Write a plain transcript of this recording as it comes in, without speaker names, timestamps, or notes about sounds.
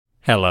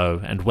Hello,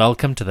 and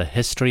welcome to the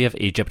History of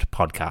Egypt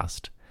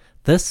podcast.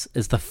 This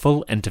is the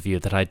full interview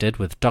that I did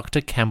with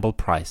Dr. Campbell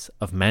Price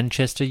of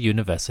Manchester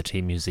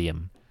University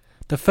Museum.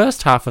 The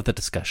first half of the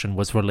discussion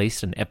was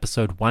released in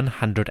episode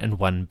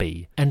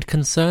 101b and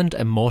concerned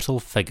immortal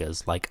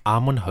figures like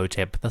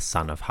Amun-hotep, the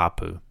son of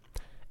Hapu.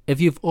 If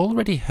you've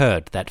already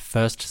heard that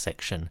first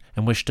section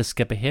and wish to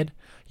skip ahead,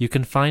 you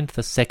can find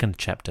the second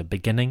chapter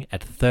beginning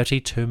at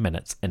 32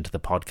 minutes into the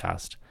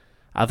podcast.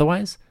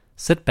 Otherwise,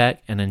 sit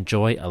back and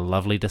enjoy a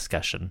lovely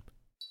discussion.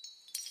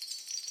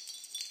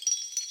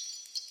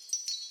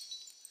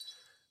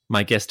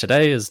 My guest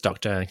today is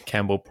Dr.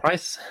 Campbell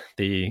Price,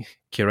 the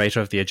curator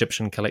of the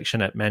Egyptian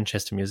collection at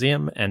Manchester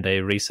Museum and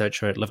a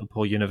researcher at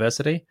Liverpool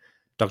University.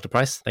 Dr.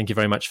 Price, thank you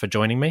very much for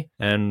joining me,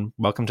 and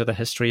welcome to the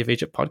History of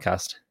Egypt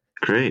podcast.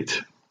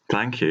 Great.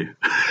 Thank you.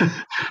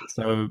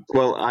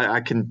 Well,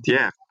 I can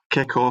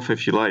kick off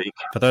if you like.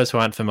 For those who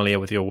aren't familiar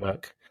with your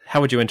work,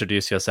 how would you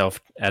introduce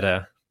yourself at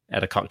a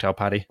cocktail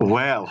party?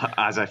 Well,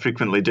 as I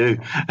frequently do.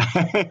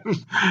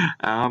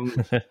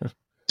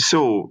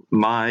 So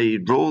my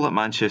role at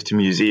Manchester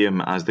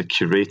Museum as the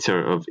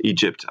curator of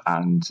Egypt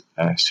and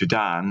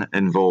Sudan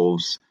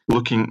involves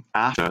looking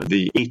after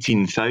the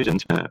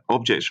 18,000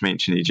 objects from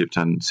ancient Egypt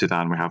and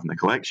Sudan we have in the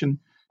collection.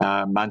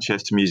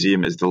 Manchester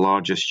Museum is the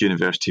largest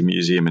university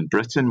museum in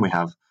Britain. We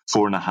have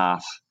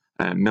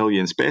 4.5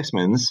 million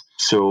specimens.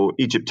 So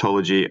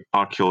Egyptology,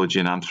 archaeology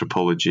and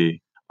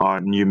anthropology are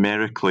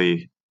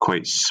numerically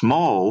quite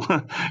small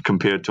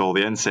compared to all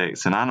the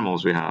insects and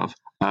animals we have.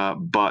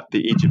 But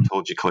the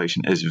Egyptology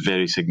collection is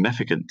very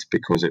significant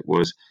because it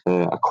was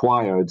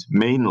acquired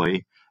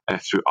mainly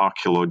through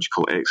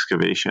archaeological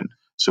excavation.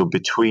 So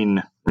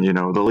between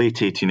the late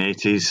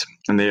 1880s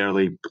and the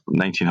early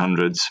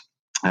 1900s,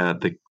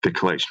 the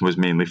collection was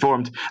mainly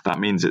formed. That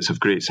means it's of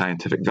great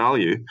scientific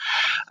value.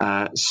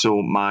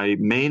 So my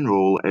main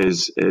role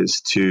is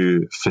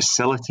to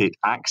facilitate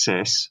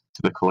access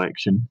to the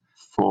collection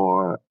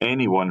for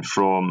anyone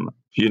from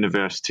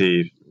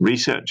university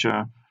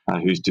researcher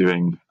who's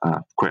doing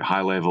quite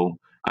high-level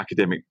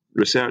academic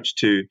research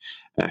to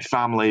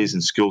families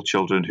and school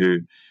children who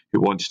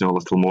want to know a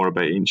little more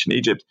about ancient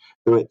Egypt.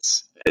 So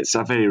it's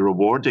a very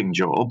rewarding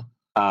job.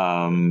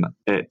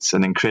 It's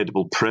an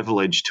incredible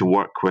privilege to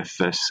work with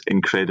this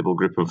incredible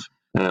group of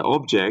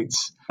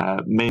objects.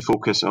 Main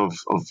focus of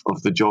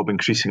the job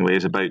increasingly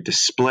is about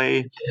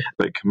display,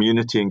 about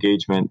community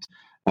engagement,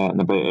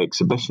 and about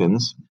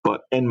exhibitions.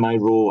 But in my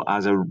role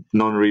as a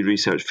honorary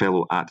research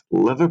fellow at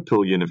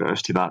Liverpool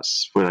University,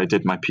 that's where I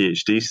did my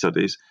PhD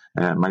studies,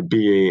 my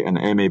BA and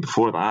MA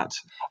before that,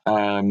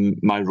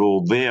 my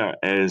role there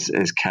is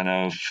kind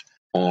of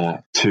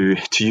to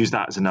use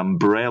that as an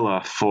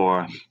umbrella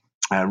for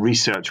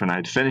research when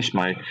I'd finished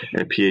my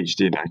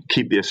PhD, and I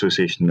keep the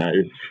association now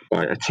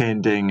by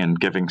attending and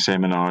giving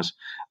seminars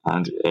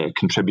and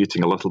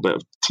contributing a little bit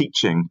of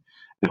teaching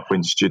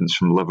when students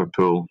from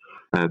Liverpool,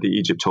 the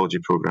Egyptology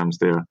programs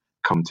there,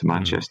 come to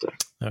Manchester.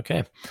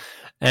 Okay.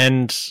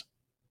 And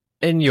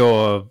in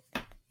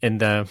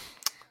the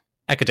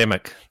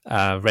academic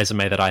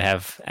resume that I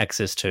have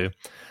access to,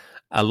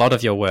 a lot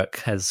of your work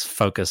has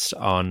focused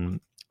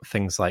on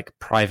things like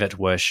private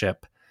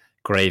worship,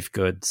 grave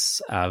goods,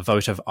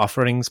 votive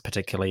offerings,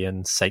 particularly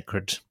in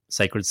sacred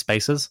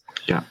spaces.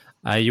 Yeah.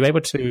 Are you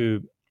able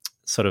to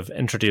sort of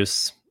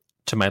introduce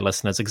to my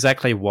listeners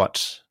exactly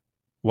what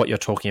you're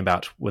talking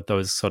about with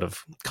those sort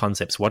of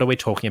concepts? What are we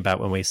talking about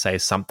when we say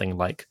something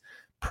like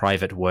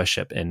private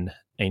worship in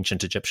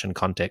ancient Egyptian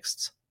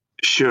contexts?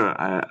 Sure.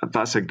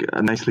 That's a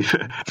nicely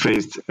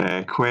phrased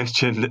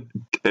question,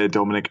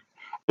 Dominic.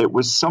 It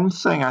was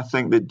something I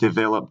think that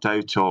developed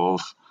out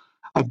of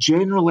a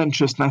general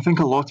interest, and I think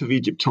a lot of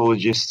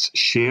Egyptologists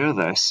share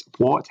this.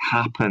 What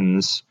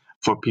happens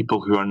for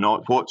people who are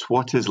not,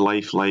 what is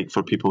life like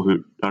for people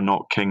who are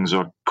not kings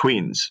or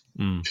queens?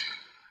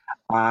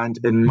 And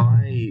in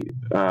my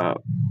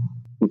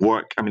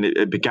work, I mean,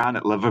 it began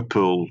at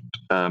Liverpool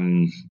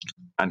and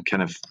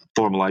kind of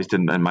formalized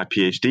in my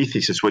PhD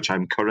thesis, which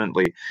I'm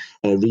currently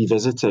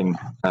revisiting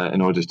in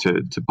order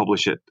to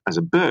publish it as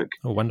a book.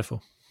 Oh,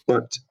 wonderful.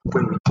 But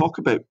when we talk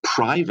about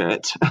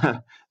private,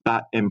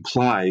 that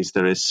implies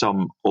there is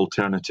some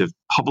alternative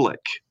public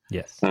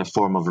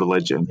form of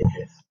religion.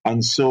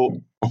 And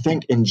so I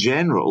think in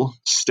general,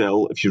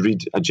 still, if you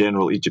read a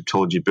general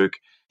Egyptology book,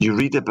 you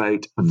read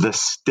about the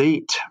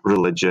state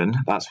religion.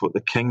 That's what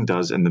the king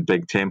does in the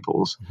big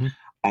temples. Mm-hmm.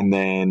 And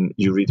then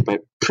you read about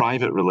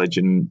private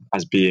religion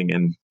as being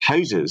in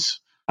houses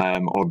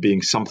or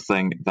being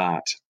something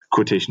that,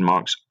 quotation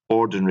marks,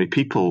 ordinary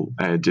people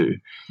do.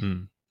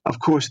 Mm. Of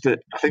course, I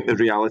think the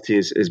reality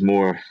is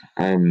more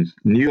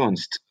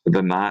nuanced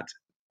than that.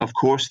 Of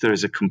course, there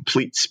is a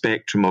complete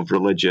spectrum of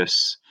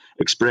religious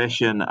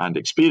expression and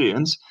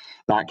experience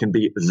that can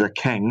be the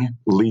king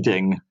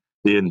leading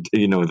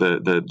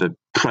the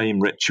prime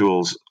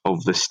rituals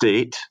of the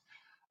state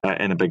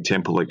in a big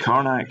temple like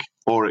Karnak,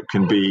 or it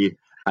can be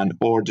an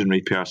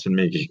ordinary person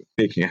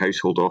making a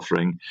household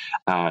offering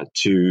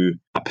to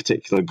a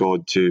particular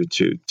god to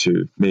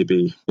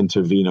maybe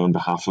intervene on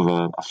behalf of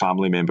a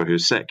family member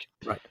who's sick.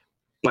 Right.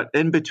 But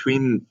in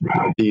between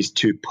these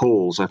two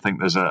poles, I think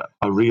there's a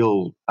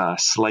real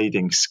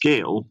sliding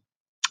scale,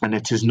 and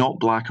it is not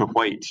black or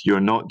white. You're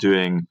not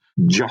doing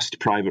just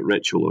private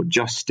ritual or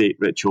just state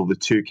ritual. The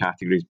two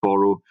categories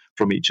borrow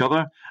from each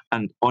other.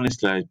 And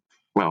honestly, I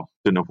don't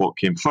know what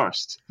came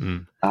first.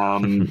 In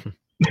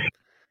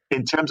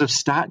terms of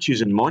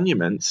statues and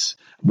monuments,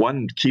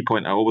 one key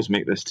point, I always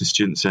make this to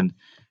students in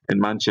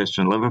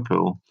Manchester and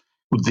Liverpool,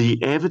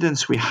 the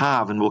evidence we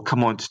have, and we'll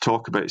come on to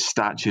talk about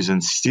statues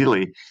and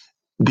stele,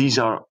 these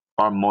are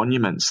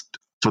monuments.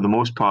 For the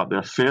most part,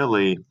 they're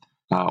fairly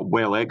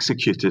well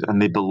executed,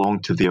 and they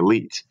belong to the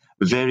elite.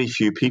 Very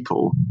few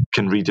people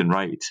can read and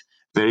write.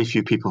 Very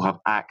few people have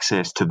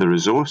access to the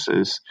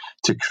resources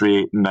to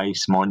create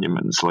nice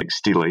monuments like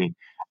stele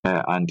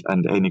and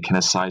any kind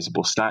of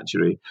sizable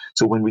statuary.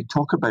 So when we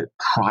talk about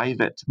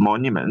private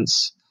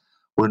monuments,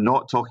 we're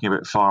not talking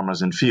about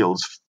farmers in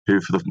fields who,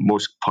 for the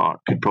most part,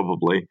 could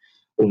probably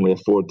only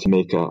afford to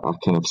make a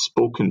kind of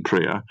spoken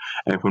prayer.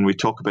 When we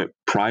talk about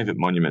private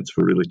monuments,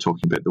 we're really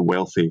talking about the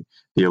wealthy,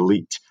 the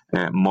elite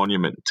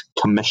monument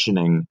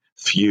commissioning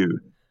few.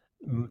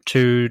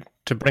 To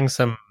bring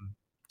some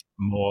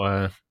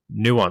more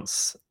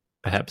nuance,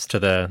 perhaps, to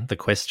the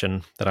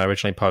question that I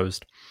originally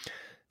posed.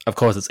 Of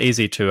course, it's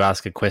easy to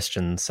ask a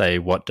question, say,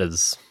 what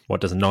does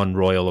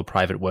non-royal or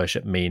private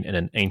worship mean in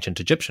an ancient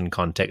Egyptian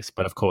context?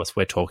 But of course,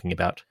 we're talking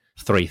about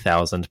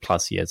 3,000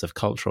 plus years of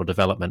cultural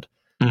development.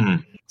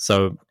 Mm.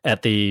 So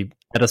at a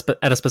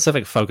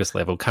specific focus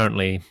level,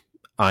 currently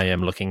I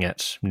am looking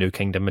at New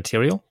Kingdom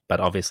material, but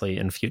obviously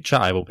in future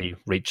I will be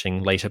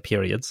reaching later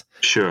periods.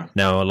 Sure.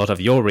 Now, a lot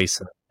of your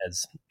research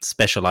has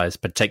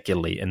specialized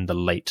particularly in the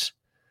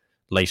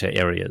later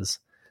areas,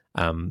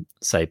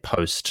 say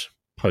post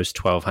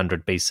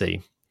 1200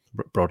 BC,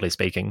 broadly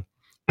speaking.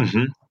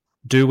 Mm-hmm.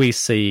 Do we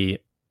see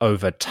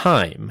over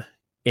time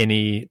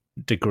any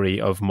degree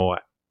of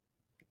more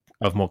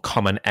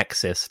common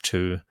access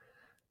to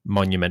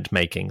monument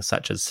making,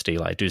 such as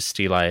stelae? Do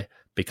stelae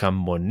become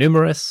more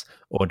numerous,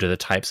 or do the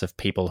types of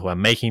people who are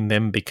making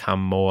them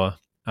become more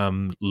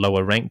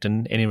lower ranked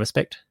in any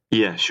respect?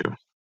 Yeah, sure.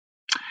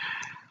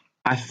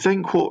 I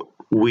think what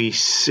we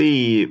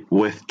see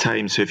with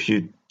time, so if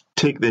you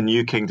take the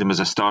New Kingdom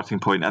as a starting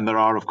point, and there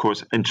are, of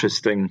course,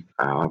 interesting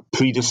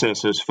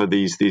predecessors for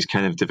these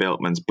kind of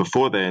developments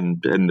before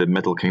then, in the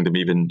Middle Kingdom,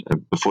 even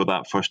before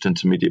that first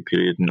intermediate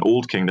period in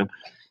Old Kingdom.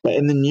 But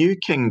in the New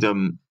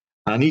Kingdom,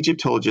 an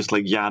Egyptologist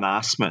like Jan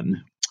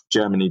Assmann,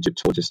 German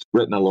Egyptologist,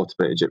 written a lot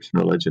about Egyptian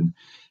religion,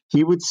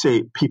 he would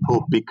say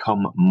people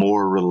become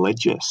more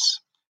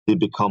religious. They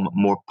become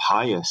more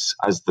pious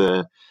as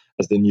the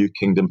New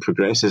Kingdom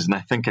progresses. And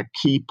I think a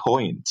key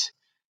point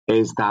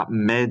is that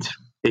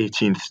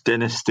mid-18th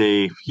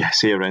dynasty,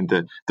 say around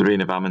the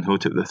reign of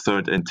Amenhotep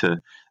III into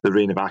the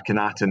reign of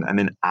Akhenaten, and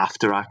then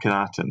after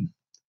Akhenaten,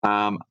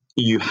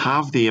 you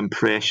have the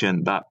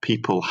impression that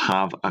people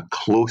have a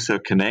closer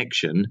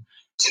connection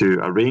to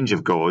a range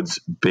of gods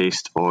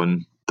based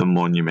on the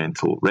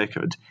monumental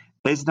record.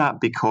 Is that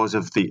because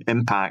of the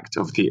impact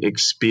of the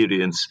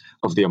experience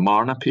of the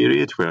Amarna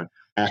period, where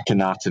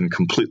Akhenaten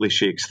completely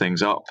shakes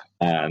things up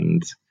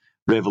and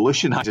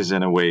revolutionizes,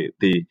 in a way,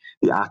 the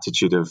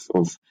attitude of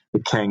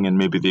the king and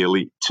maybe the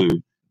elite to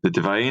the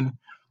divine?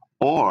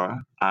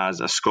 Or,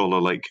 as a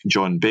scholar like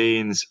John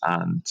Baines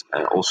and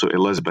also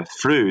Elizabeth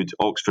Froude,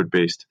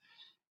 Oxford-based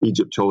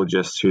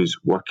Egyptologists whose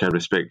work I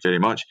respect very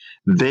much,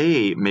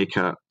 they make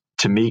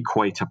to me,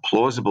 quite a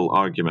plausible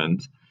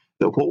argument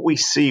that what we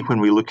see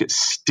when we look at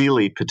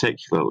stele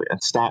particularly,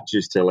 and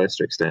statues to a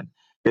lesser extent,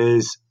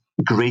 is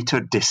greater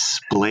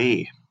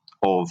display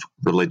of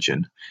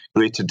religion,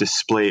 greater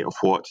display of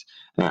what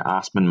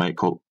Assmann might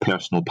call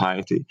personal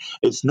piety.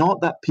 It's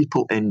not that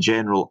people in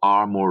general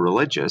are more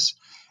religious,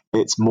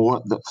 it's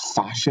more that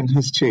fashion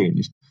has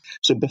changed.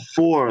 So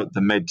before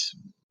the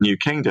mid-New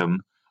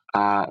Kingdom,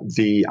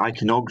 the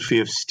iconography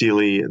of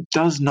stele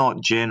does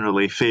not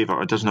generally favour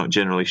or does not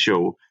generally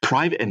show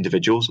private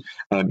individuals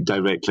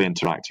directly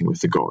interacting with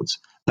the gods.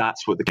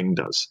 That's what the king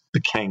does. The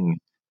king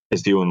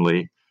is the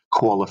only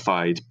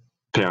qualified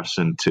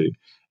person to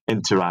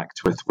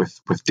interact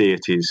with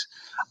deities,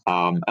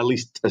 at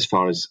least as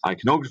far as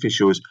iconography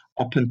shows,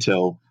 up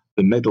until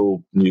the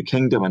Middle New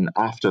Kingdom, and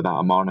after that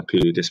Amarna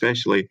period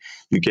especially,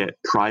 you get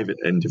private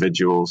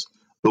individuals,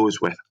 those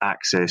with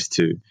access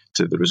to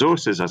the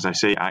resources, as I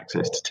say,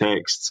 access to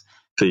texts,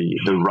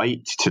 the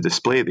right to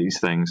display these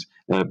things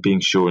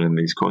being shown in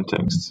these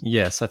contexts.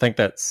 Yes, I think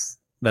that's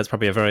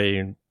probably a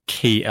very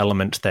key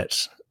element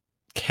that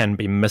can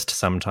be missed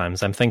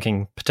sometimes. I'm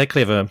thinking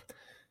particularly of an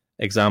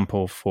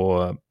example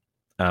for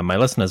my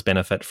listeners'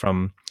 benefit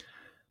from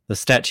the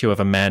statue of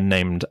a man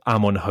named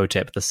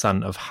Amun-hotep, the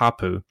son of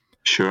Hapu,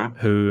 sure,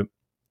 who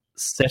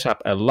set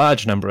up a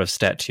large number of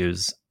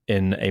statues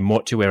in a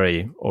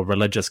mortuary or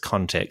religious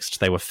context.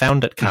 They were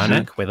found at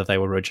Karnak. Mm-hmm. Whether they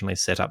were originally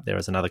set up there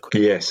is another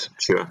question. Yes,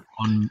 sure.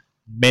 On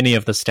many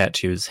of the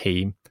statues,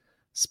 he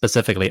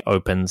specifically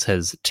opens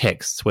his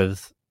texts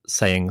with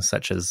sayings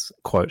such as,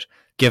 quote,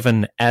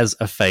 "Given as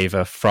a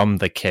favor from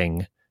the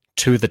king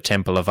to the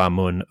temple of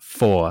Amun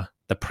for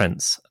the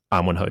prince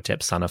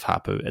Amenhotep, son of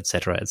Hapu,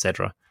 etc.,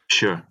 etc.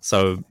 Sure.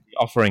 So the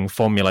offering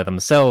formula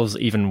themselves,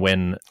 even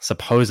when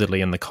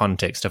supposedly in the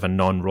context of a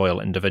non-royal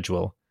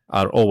individual,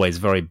 are always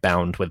very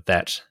bound with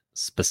that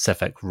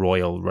specific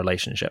royal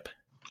relationship.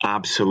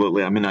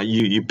 Absolutely. I mean,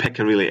 you pick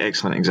a really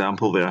excellent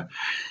example there.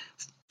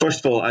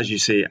 First of all, as you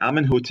say,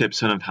 Amenhotep,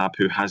 son of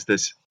Hapu, has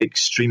this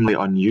extremely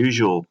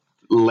unusual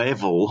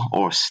level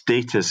or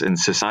status in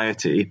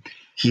society.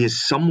 He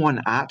is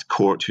someone at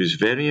court who's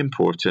very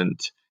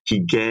important. He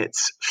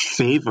gets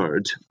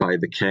favoured by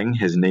the king,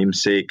 his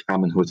namesake,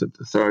 Amenhotep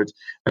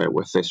III,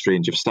 with this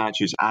range of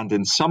statues. And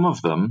in some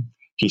of them,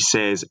 he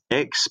says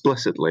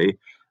explicitly,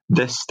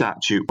 this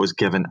statue was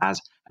given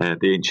as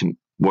the ancient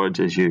word,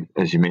 as you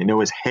may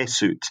know, is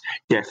hesut,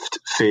 gift,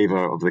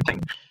 favour of the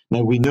king.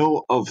 Now, we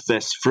know of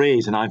this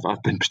phrase, and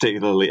I've been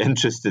particularly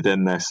interested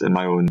in this in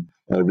my own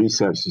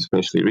research,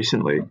 especially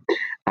recently.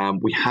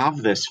 We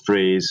have this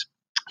phrase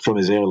from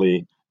as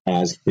early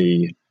as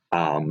the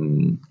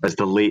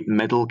late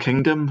Middle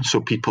Kingdom.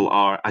 So people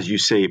are, as you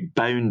say,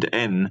 bound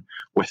in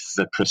with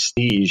the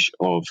prestige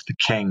of the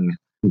king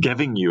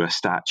giving you a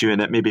statue,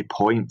 and it maybe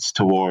points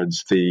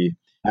towards the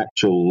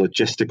actual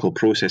logistical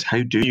process.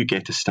 How do you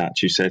get a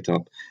statue set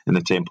up in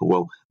the temple?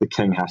 Well, the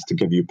king has to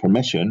give you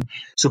permission.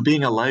 So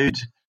being allowed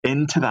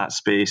into that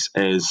space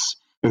is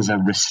a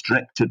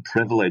restricted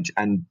privilege.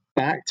 And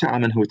back to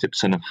Amenhotep,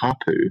 son of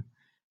Hapu,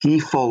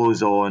 he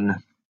follows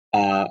on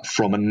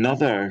from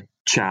another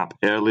chap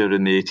earlier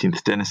in the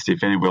 18th dynasty,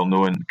 very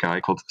well-known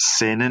guy called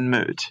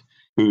Senenmut,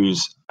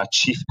 who's a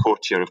chief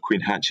courtier of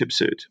Queen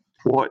Hatshepsut.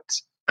 What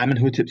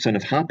Amenhotep, son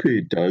of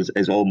Hapu, does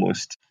is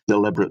almost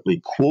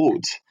deliberately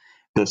quote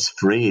this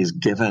phrase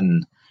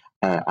given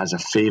as a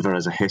favour,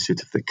 as a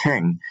hesut of the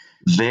king.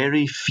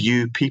 Very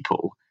few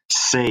people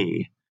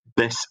say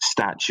this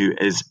statue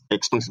is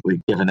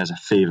explicitly given as a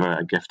favour,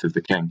 a gift of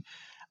the king.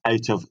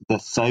 Out of the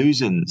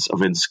thousands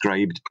of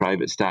inscribed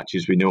private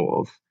statues we know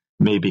of,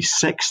 maybe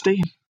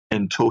 60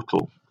 in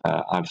total,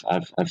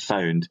 I've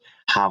found,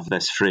 have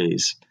this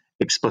phrase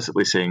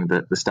explicitly saying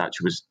that the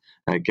statue was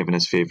given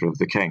as favour of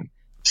the king.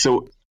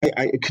 So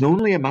I can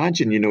only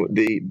imagine,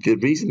 the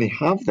reason they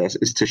have this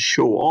is to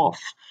show off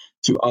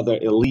to other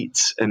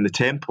elites in the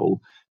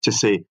temple to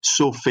say,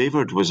 so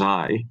favoured was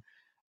I,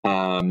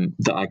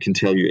 that I can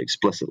tell you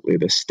explicitly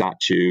this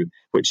statue,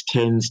 which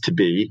tends to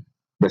be,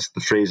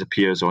 the phrase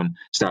appears on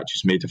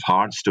statues made of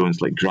hard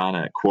stones like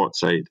granite,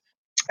 quartzite,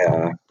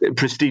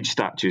 prestige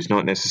statues,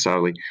 not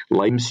necessarily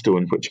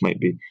limestone, which might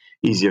be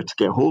easier to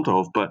get hold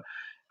of, but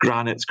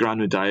granites,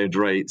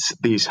 granodiorites,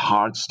 these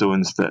hard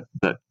stones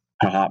that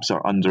perhaps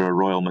are under a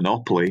royal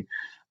monopoly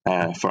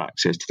for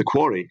access to the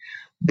quarry.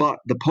 But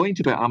the point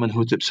about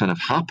Amenhotep, son of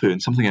Hapu,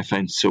 and something I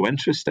found so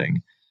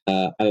interesting,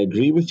 I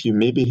agree with you,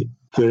 maybe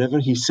wherever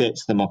he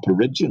sets them up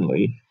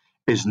originally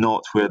is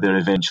not where they're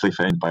eventually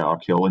found by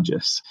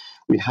archaeologists.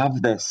 We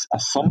have this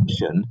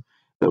assumption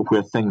that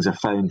where things are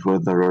found were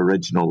their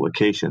original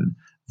location,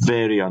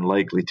 very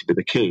unlikely to be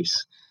the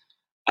case.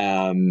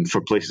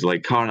 For places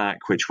like Karnak,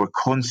 which were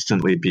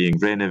constantly being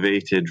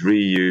renovated,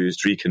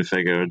 reused,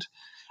 reconfigured,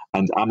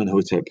 and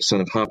Amenhotep,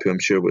 son of Hapu, I'm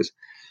sure was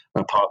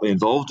partly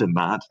involved in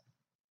that.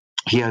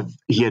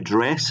 He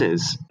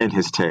addresses in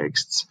his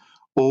texts,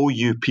 "O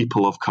you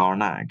people of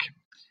Karnak."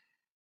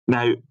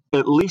 Now,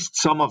 at least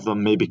some of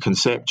them maybe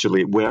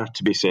conceptually were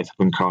to be set up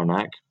in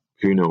Karnak,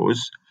 who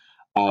knows?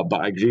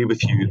 But I agree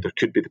with you, there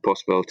could be the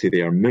possibility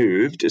they are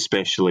moved,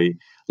 especially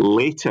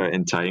later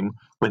in time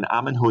when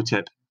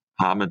Amenhotep,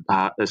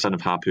 the son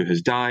of Hapu,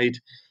 has died.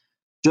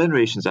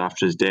 Generations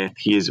after his death,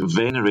 he is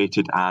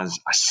venerated as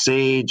a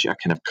sage, a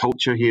kind of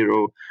culture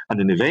hero, and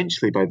then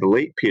eventually, by the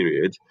late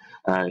period,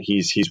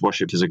 he's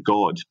worshipped as a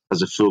god,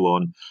 as a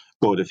full-on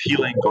god of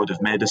healing, god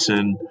of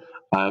medicine,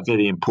 a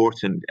very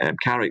important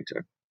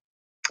character.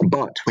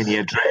 But when he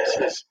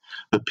addresses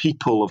the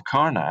people of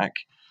Karnak,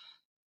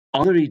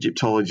 other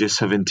Egyptologists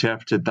have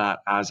interpreted that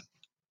as,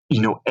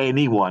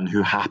 anyone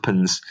who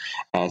happens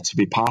to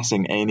be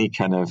passing any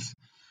kind of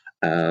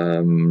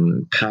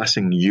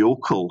passing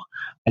yokel.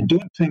 I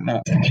don't think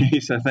that's the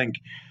case. I think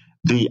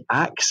the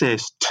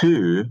access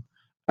to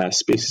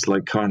spaces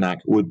like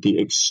Karnak would be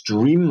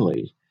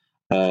extremely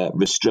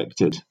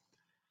restricted.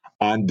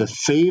 And the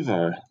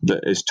favour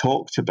that is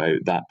talked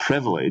about, that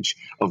privilege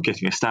of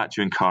getting a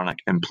statue in Karnak,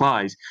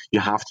 implies you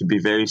have to be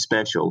very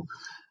special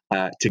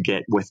to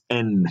get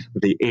within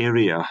the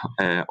area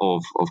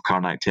of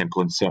Karnak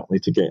Temple, and certainly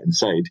to get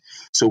inside.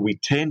 So we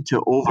tend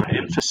to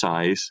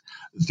overemphasize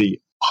the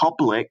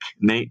public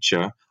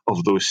nature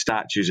of those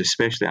statues,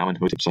 especially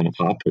Amenhotep, son of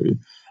Hapu.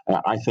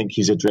 I think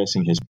he's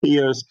addressing his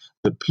peers.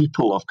 The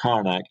people of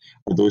Karnak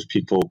are those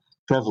people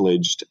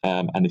privileged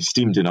and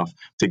esteemed enough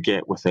to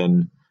get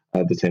within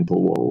the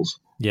temple walls.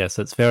 Yes,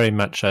 it's very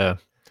much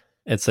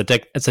it's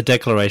a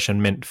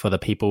declaration meant for the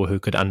people who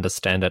could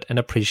understand it and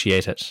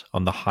appreciate it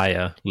on the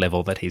higher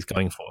level that he's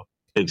going for.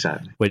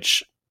 Exactly.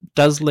 Which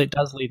does lead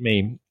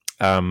me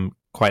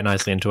quite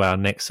nicely into our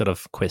next sort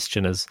of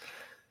question: is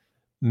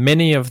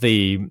many of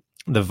the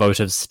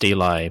votive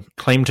stelae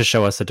claim to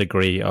show us a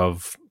degree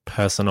of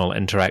personal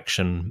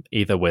interaction,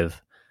 either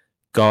with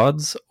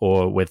gods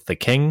or with the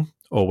king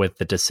or with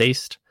the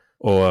deceased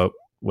or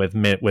with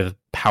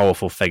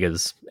powerful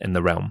figures in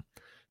the realm,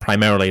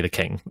 primarily the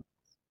king.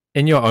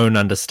 In your own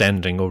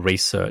understanding or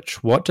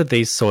research, what do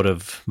these sort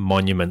of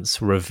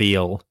monuments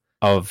reveal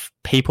of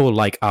people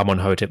like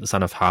Amenhotep, the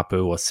son of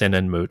Hapu, or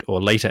Senenmut,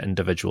 or later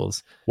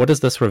individuals? What does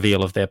this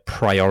reveal of their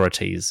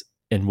priorities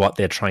in what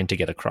they're trying to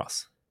get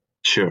across?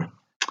 Sure.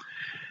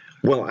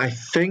 Well, I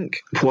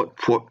think what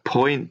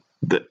point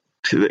that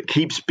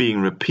keeps being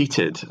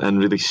repeated and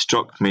really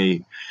struck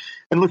me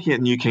in looking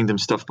at New Kingdom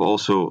stuff, but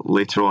also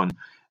later on,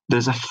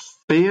 there's a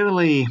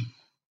fairly,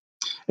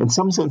 in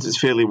some sense, it's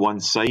fairly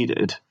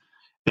one-sided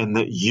in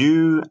that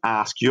you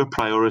ask, your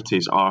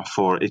priorities are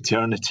for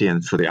eternity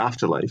and for the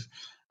afterlife,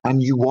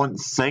 and you want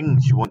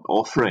things, you want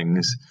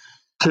offerings.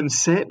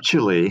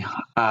 Conceptually,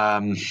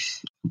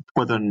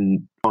 whether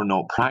or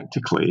not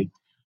practically,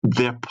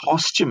 they're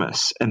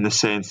posthumous in the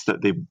sense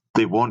that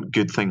they want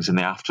good things in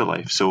the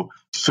afterlife. So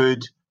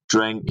food,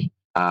 drink,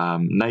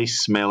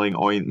 nice smelling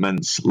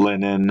ointments,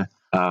 linen,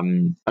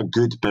 a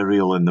good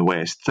burial in the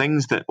West,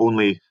 things that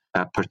only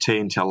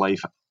pertain to a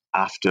life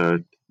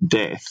after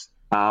death.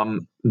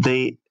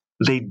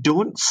 They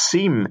don't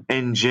seem,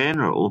 in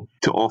general,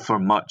 to offer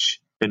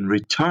much in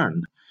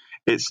return.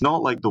 It's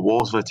not like the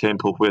walls of a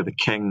temple where the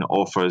king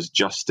offers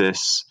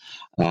justice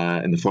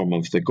in the form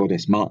of the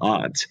goddess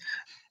Ma'at.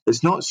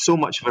 It's not so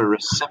much of a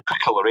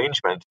reciprocal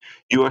arrangement.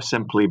 You are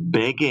simply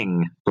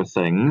begging for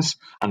things,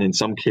 and in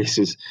some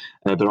cases,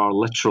 there are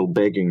literal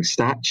begging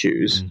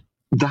statues.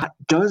 That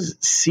does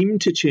seem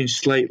to change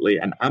slightly,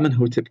 and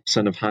Amenhotep,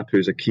 son of Hapu,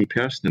 is a key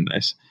person in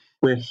this,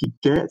 where he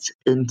gets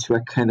into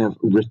a kind of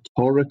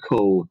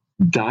rhetorical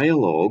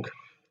dialogue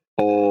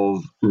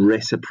of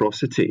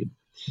reciprocity.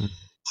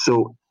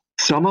 So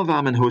some of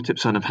Amenhotep,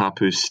 son of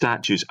Hapu's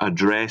statues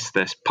address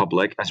this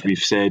public. As we've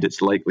said,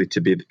 it's likely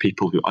to be the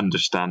people who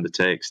understand the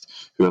text,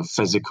 who have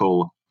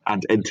physical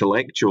and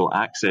intellectual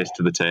access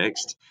to the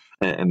text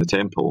in the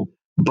temple.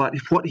 But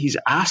what he's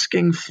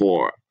asking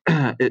for,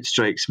 it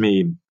strikes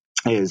me,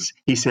 is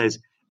he says,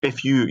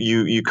 if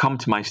you come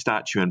to my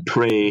statue and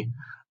pray,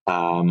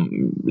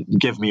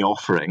 give me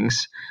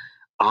offerings,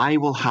 I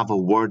will have a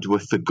word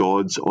with the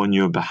gods on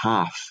your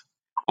behalf.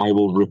 I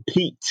will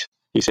repeat,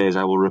 he says,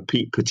 I will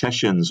repeat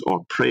petitions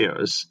or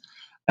prayers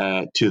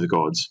to the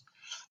gods.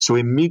 So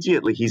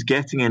immediately he's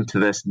getting into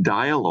this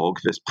dialogue,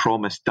 this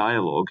promised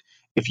dialogue.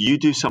 If you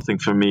do something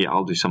for me,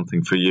 I'll do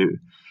something for you.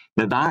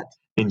 Now that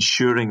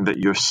ensuring that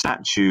your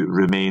statue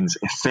remains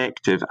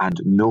effective and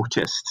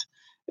noticed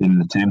in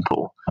the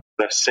temple.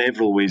 There are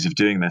several ways of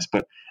doing this,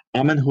 but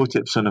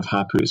Amenhotep, son of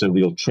Hapu, is a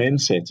real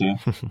trendsetter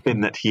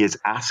in that he is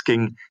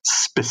asking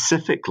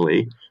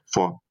specifically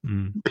for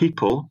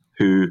people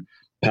who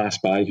pass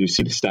by, who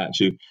see the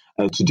statue,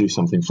 to do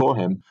something for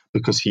him,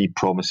 because he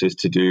promises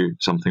to do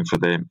something for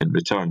them in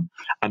return.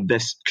 And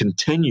this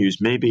continues,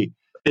 maybe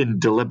in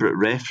deliberate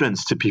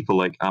reference to people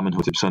like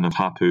Amenhotep, son of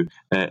Hapu,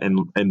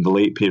 in the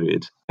late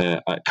period,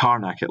 at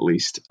Karnak at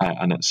least,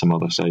 and at some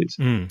other sites.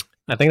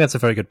 I think that's a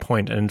very good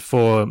point. And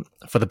for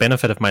the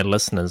benefit of my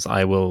listeners,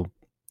 I will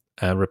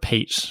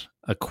repeat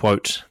a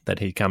quote that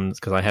he comes,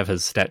 because I have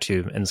his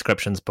statue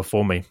inscriptions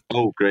before me.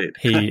 Oh, great.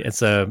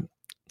 It's a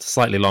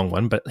slightly long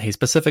one, but he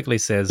specifically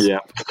says... Yeah,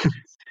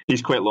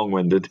 he's quite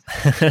long-winded.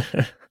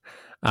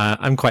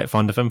 I'm quite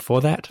fond of him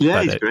for that,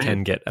 yeah, but it great.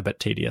 Can get a bit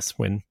tedious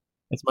when...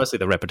 It's mostly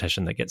the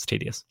repetition that gets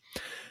tedious.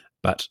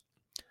 But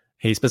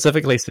he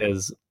specifically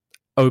says,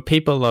 O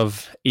people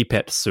of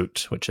Epet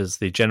Sut, which is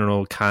the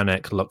general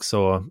Karnak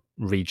Luxor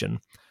region,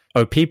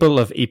 O people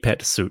of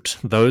Epet Sut,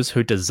 those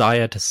who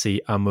desire to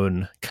see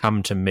Amun,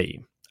 come to me.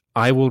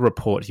 I will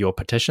report your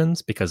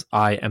petitions, because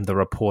I am the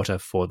reporter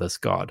for this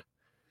god.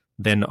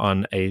 Then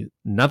on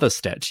another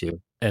statue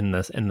in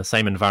the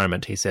same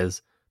environment, he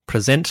says,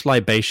 Present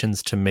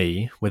libations to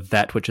me with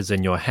that which is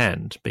in your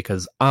hand,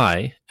 because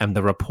I am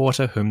the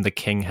reporter whom the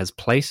king has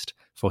placed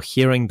for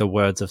hearing the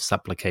words of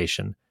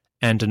supplication,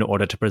 and in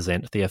order to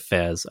present the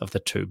affairs of the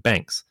two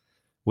banks,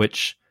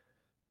 which,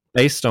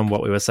 based on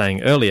what we were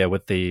saying earlier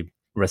with the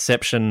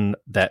reception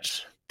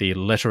that the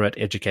literate,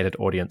 educated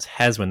audience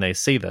has when they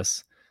see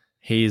this,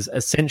 he's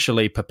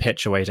essentially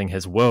perpetuating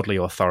his worldly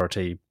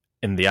authority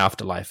in the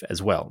afterlife as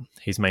well.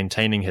 He's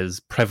maintaining his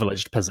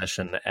privileged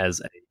position as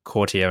a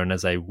courtier and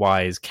as a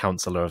wise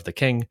counselor of the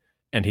king,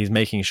 and he's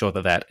making sure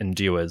that that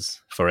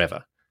endures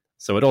forever.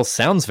 So it all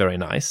sounds very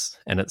nice,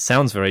 and it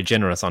sounds very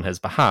generous on his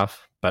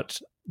behalf,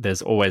 but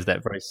there's always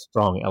that very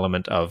strong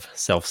element of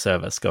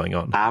self-service going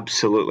on.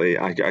 Absolutely.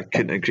 I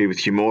couldn't agree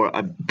with you more.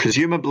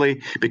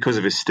 Presumably, because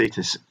of his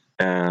status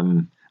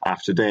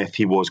after death,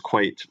 he was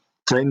quite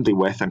friendly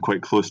with and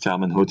quite close to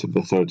Amenhotep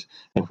III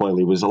while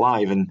he was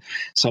alive. And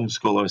some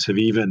scholars have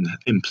even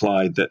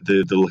implied that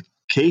the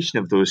location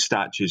of those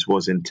statues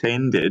was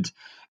intended,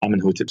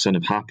 Amenhotep, son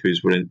of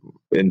Hapu's, were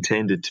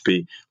intended to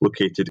be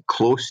located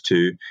close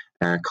to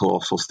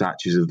colossal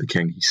statues of the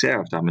king he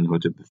served,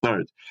 Amenhotep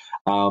III.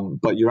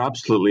 But you're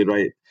absolutely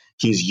right.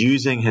 He's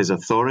using his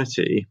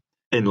authority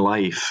in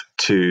life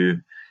to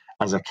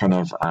as a kind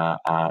of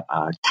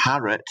a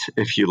carrot,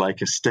 if you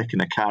like, a stick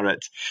and a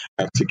carrot,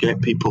 to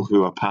get people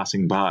who are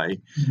passing by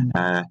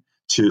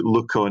to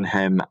look on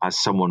him as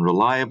someone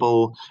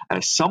reliable,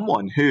 as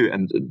someone who,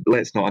 and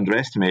let's not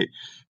underestimate,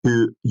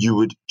 who you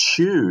would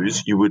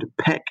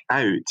pick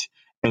out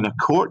in a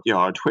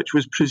courtyard which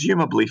was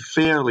presumably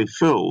fairly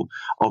full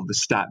of the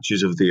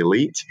statues of the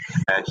elite.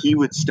 He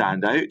would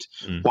stand out.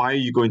 Why are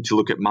you going to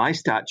look at my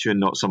statue and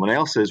not someone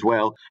else's?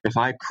 Well, if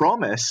I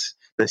promise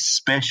this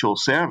special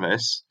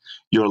service,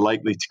 you're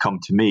likely to come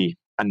to me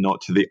and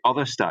not to the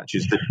other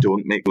statues that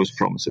don't make those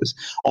promises.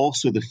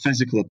 Also, the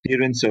physical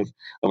appearance of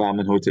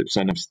Amenhotep,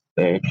 son of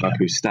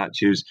Hapu's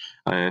statues,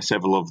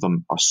 several of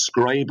them are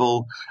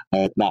scribal.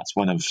 That's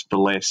one of the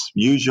less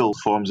usual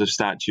forms of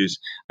statues,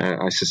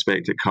 I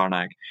suspect, at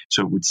Karnak.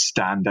 So it would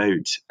stand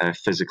out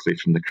physically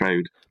from the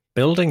crowd.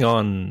 Building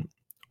on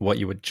what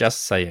you were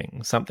just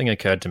saying, something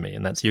occurred to me,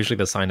 and that's usually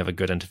the sign of a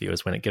good interview,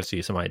 is when it gives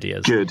you some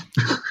ideas. Good.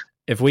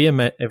 If we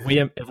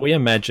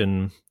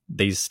imagine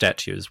these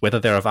statues,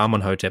 whether they're of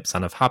Amenhotep,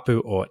 son of Hapu,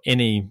 or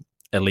any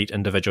elite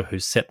individual who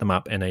set them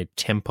up in a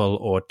temple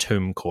or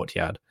tomb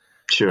courtyard,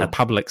 sure, a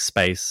public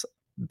space,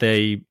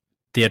 the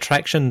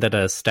attraction that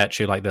a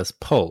statue like this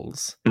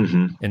pulls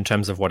in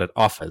terms of what it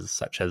offers,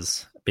 such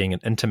as being an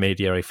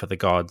intermediary for the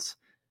gods,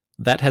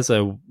 that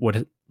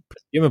would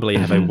presumably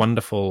have a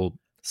wonderful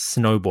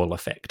snowball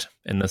effect,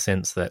 in the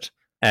sense that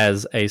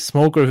as a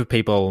small group of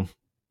people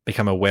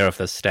become aware of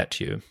this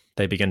statue,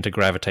 they begin to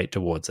gravitate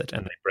towards it,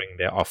 and they bring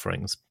their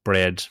offerings: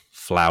 bread,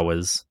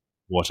 flowers,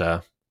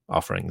 water,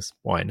 offerings,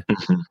 wine.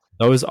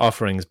 Those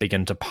offerings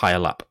begin to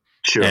pile up.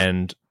 Sure.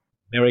 And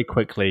very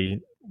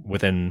quickly,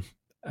 within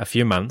a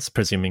few months,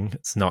 presuming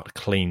it's not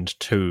cleaned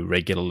too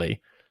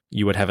regularly,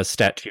 you would have a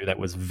statue that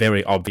was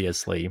very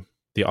obviously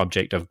the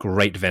object of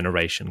great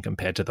veneration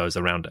compared to those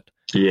around it.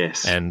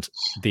 Yes. And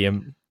the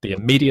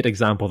immediate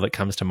example that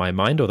comes to my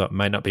mind, or that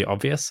might not be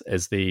obvious,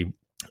 is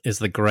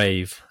the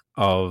grave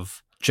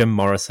of Jim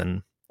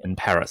Morrison in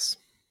Paris,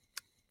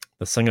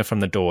 the singer from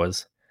The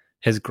Doors.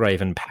 His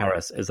grave in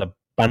Paris is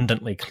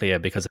abundantly clear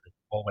because it's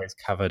always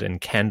covered in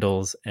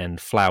candles and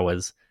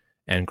flowers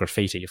and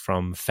graffiti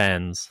from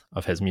fans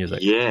of his music.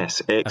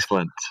 Yes,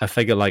 excellent. A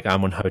figure like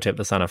Amenhotep,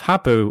 the son of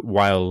Hapu,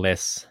 while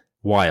less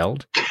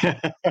wild,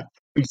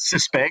 we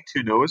suspect,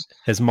 who knows,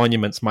 his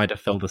monuments might have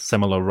filled a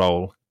similar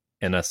role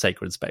in a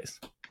sacred space.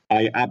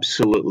 I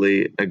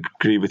absolutely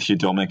agree with you,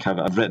 Dominic.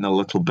 I've written a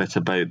little bit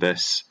about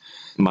this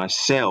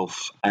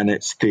myself, and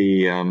it's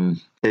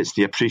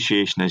the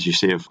appreciation, as you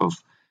say, of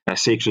a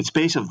sacred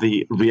space, of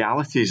the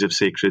realities of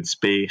sacred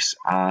space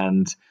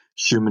and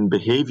human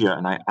behavior.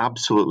 And I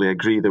absolutely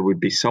agree there would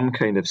be some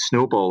kind of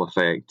snowball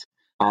effect,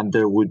 and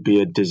there would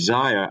be a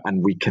desire,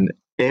 and we can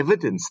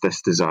evidence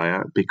this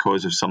desire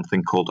because of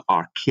something called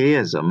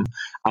archaism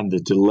and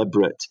the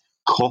deliberate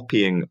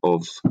copying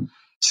of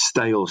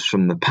styles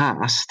from the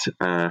past,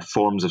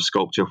 forms of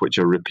sculpture which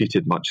are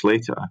repeated much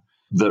later,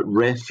 that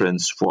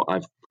reference what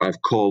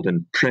I've called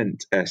in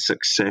print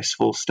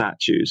successful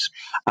statues.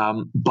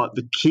 But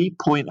the key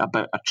point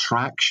about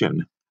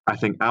attraction, I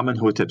think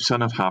Amenhotep,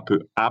 son of Hapu,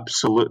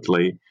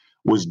 absolutely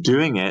was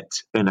doing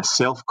it in a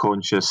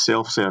self-conscious,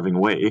 self-serving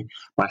way.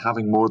 By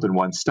having more than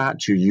one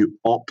statue, you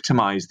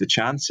optimize the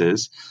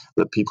chances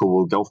that people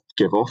will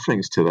give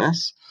offerings to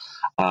this.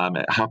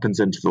 It happens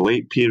into the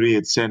late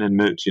period.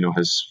 Senenmut,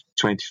 has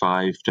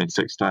 25,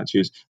 26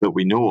 statues that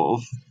we know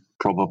of,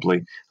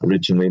 probably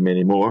originally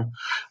many more.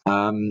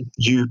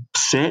 You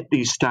set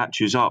these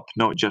statues up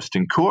not just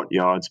in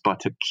courtyards,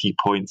 but at key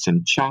points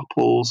in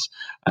chapels.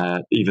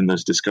 Even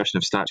there's discussion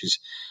of statues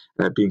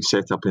being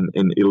set up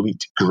in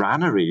elite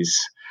granaries,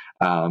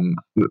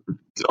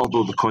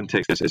 although the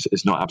context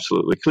is not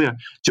absolutely clear,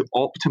 to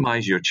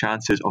optimize your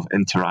chances of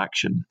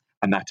interaction.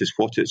 And that is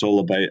what it's all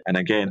about. And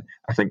again,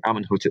 I think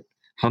Amenhotep,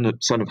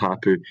 son of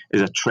Hapu,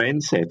 is a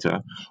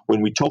trendsetter.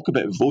 When we talk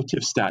about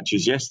votive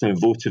statues, yes, they're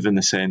votive in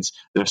the sense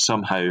they're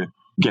somehow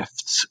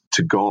gifts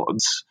to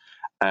gods,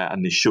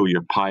 and they show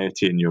your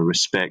piety and your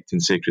respect in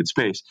sacred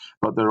space,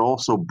 but they're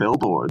also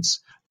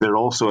billboards. They're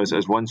also, as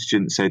one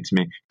student said to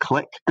me,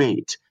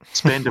 clickbait.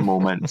 Spend a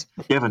moment,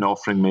 give an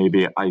offering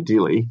maybe,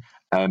 ideally,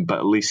 but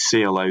at least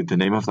say aloud the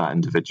name of that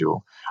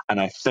individual. And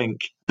I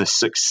think the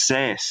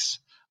success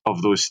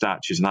of those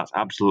statues, and that's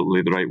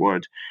absolutely the right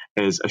word,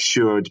 is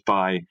assured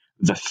by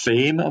the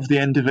fame of the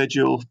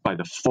individual, by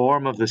the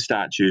form of the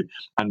statue,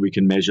 and we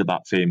can measure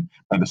that fame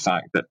by the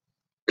fact that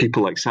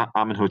people like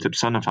Amenhotep,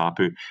 son of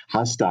Hapu,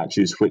 has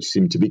statues which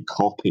seem to be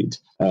copied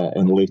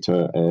in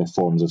later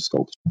forms of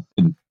sculpture,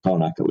 in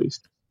Karnak at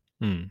least.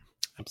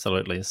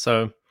 Absolutely.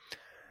 So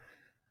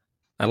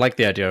I like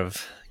the idea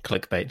of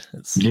clickbait.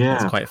 It's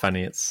quite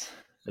funny. It's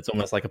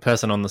almost like a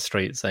person on the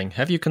street saying,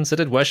 "Have you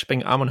considered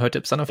worshipping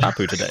Amenhotep, son of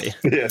Hapu today?"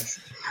 Yes.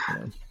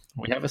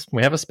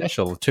 We have a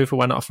special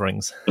 2-for-1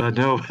 offerings. I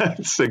know.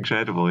 It's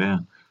incredible, yeah.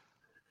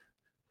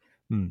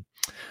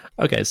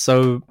 Okay,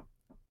 so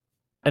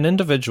an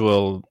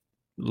individual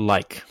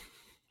like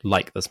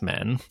this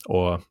man,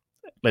 or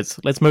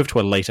let's move to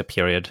a later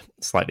period,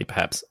 slightly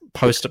perhaps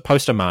post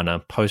Amana,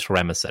 post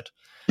Ramesset.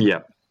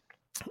 Yeah.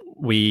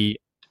 we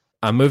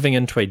are moving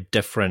into a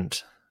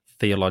different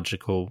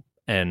theological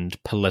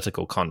and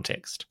political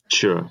context.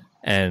 Sure.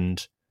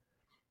 And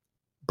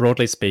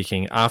broadly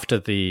speaking, after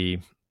the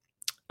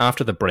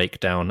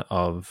breakdown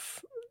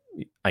of,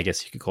 I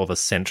guess you could call the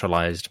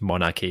centralized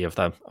monarchy of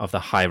the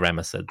High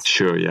Ramessids.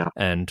 Sure, yeah.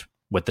 And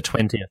with the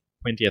 20th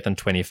and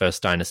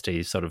 21st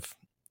dynasty sort of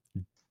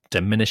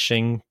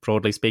diminishing,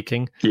 broadly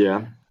speaking.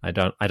 Yeah. I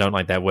don't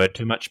like that word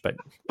too much, but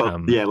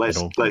yeah,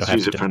 let's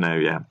use it for now,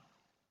 yeah.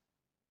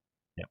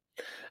 Yeah.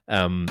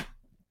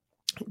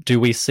 Do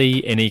we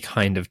see any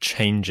kind of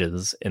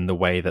changes in the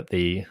way that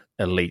the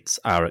elites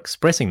are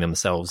expressing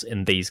themselves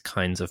in these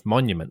kinds of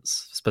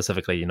monuments,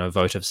 specifically,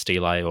 votive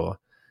stelae or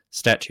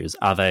statues?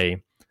 Are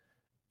they,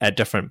 at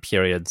different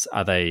periods,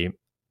 are they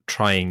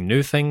trying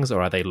new things,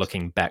 or are they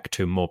looking back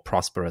to more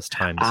prosperous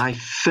times? I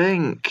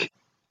think,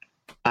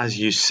 as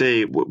you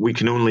say, we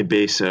can only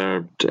base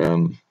our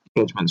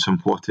judgments on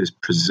what is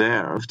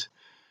preserved.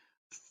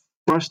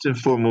 First and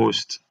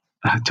foremost,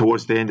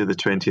 towards the end of the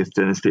 20th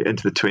dynasty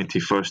into the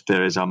 21st,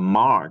 there is a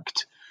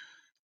marked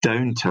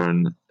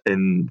downturn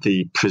in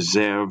the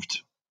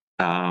preserved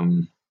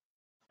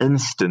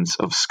instance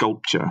of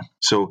sculpture.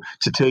 So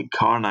to take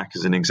Karnak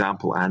as an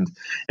example, and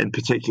in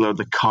particular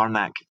the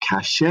Karnak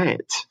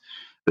cachette,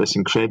 this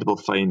incredible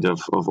find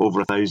of over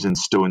 1,000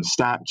 stone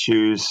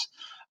statues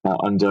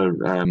under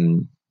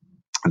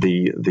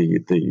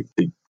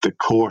the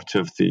court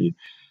of the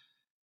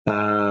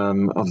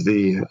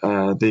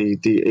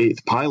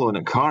eighth pylon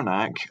at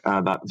Karnak,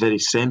 that very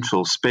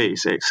central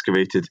space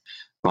excavated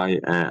by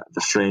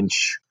the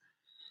French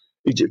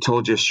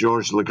Egyptologist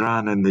Georges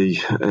Legrand in the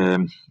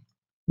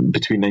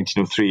between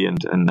 1903 and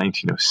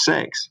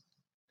 1906.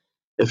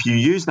 If you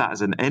use that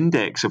as an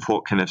index of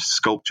what kind of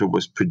sculpture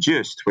was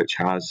produced, which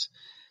has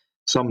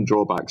some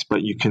drawbacks,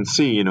 but you can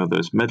see,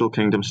 there's Middle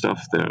Kingdom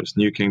stuff, there's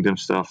New Kingdom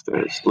stuff,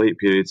 there's late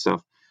period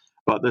stuff,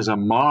 but there's a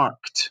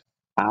marked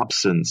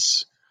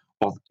absence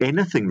of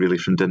anything really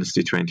from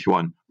Dynasty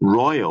 21,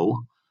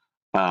 royal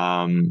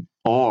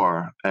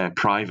or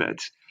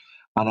private.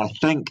 And I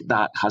think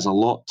that has a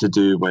lot to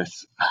do with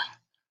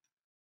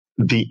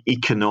the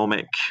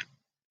economic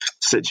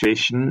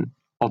situation,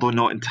 although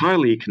not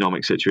entirely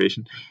economic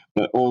situation,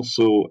 but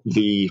also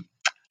the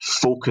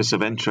focus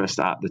of interest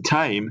at the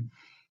time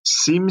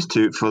seems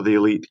to, for the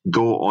elite,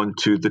 go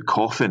onto the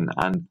coffin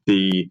and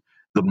the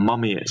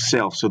mummy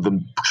itself. So the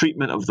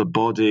treatment of the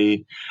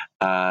body,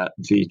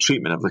 the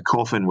treatment of the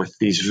coffin with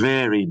these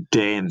very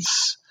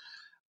dense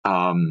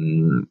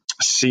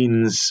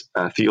scenes,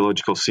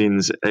 theological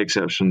scenes,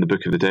 excerpts from the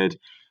Book of the Dead.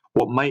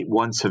 What might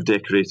once have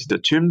decorated a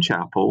tomb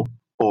chapel,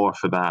 or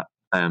for that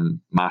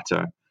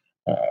matter,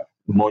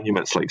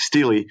 monuments like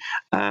stelae,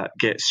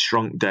 gets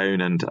shrunk down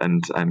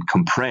and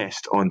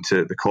compressed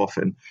onto the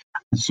coffin.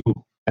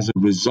 So as a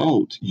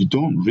result, you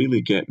don't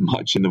really get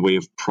much in the way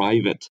of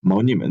private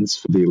monuments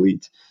for the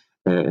elite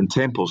in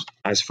temples,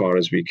 as far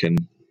as we can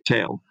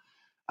tell.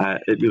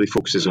 It really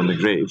focuses on the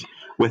grave.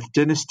 With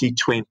Dynasty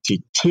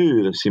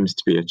 22, there seems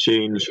to be a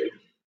change,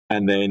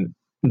 and then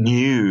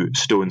new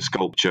stone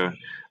sculpture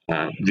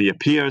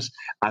reappears,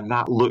 and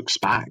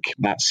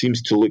that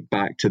seems to look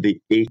back to the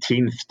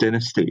 18th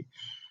dynasty.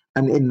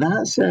 And in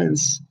that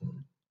sense,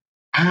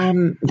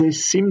 they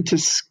seem to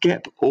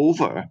skip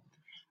over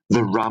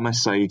the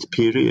Ramesside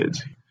period.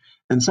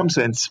 In some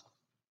sense,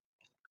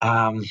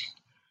 the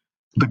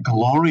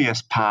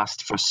glorious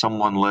past for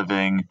someone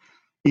living,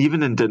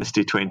 even in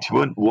Dynasty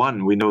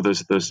 21, we know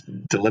there's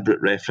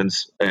deliberate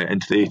reference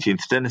into the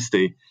 18th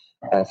dynasty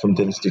from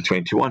Dynasty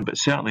 21, but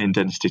certainly in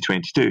Dynasty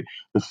 22,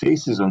 the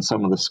faces on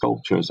some of the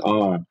sculptures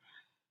are,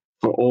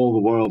 for all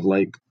the world,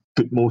 like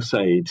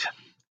Thutmoside,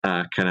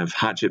 kind of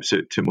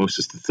Hatshepsut,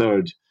 Thutmosis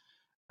III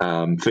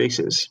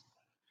faces.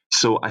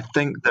 So I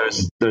think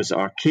there's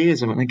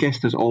archaism, and I guess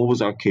there's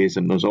always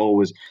archaism. There's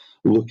always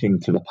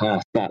looking to the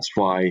past. That's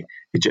why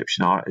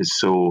Egyptian art is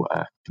so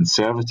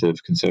conservative,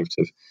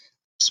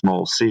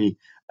 small c,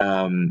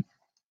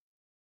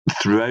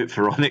 throughout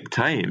pharaonic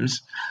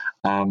times.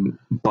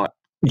 But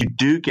you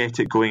do get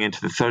it going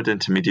into the third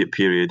intermediate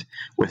period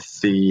with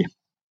the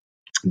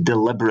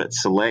deliberate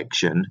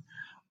selection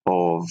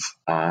of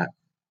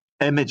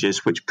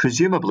images, which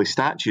presumably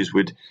statues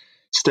would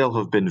still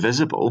have been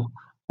visible.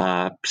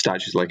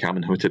 Statues like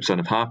Amenhotep, son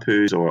of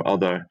Hapuz, or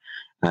other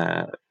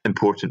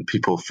important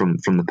people from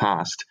the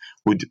past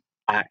would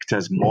act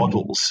as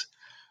models.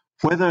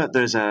 Whether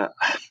there's a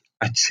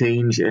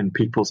change in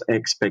people's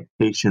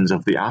expectations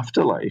of the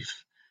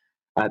afterlife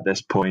at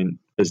this point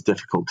is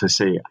difficult to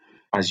say.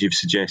 As you've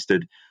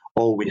suggested,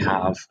 all we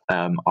have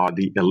are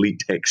the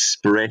elite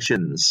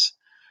expressions.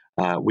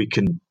 We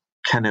can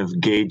kind of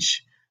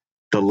gauge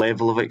the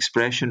level of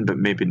expression, but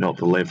maybe not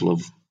the level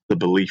of the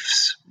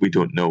beliefs. We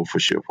don't know for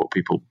sure what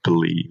people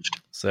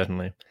believed.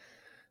 Certainly.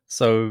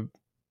 So,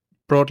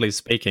 broadly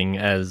speaking,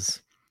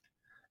 as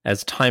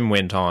time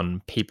went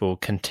on, people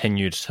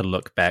continued to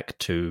look back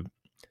to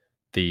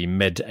the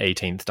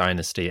mid-18th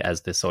dynasty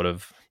as the sort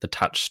of the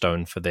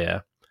touchstone for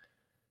their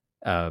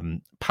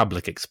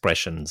public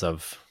expressions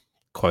of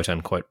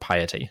quote-unquote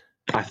piety.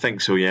 I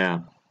think so, yeah.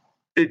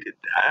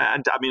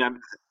 And I mean,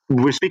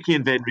 we're speaking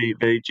in very,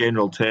 very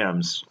general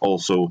terms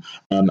also,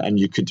 and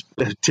you could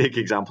take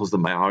examples that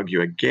might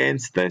argue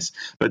against this,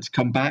 but to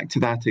come back to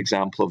that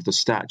example of the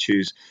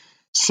statues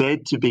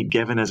said to be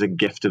given as a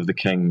gift of the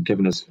king,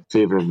 given as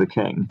favour of the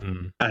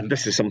king. And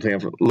this is something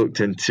I've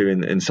looked into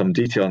in some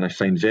detail and I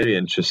find very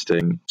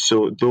interesting.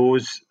 So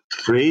those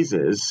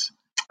phrases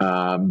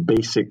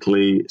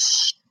basically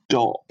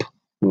stop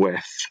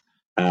with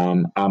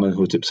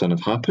Amenhotep, son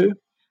of Hapu.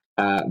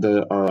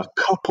 There are a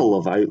couple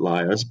of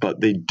outliers, but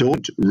they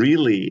don't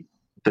really.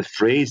 The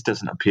phrase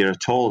doesn't appear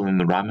at all in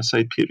the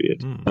Ramesside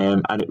period,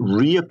 and it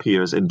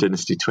reappears in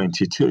Dynasty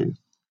 22.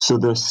 So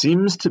there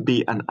seems to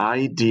be an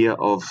idea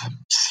of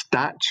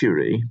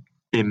statuary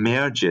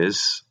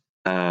emerges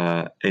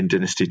in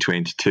Dynasty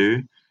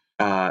 22.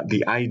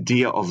 The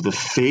idea of the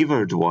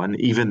favoured one,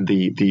 even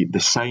the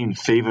sign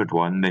favoured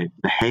one, the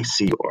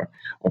hesi or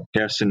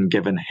person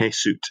given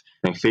hesut,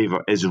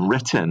 favour, is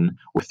written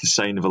with the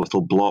sign of a little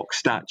block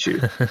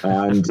statue.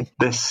 And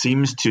this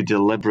seems to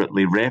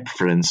deliberately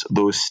reference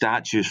those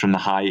statues from the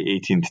high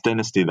 18th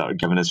dynasty that are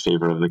given as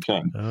favour of the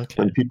king. Okay.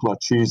 When people are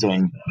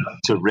choosing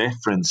to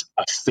reference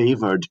a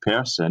favoured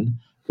person,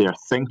 they are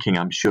thinking,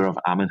 I'm sure, of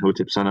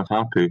Amenhotep, son of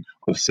Hapu,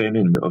 of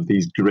Senin, of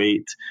these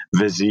great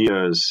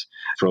viziers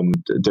from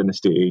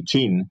Dynasty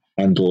 18,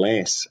 and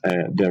less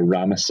their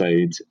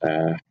Ramesside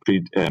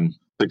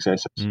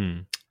successors.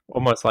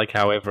 Almost like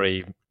how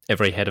every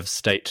head of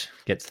state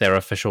gets their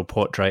official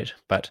portrait,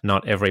 but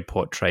not every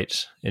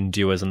portrait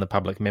endures in the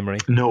public memory.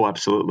 No,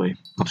 absolutely.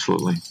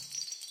 Absolutely.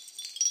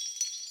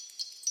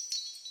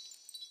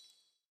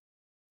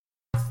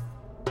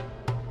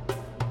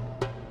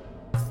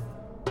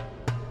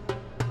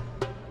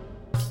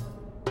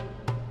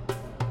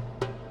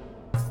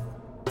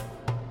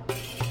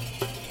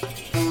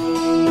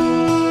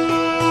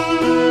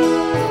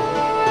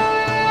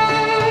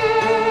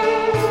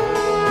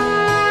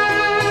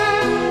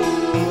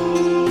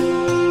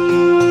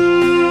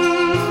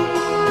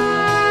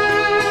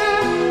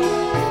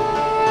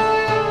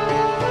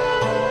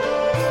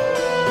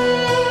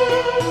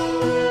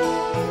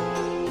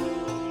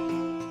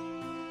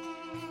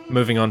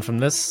 Moving on from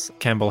this,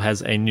 Campbell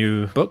has a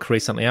new book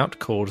recently out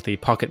called The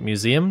Pocket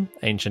Museum,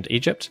 Ancient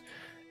Egypt.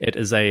 It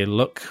is a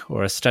look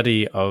or a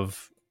study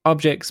of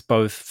objects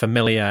both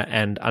familiar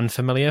and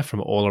unfamiliar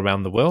from all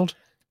around the world,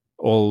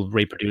 all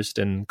reproduced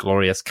in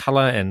glorious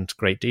colour and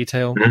great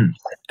detail.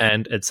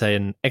 And it's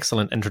an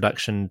excellent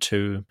introduction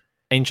to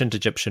ancient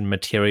Egyptian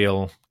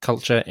material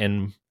culture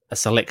in a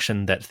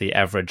selection that the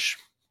average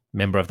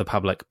member of the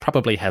public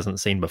probably hasn't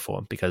seen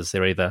before, because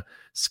they're either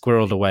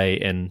squirreled away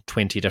in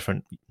 20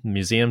 different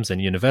museums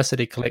and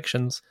university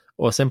collections,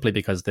 or simply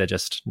because they're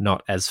just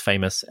not as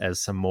famous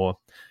as some more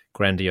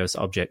grandiose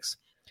objects.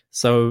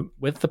 So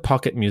with the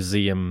Pocket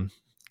Museum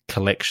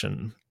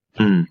collection,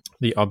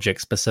 the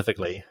objects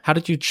specifically, how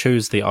did you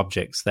choose the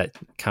objects that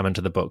come into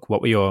the book?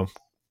 What were your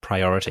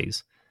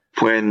priorities?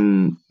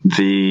 When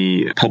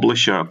the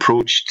publisher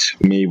approached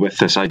me with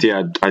this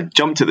idea, I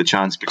jumped at the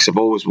chance because I've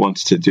always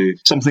wanted to do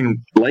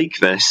something like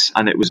this,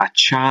 and it was a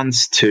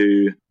chance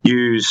to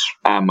use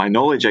my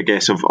knowledge, I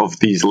guess, of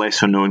these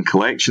lesser-known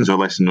collections or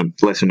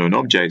lesser-known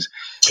objects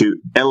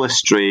to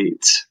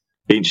illustrate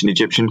ancient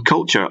Egyptian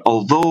culture.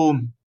 Although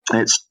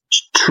it's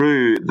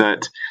true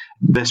that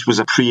this was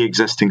a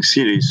pre-existing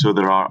series, so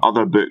there are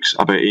other books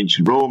about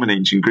ancient Rome and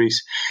ancient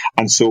Greece,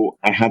 and so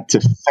I had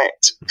to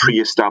fit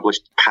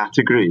pre-established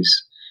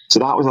categories. So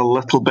that was a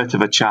little bit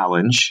of a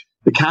challenge.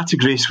 The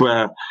categories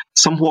were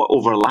somewhat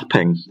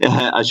overlapping,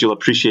 as you'll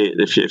appreciate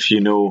if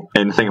you know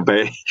anything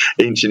about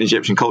ancient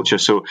Egyptian culture.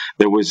 So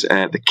there was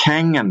the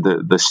king and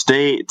the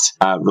state,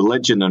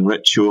 religion and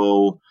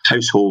ritual,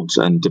 households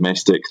and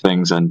domestic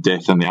things, and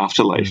death and the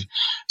afterlife.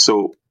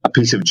 So a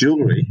piece of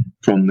jewellery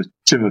from the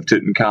tomb of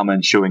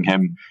Tutankhamun showing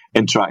him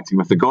interacting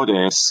with the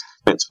goddess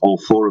fits all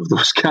four of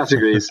those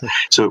categories.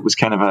 So it was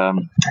kind of a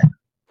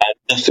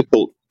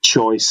difficult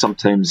choice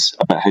sometimes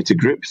about how to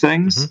group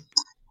things.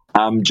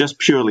 Just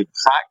purely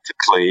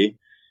practically,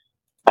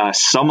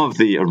 some of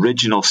the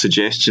original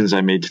suggestions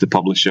I made to the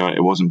publisher,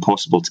 it wasn't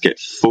possible to get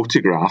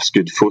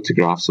good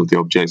photographs of the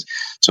objects,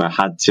 so I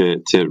had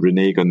to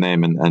renege on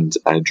them and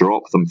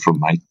drop them from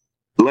my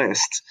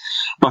list.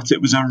 But it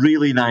was a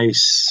really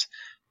nice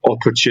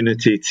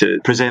opportunity to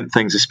present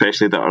things,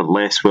 especially that are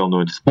less well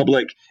known to the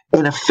public,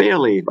 in a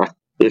fairly,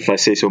 if I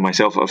say so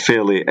myself, a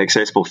fairly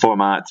accessible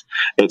format.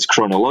 It's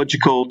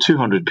chronological,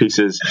 200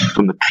 pieces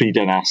from the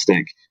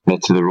pre-dynastic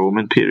to the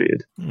Roman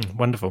period.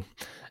 Wonderful.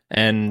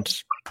 And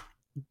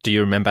do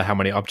you remember how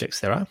many objects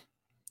there are?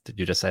 Did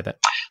you just say that?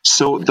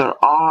 So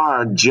there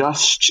are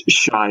just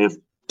shy of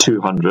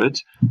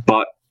 200,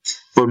 but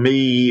for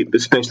me,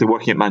 especially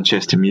working at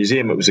Manchester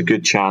Museum, it was a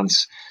good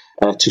chance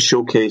to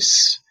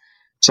showcase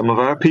some of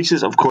our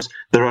pieces. Of course,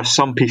 there are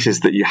some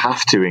pieces that you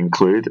have to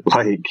include,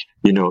 like,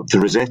 the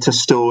Rosetta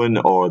Stone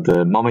or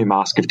the mummy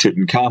mask of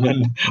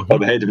Tutankhamun or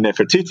the head of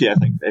Nefertiti. I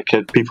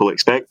think people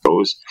expect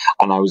those,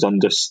 and I was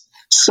under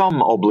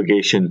some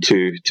obligation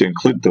to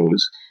include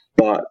those.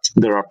 but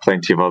there are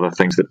plenty of other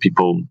things that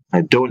people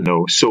don't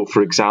know. So,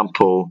 for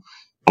example,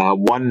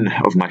 one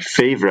of my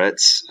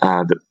favourites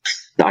that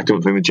I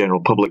don't think the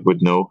general public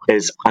would know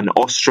is an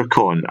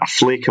ostracon, a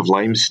flake of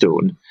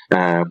limestone,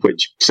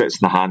 which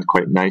sits in the hand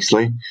quite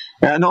nicely.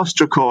 An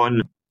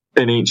ostracon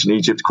in ancient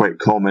Egypt, quite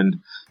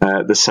common,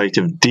 the site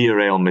of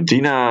Deir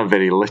el-Medina, a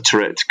very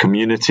literate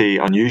community,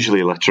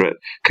 unusually literate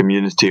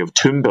community of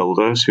tomb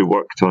builders who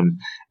worked on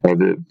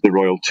the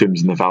royal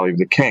tombs in the Valley of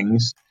the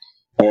Kings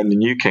in the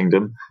New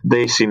Kingdom.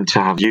 They seem to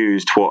have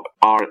used what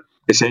are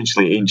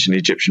essentially ancient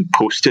Egyptian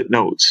post-it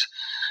notes.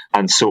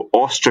 And so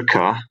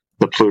ostraca,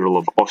 the plural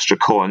of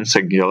ostracon,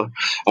 singular,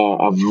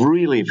 a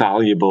really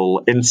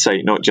valuable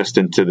insight, not just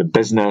into the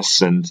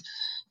business and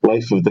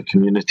life of the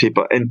community,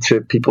 but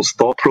into people's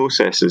thought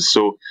processes.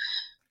 So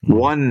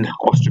one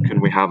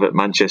ostracon we have at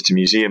Manchester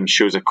Museum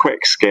shows a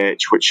quick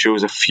sketch which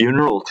shows a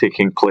funeral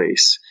taking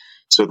place.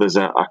 So there's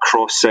a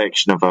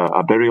cross-section of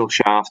a burial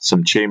shaft,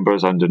 some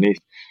chambers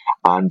underneath,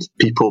 and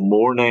people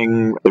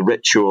mourning the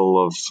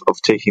ritual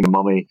of taking the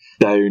mummy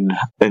down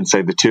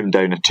inside the tomb,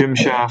 down a tomb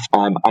shaft.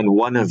 And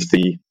one of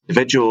the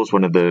individuals,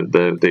 one of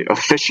the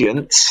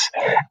officiants,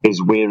 is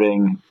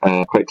wearing,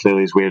 quite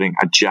clearly is wearing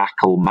a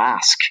jackal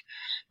mask.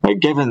 Now,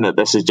 given that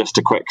this is just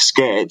a quick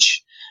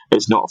sketch,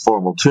 it's not a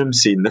formal tomb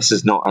scene, this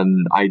is not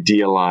an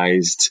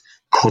idealized,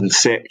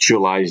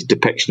 conceptualized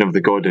depiction of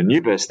the god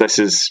Anubis, this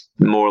is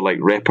more like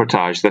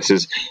reportage. This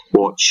is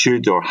what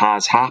should or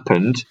has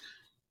happened,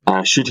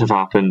 should have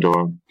happened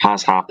or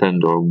has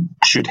happened or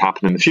should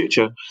happen in the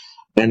future.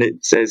 And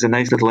it's a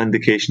nice little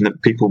indication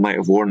that people might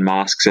have worn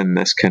masks in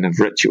this kind of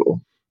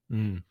ritual.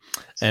 And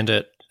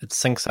it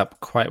syncs up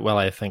quite well,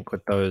 I think,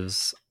 with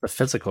the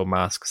physical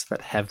masks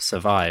that have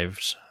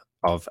survived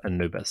of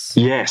Anubis.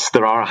 Yes,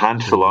 there are a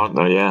handful, aren't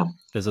there? Yeah.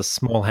 There's a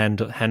small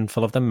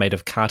handful of them made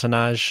of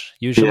cartonnage,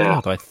 usually,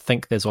 although I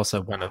think there's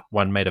also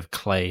one made of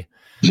clay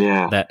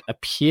that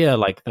appear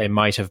like they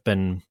might have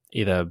been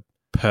either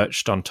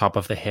perched on top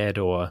of the head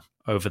or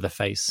over the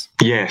face.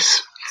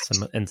 Yes.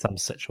 In some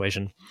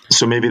situation.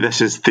 So maybe this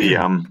is the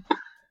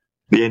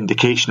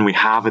indication we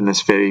have in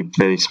this very,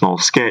 very small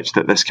sketch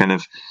that this kind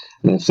of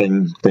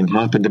thing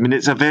happened. I mean,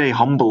 it's a very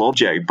humble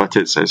object, but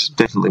it's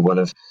definitely one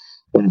of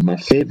my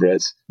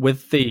favourites.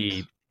 With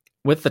the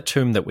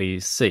tomb that we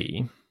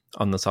see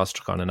on this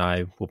ostracon, and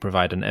I will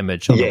provide an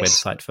image on the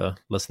website for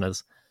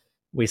listeners,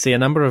 we see a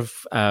number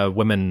of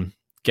women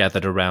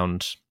gathered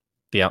around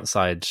the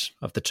outside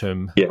of the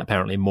tomb,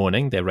 apparently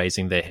mourning. They're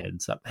raising their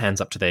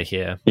hands up to their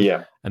hair.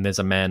 Yeah. And there's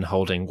a man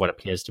holding what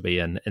appears to be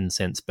an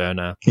incense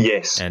burner.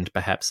 Yes. And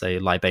perhaps a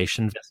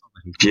libation vessel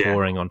that he's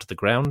pouring onto the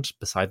ground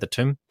beside the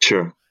tomb.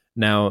 Sure.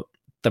 Now,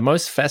 the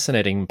most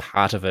fascinating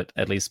part of it,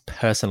 at least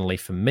personally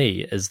for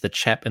me, is the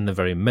chap in the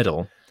very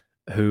middle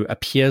who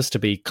appears to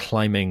be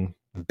climbing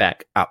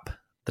back up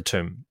the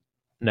tomb.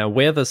 Now,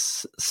 where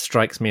this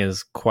strikes me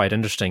as quite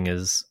interesting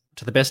is,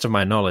 to the best of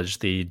my knowledge,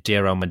 the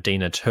Deir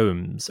el-Medina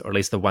tombs, or at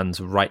least the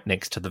ones right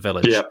next to the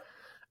village,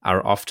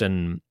 are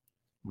often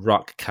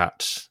rock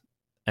cut,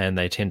 and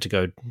they tend to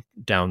go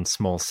down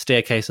small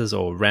staircases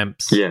or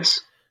ramps. Yes.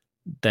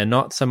 They're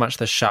not so much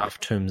the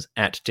shaft tombs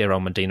at Deir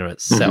el-Medina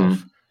itself.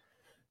 Mm-hmm.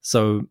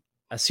 So,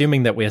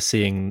 assuming that we're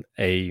seeing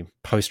a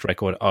post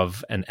record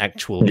of an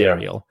actual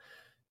burial,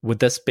 would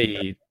this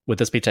be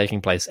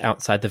taking place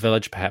outside the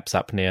village, perhaps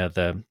up near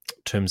the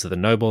tombs of the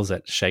nobles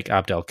at Sheikh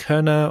Abd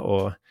al-Qurna,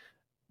 or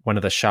one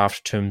of the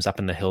shaft tombs up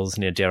in the hills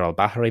near Deir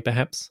al-Bahari,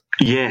 perhaps?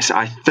 Yes,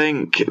 I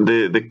think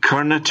the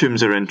Qurna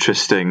tombs are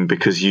interesting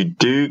because you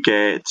do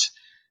get,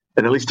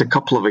 in at least a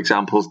couple of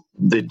examples,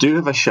 they do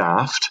have a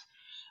shaft,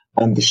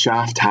 and the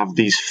shaft have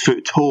these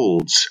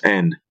footholds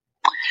in.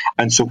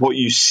 And so what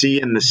you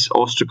see in this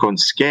ostracon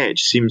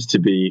sketch seems to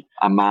be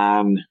a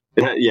man,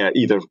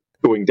 either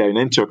going down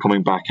into or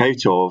coming back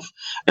out of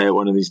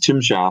one of these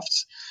tomb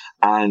shafts.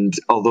 And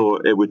although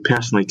it would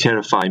personally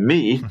terrify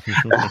me,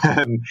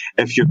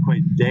 if you're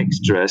quite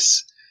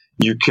dexterous,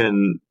 you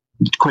can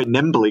quite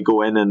nimbly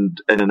go in and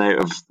out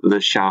of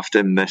the shaft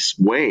in this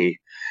way.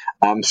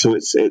 So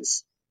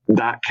it's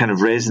that kind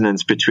of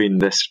resonance between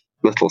this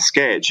little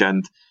sketch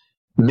and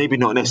maybe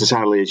not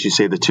necessarily, as you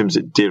say, the tombs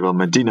at Deir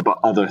el-Medina, but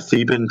other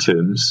Theban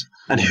tombs.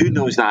 And who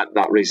knows, that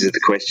raises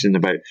the question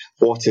about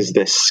what is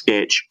this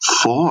sketch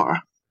for?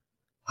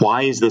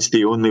 Why is this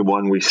the only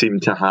one we seem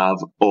to have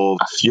of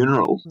a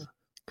funeral?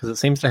 Because it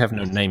seems to have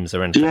no names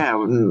or anything.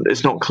 Yeah,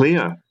 it's not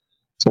clear.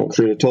 It's not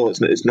clear at all.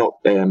 It's not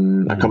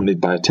accompanied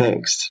by a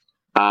text.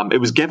 It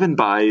was given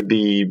by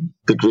the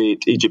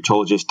great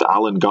Egyptologist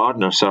Alan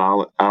Gardner,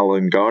 Sir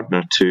Alan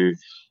Gardner, to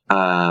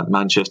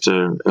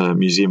Manchester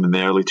Museum in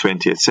the early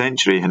 20th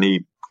century, and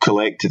he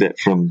collected it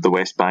from the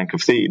West Bank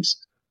of Thebes.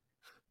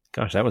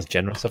 Gosh, that was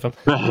generous of him.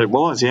 It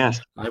was, yes.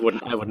 I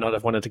would not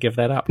have wanted to give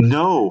that up.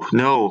 No.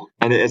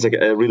 And it is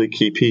a really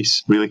key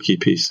piece.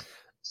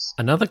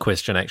 Another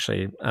question,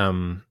 actually.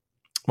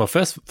 Well,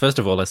 first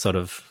of all, a sort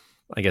of,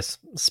 I guess,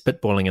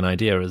 spitballing an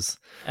idea is,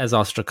 as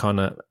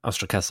ostraca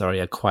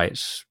are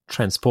quite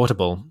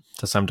transportable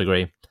to some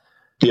degree.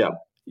 Yeah.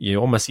 You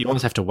almost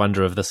have to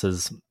wonder if this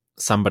is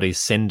somebody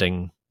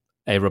sending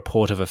a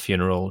report of a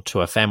funeral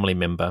to a family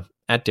member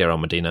at Deir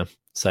el-Medina,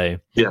 say,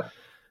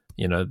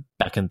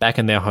 back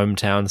in their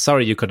hometown,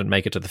 sorry you couldn't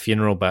make it to the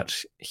funeral, but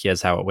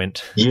here's how it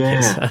went.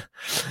 Yeah.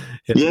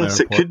 Yes,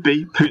 it could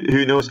be.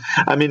 Who knows?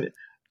 I mean,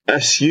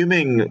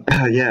 assuming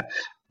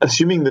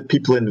that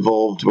people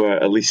involved were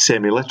at least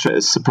semi-literate,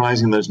 it's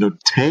surprising there's no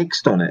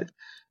text on it.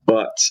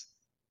 But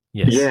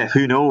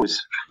who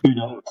knows? Who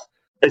knows?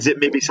 Is it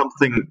maybe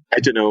something, I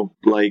don't know,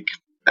 like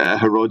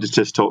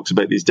Herodotus talks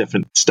about these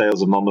different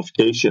styles of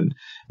mummification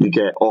you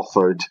get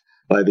offered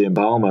by the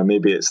embalmer?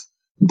 Maybe it's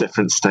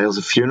different styles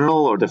of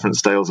funeral or different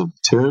styles of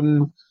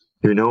tomb.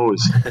 Who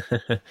knows?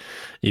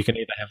 You can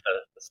either have the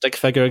stick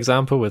figure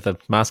example with the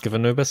Mask of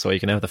Anubis, or you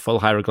can have the full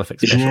hieroglyphic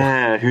special.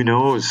 Yeah, who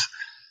knows?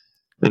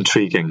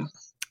 Intriguing.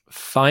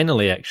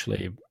 Finally,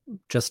 actually,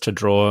 just to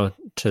draw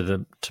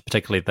to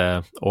particularly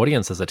the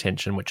audience's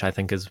attention, which I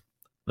think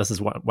this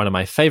is one of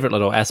my favorite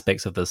little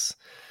aspects of this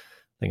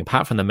thing,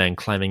 apart from the man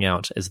climbing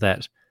out, is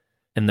that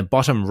in the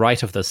bottom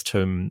right of this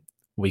tomb,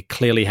 we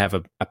clearly have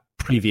a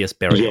previous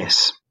burial.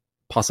 Yes.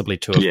 Possibly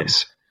two of them.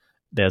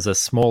 There's a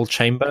small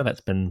chamber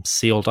that's been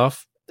sealed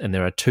off, and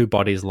there are two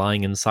bodies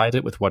lying inside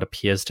it with what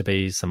appears to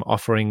be some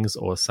offerings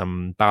or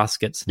some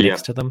baskets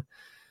next to them.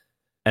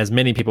 As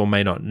many people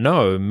may not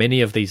know,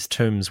 many of these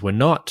tombs were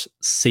not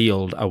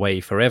sealed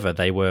away forever.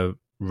 They were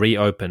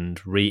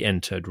reopened,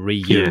 re-entered,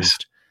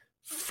 reused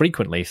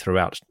frequently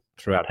throughout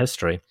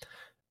history,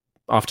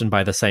 often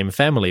by the same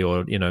family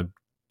or,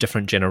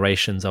 different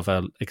generations of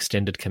an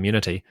extended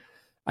community.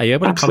 Are you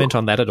able to comment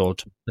on that at all,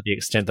 to the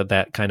extent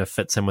that kind of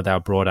fits in with our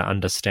broader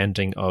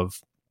understanding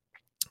of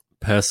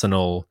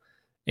personal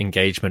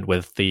engagement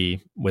with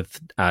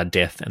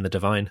death and the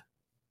divine?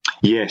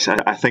 Yes,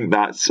 I think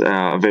that's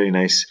a very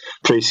nice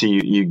praise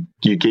you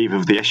gave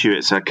of the issue.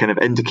 It's a kind of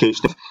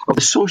indication of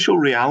the social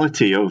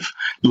reality of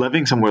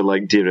living somewhere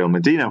like Deir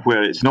el-Medina,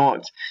 where it's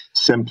not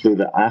simply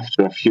that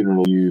after a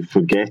funeral you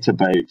forget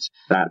about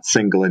that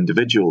single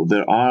individual.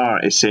 There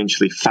are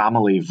essentially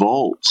family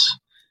vaults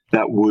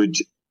that would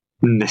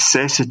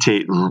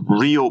necessitate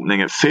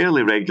reopening at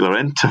fairly regular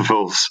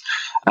intervals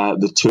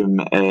the tomb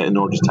in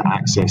order to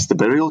access the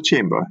burial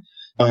chamber.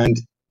 And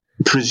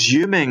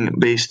presuming,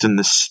 based on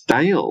the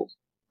style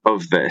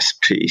of this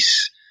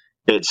piece,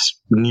 it's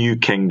New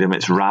Kingdom,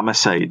 it's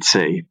Ramesside,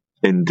 say,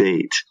 in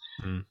date.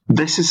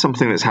 This is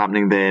something that's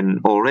happening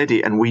then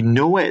already, and we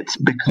know it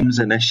becomes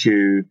an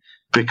issue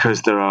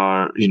because there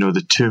are,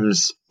 the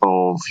tombs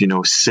of,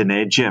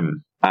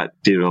 Senedjim at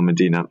Deir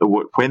el-Medina,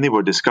 when they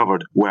were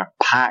discovered, were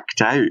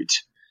packed out.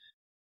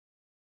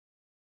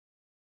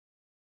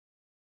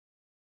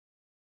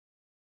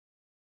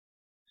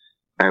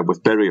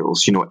 With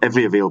burials,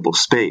 every available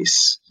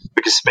space,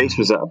 because space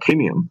was at a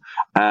premium,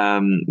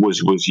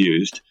 was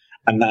used,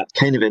 and that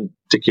kind of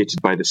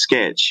indicated by the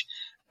sketch.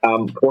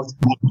 What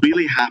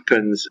really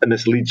happens, and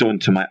this leads on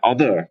to my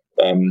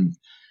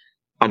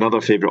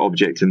another favourite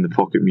object in the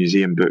Pocket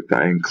Museum book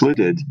that I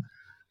included,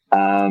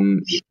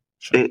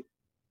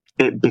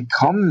 it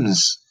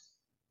becomes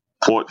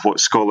what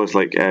scholars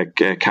like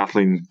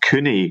Kathleen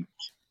Cooney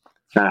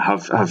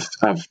have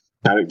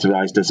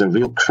characterised as a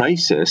real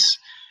crisis,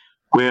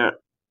 where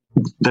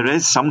there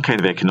is some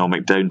kind of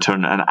economic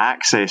downturn and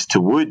access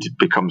to wood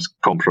becomes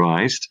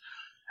compromised,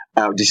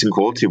 decent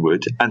quality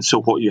wood. And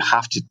so what you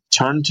have to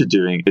turn to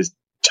doing is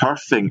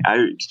turfing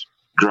out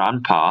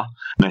grandpa,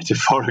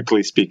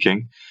 metaphorically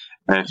speaking,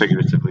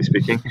 figuratively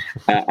speaking,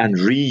 and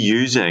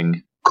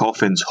reusing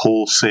coffins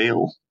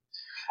wholesale.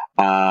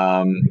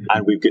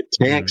 And we've got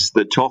texts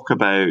that talk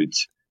about,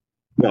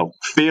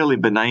 fairly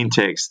benign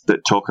texts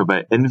that talk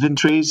about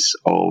inventories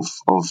of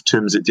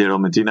tombs at Deir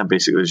el-Medina,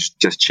 basically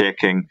just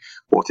checking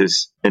what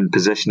is in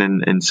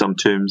position in some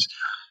tombs.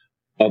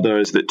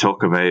 Others that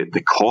talk about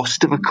the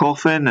cost of a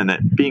coffin and it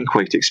being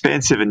quite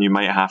expensive, and you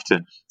might have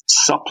to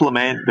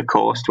supplement the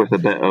cost with a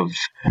bit of,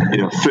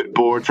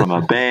 footboard from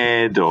a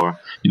bed or,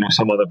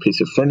 some other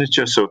piece of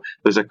furniture. So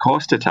there's a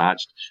cost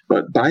attached.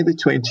 But by the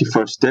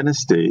 21st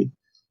dynasty,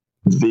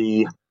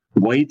 the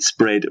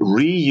widespread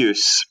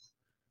reuse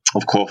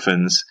of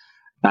coffins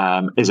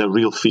is a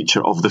real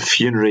feature of the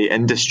funerary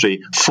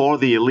industry for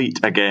the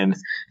elite. Again,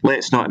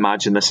 let's not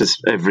imagine this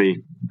is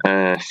every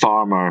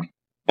farmer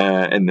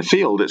in the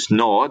field. It's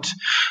not.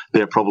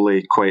 They're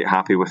probably quite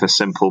happy with a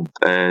simple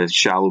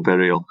shallow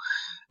burial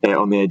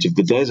on the edge of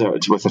the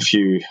desert with a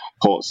few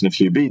pots and a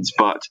few beads.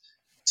 But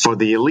for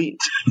the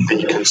elite,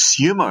 the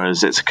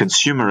consumers, it's a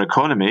consumer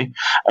economy.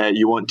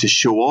 You want to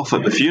show off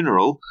at the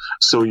funeral,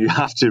 so you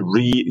have to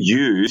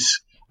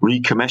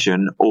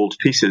recommission old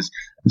pieces.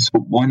 So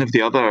one of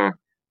the other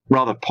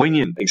rather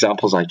poignant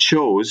examples I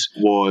chose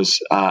was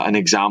an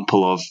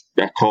example of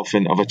a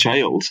coffin of a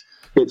child.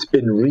 It's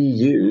been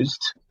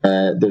reused.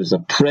 There's a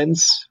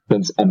Prince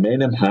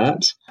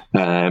Amenemhat,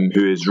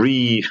 who is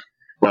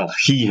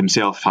he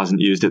himself hasn't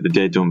used it, the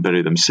dead don't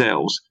bury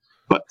themselves,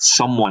 but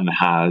someone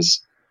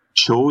has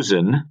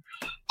chosen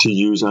to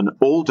use an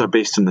older,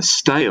 based on the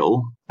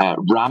style,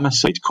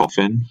 Ramesside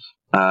coffin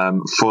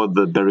for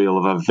the burial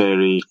of a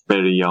very,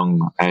 very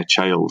young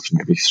child,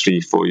 maybe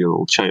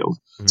 3-4-year-old child.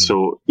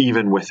 So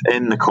even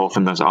within the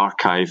coffin, there's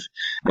archive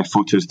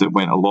photos that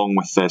went along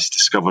with this,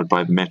 discovered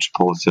by the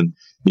Metropolitan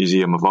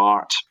Museum of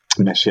Art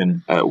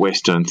mission at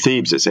Western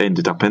Thebes. It's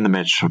ended up in the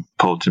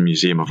Metropolitan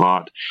Museum of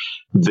Art.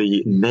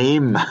 The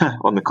name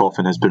on the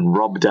coffin has been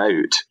rubbed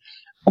out,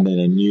 and then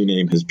a new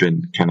name has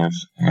been kind of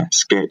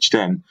sketched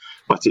in.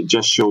 But it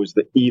just shows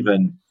that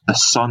even the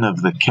son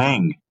of the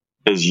king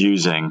is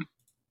using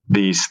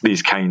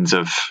these kinds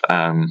of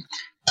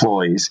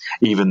ploys.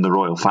 Even the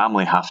royal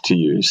family have to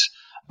use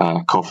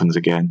coffins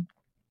again.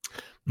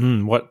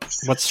 What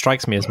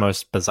strikes me as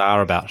most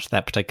bizarre about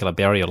that particular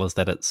burial is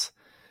that it's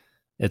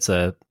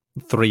a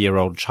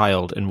 3-year-old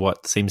child in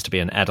what seems to be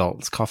an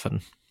adult's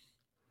coffin.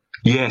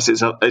 Yes,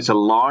 it's a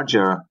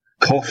larger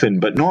coffin,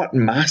 but not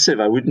massive.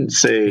 I wouldn't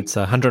say it's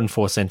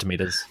 104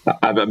 centimeters.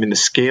 I mean, the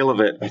scale of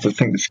it, I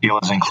think the scale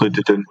is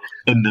included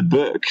in the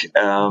book,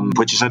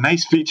 which is a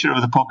nice feature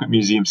of the Pocket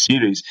Museum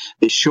series.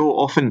 They show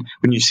often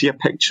when you see a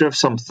picture of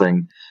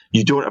something,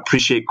 you don't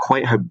appreciate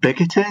quite how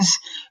big it is,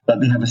 but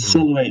they have a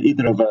silhouette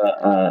either of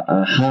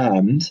a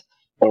hand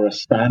or a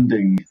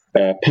standing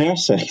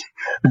person,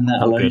 and that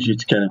allows you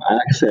to kind of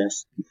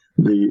access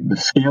the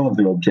scale of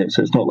the object.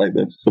 So it's not like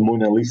the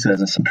Mona Lisa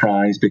is a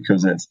surprise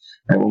because it's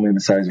only the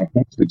size of a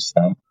postage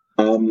stamp.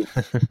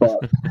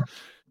 But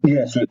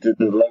yeah, so the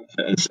length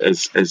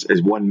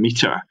is 1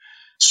 meter.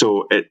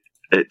 So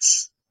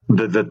it's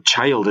the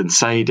child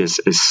inside is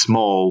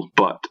small,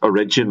 but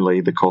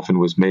originally the coffin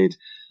was made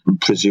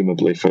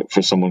presumably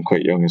for someone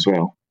quite young as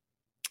well.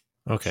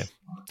 Okay.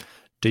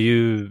 Do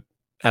you,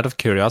 out of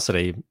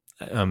curiosity,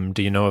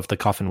 do you know if the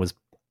coffin was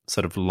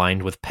sort of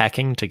lined with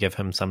packing to give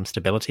him some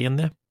stability in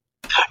there?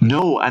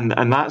 No,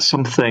 and that's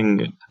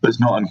something that's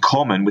not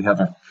uncommon. We have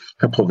a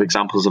couple of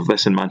examples of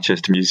this in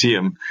Manchester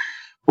Museum,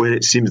 where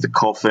it seems the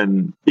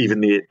coffin, even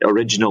the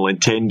original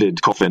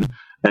intended coffin,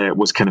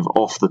 was kind of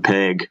off the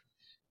peg,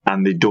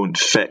 and they don't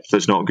fit.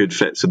 There's not a good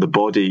fit, so the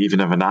body,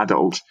 even of an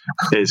adult,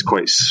 is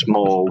quite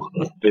small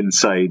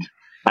inside,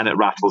 and it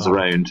rattles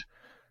around.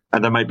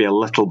 And there might be a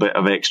little bit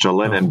of extra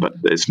linen, but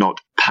it's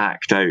not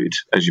packed out,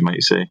 as you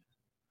might say.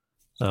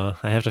 Oh,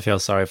 I have to feel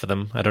sorry for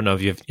them. I don't know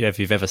if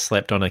you've ever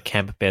slept on a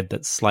camp bed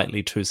that's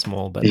slightly too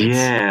small, but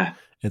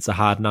it's a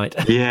hard night.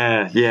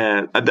 Yeah.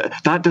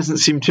 That doesn't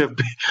seem to have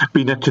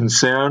been a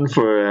concern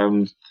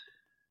for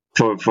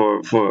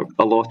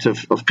a lot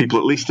of people,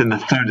 at least in the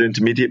third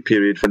intermediate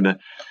period, when the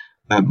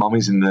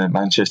mummies in the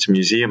Manchester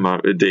Museum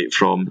date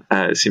from.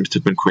 It seems to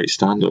have been quite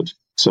standard.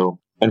 So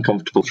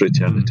uncomfortable for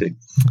eternity.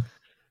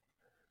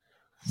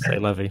 C'est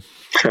la vie.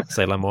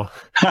 C'est l'amour.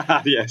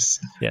 Yes.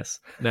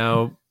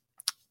 Now,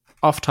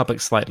 off topic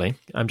slightly,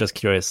 I'm just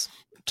curious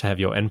to have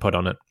your input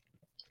on it.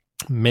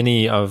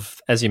 Many of,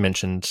 as you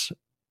mentioned,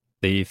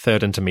 the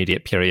third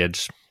intermediate period,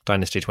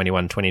 Dynasty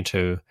 21,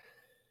 22,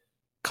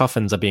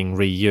 coffins are being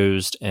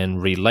reused and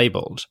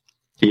relabeled.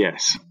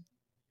 Yes.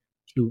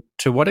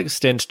 To what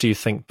extent do you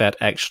think that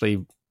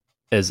actually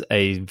is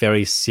a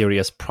very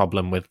serious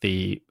problem with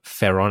the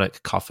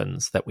pharaonic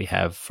coffins that we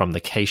have from the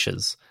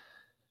caches?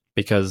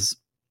 Because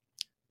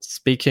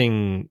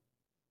speaking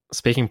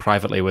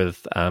privately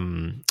with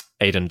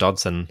Aidan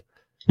Dodson,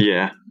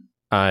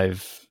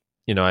 I've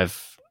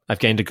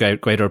gained a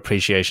greater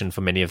appreciation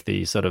for many of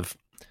the sort of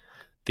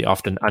the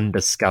often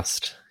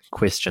undiscussed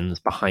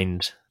questions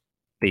behind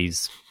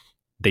these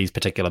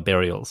particular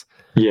burials.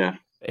 Yeah.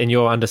 In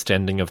your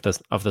understanding of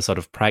the sort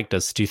of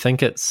practice,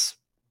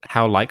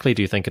 how likely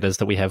do you think it is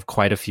that we have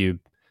quite a few,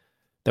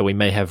 that we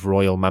may have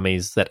royal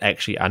mummies that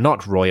actually are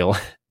not royal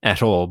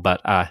at all,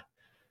 but are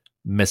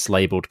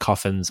mislabeled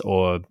coffins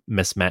or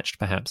mismatched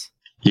perhaps?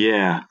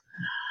 Yeah.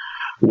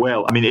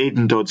 Well, I mean,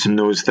 Aidan Dodson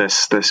knows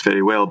this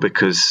very well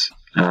because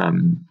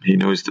he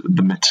knows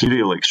the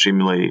material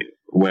extremely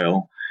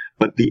well.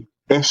 But the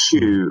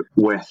issue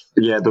with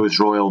those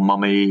royal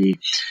mummy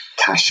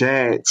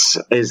cachettes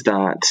is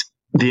that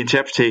the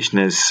interpretation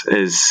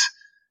is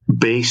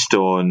based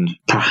on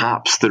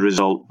perhaps the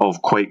result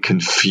of quite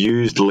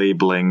confused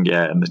labeling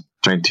in the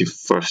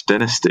 21st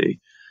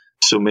dynasty.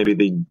 So maybe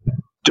they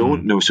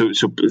don't know. So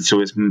it's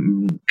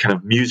kind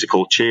of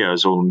musical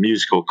chairs or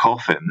musical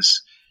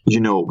coffins. We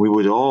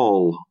would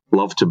all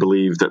love to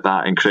believe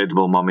that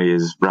incredible mummy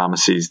is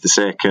Ramesses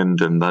II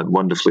and that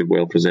wonderfully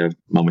well-preserved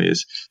mummy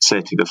is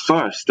Seti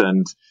I.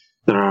 And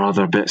there are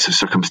other bits of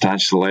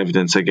circumstantial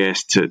evidence, I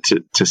guess,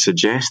 to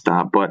suggest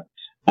that. But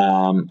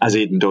as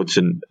Aidan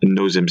Dodson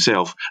knows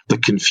himself, the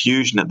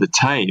confusion at the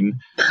time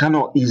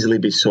cannot easily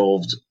be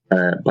solved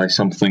by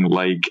something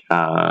like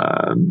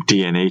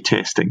DNA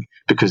testing,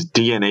 because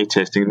DNA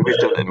testing, and we've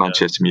done it in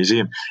Manchester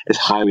Museum, is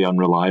highly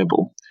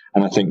unreliable.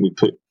 And I think we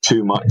put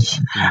too much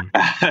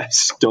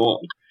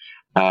stock,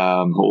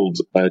 hold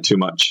too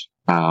much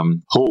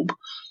hope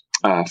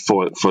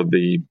for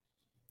the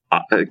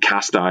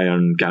cast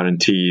iron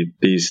guarantee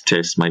these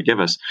tests might give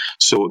us.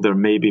 So there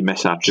may be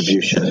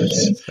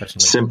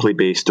misattributions simply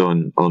based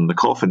on the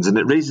coffins. And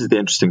it raises the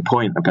interesting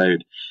point about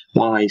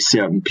why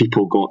certain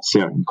people got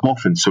certain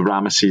coffins. So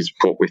Ramesses,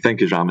 what we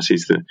think is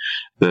Ramesses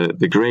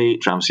the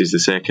Great, Ramesses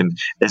II,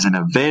 is in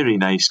a very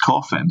nice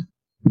coffin.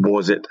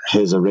 Was it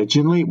his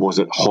originally? Was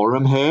it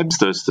Horemheb's?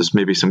 There's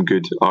maybe some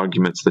good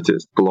arguments that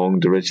it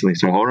belonged originally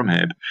to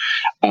Horemheb.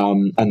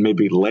 And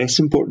maybe less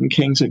important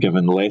kings are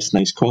given less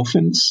nice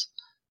coffins.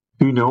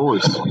 Who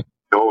knows? Who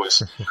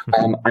knows?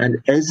 And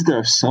is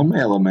there some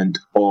element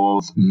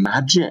of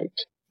magic,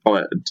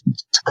 or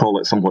to call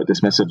it somewhat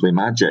dismissively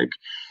magic,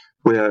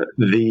 where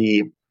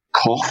the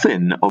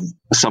coffin of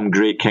some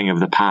great king of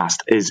the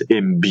past is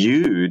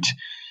imbued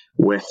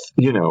with,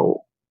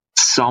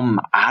 some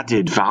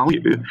added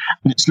value?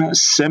 And it's not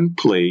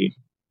simply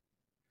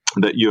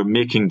that you're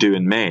making do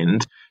and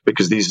mend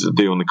because these are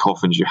the only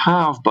coffins you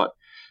have, but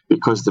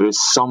because there is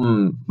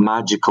some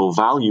magical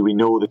value. We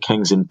know the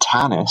kings in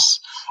Tanis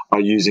are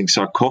using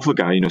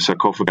sarcophagi,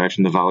 sarcophagi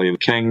from the Valley of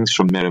the Kings,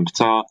 from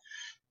Merenptah.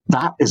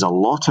 That is a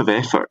lot of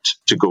effort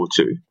to go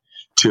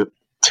to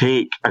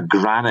take a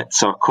granite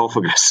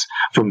sarcophagus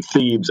from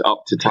Thebes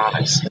up to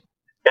Tanis.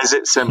 Is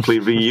it simply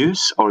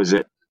reuse, or is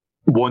it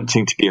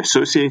wanting to be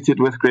associated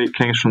with great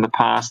kings from the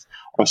past,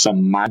 or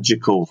some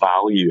magical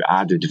value,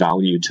 added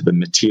value to the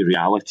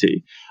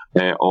materiality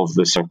of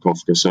the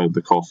sarcophagus or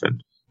the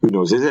coffin? Who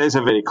knows? It is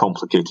a very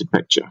complicated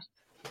picture.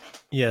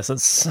 Yes,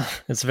 it's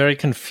a very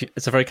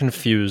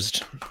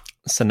confused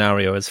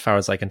scenario as far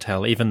as I can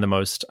tell. Even the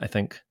most, I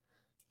think,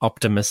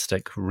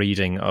 optimistic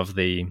reading of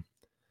the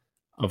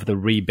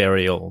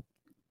reburial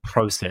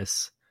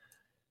process,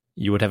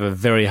 you would have a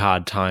very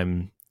hard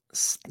time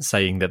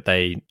saying that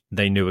they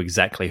knew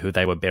exactly who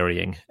they were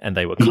burying and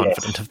they were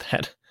confident of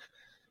that.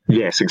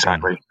 Yes,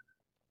 exactly.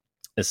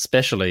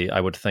 Especially, I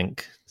would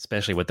think,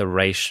 with the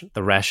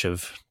rash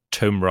of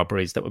tomb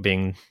robberies that were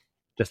being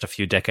just a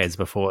few decades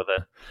before,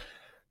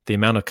 the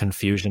amount of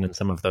confusion in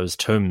some of those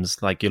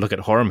tombs. Like, you look at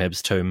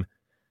Horemheb's tomb,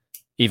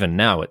 even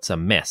now it's a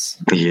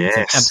mess. Yes.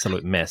 It's an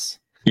absolute mess.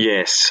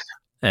 Yes.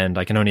 And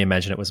I can only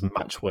imagine it was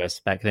much worse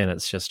back then.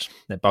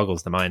 It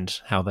boggles the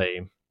mind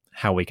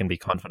how we can be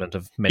confident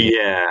of many.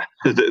 Yeah,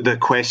 the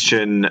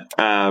question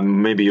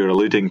maybe you're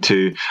alluding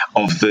to,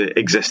 of the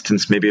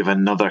existence maybe of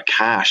another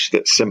cache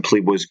that simply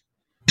was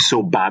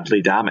so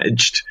badly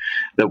damaged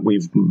that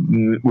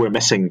we're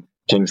missing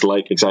things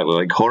exactly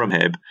like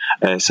Horemheb,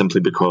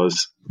 simply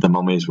because the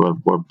mummies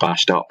were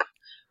bashed up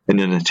in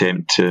an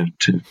attempt to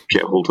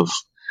get hold of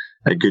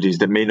goodies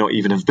that may not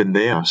even have been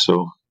there.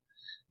 So,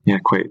 yeah,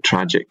 quite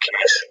tragic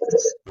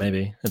case.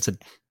 Maybe it's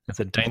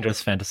a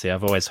dangerous fantasy.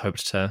 I've always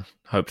hoped that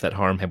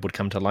Horemheb would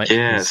come to light.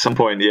 Yeah, at some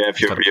point. Yeah,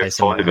 if you're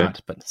fond of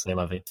it. But c'est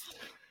la vie.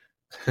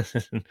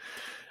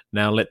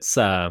 Now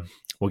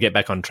we'll get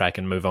back on track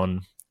and move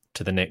on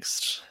to the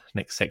next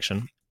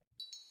section.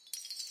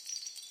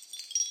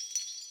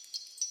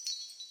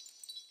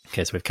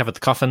 Okay, so we've covered the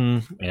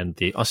coffin and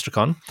the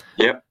ostracon.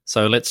 Yep.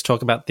 So let's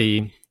talk about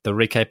the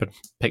Ricca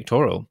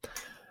pectoral.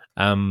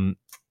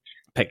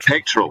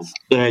 Pectoral.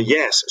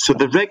 Yes. So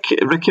the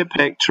Ricca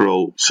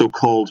pectoral, so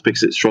called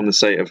because it's from the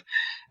site of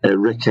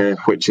Ricca,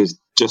 which is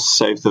just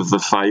south of the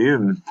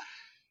Fayoum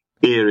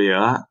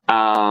area,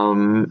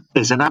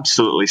 is an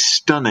absolutely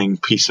stunning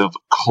piece of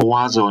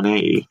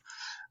cloisonné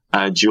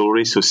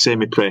jewellery, so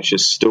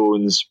semi-precious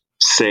stones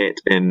set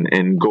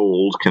in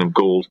gold, kind of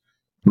gold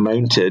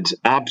mounted,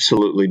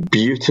 absolutely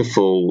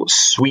beautiful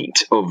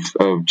suite of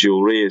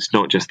jewellery. It's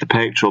not just the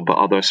pectoral, but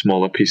other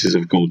smaller pieces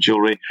of gold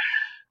jewellery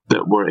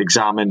that were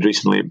examined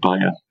recently by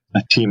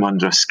a team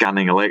under a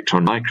scanning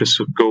electron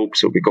microscope.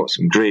 So we got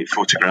some great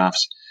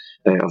photographs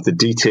of the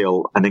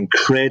detail, an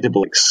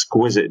incredible,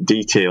 exquisite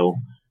detail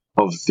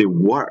of the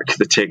work.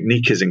 The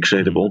technique is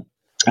incredible.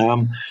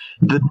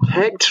 The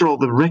pectoral,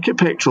 the Ricca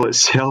pectoral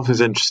itself,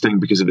 is interesting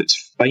because of its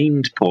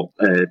find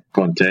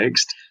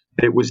context.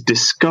 It was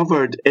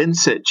discovered in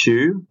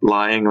situ,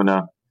 lying on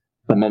a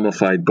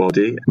mummified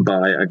body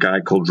by a guy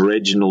called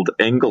Reginald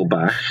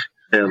Engelbach,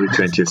 early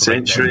 20th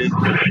century.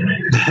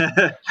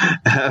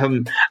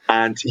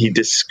 And he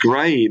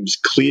describes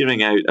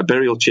clearing out a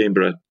burial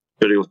chamber at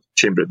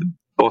the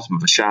bottom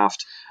of a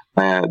shaft.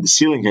 The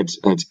ceiling had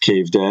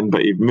caved in,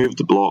 but he moved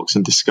the blocks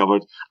and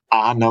discovered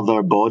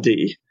another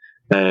body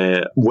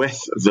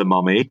with the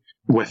mummy,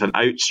 with an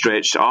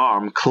outstretched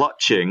arm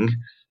clutching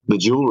the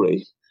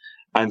jewellery.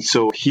 And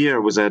so here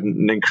was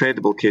an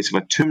incredible case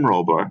of a tomb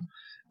robber,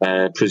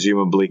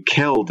 presumably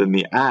killed in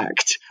the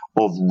act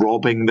of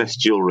robbing this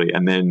jewellery,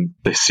 and then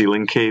the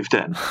ceiling caved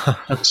in.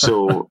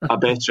 So a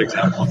better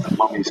example of the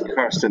mummy's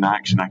curse in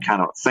action I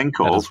cannot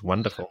think of. That is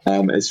wonderful.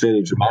 It's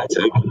very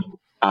dramatic.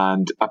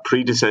 And a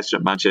predecessor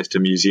at Manchester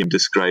Museum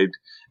described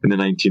in the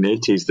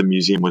 1980s the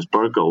museum was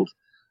burgled,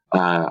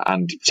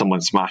 and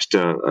someone smashed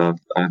a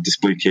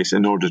display case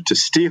in order to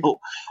steal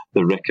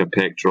the Ricca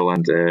pectoral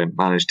and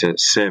managed to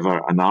sever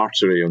an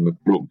artery on the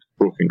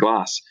broken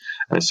glass.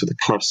 So the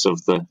curse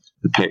of the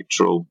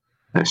pectoral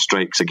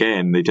strikes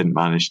again. They didn't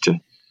manage to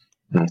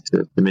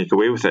to make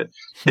away with it.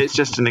 It's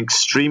just an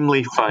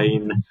extremely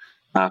fine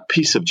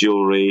piece of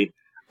jewellery,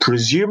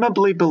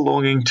 presumably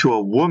belonging to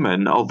a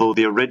woman, although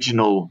the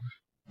original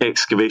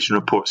excavation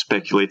report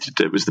speculated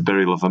it was the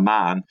burial of a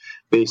man.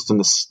 Based on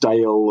the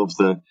style of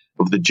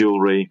the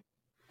jewellery,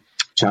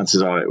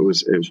 chances are it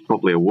was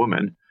probably a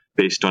woman,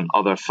 based on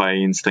other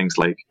finds, things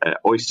like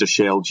oyster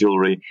shell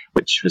jewellery,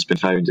 which has been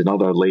found in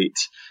other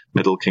late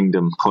Middle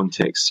Kingdom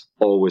contexts,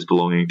 always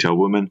belonging to a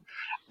woman.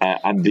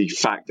 And the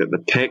fact that the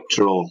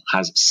pectoral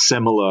has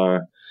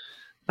similar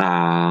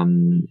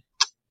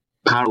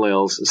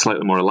parallels,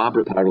 slightly more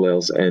elaborate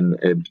parallels in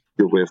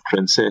jewellery of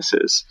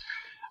princesses.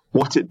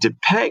 What it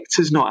depicts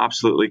is not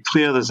absolutely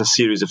clear. There's a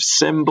series of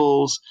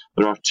symbols.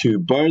 There are two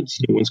birds.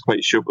 No one's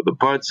quite sure what the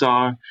birds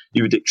are.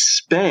 You would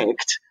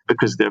expect,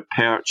 because they're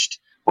perched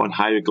on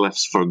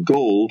hieroglyphs for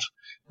gold,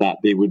 that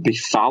they would be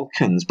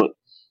falcons. But,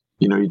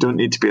 you don't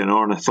need to be an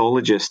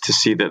ornithologist to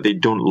see that they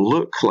don't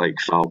look like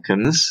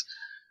falcons.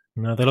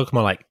 No, they look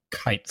more like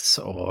kites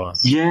or...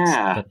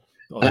 Yeah.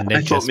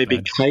 I thought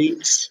maybe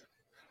kites,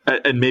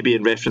 and maybe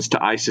in reference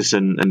to Isis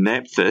and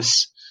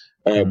Nephthys,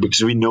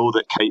 because we know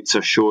that kites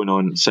are shown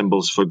on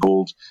symbols for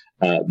gold,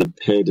 the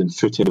head and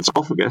foot and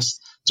esophagus,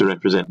 to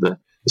represent the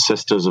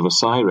sisters of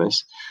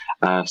Osiris.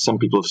 Some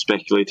people have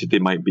speculated they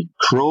might be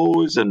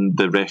crows, and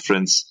the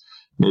reference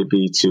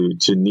maybe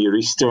to Near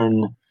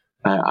Eastern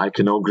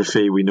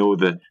iconography. We know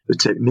the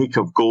technique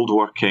of gold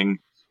working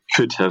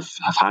could have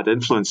had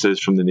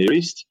influences from the Near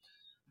East.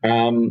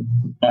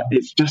 But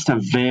it's just a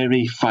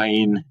very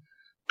fine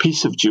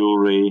piece of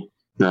jewellery,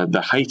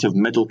 the height of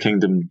Middle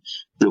Kingdom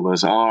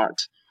jewellers'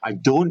 art. I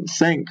don't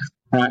think,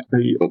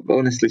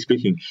 honestly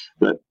speaking,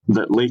 that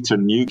later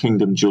New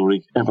Kingdom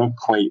jewellery ever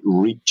quite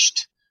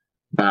reached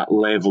that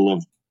level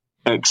of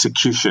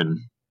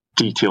execution,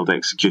 detailed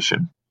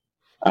execution.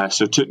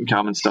 So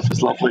Tutankhamun stuff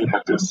is lovely,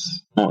 but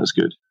it's not as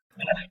good.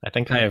 I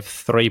think I have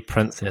 3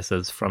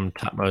 princesses from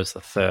Thutmose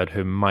III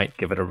who might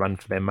give it a run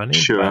for their money.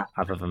 Sure. But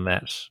other than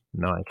that,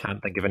 no, I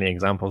can't think of any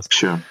examples.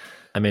 Sure.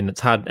 I mean,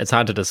 it's hard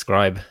to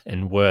describe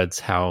in words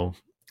how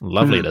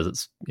lovely it is.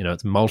 It's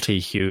it's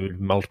multi-hued,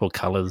 multiple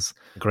colors,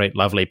 great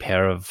lovely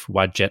pair of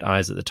wide jet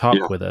eyes at the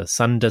top with a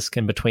sun disk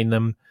in between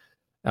them,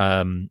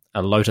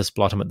 a lotus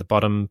blossom at the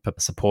bottom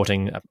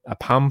supporting a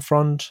palm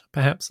frond,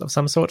 perhaps, of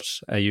some sort.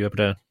 Are you able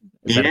to...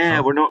 Yeah,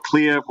 we're not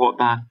clear what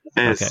that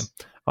is. Okay.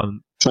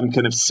 Some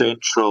kind of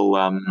central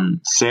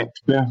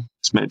scepter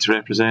it's meant to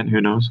represent.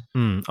 Who knows?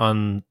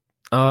 I'm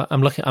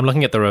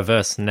looking at the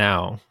reverse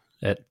now.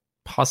 It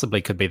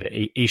possibly could be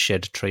the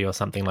Eshed tree or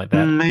something like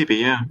that. Maybe,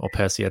 yeah. Or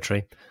Persea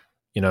tree.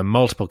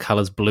 Multiple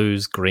colors: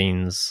 blues,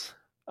 greens,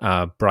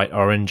 bright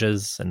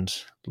oranges, and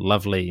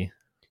lovely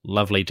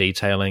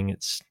detailing.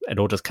 It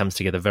all just comes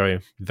together very,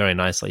 very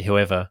nicely.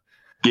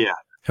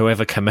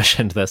 Whoever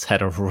commissioned this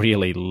had a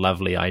really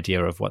lovely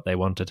idea of what they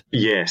wanted.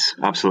 Yes,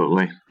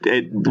 absolutely.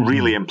 It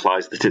really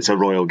implies that it's a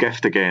royal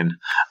gift again.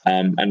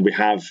 And we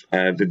have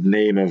the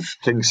name of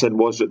King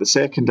Senwosret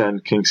II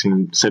and King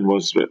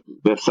Senwosret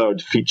III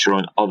feature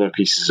on other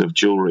pieces of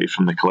jewellery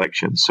from the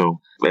collection.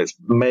 So it's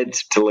mid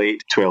to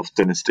late 12th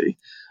dynasty.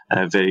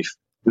 A very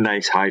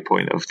nice high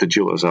point of the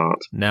jeweller's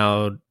art.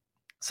 Now,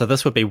 so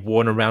this would be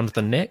worn around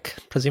the neck,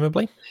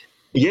 presumably?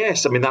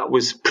 Yes, I mean, that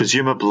was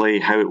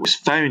presumably how it was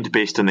found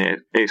based on the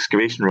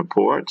excavation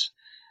report.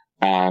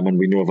 And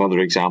we know of other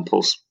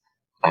examples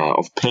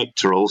of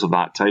pectorals of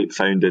that type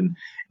found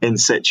in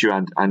situ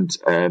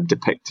and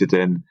depicted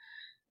in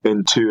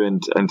 2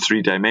 and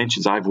 3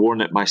 dimensions. I've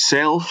worn it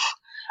myself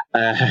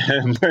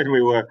when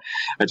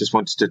I just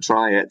wanted to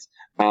try it.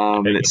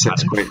 And it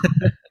sits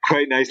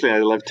quite nicely. I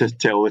love to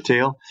tell the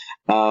tale.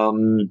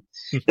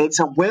 It's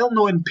a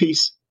well-known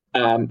piece.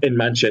 In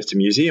Manchester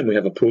Museum, we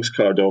have a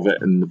postcard of it,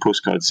 and the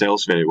postcard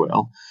sells very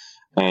well.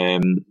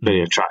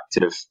 Very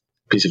attractive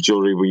piece of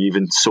jewellery. We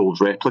even sold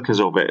replicas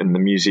of it in the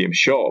museum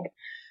shop.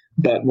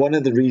 But one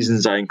of the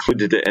reasons I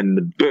included it in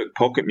the book,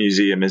 Pocket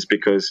Museum, is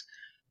because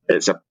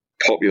it's a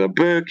popular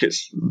book.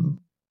 It's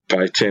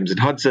by Thames and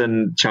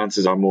Hudson.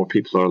 Chances are more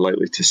people are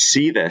likely to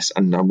see this,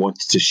 and I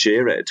wanted to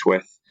share it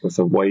with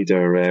a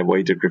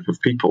wider group of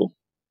people.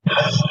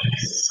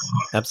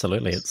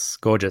 Absolutely, it's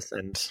gorgeous,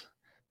 and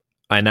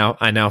I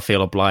now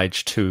feel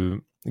obliged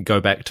to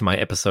go back to my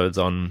episodes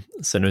on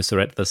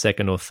Senuseret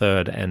II or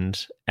III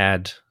and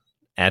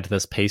add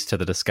this piece to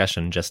the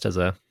discussion just as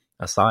a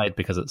aside,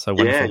 because it's so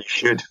wonderful. Yeah, you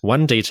should.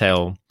 One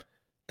detail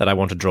that I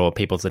want to draw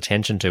people's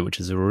attention to, which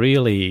is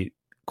really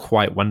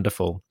quite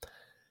wonderful,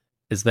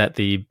 is that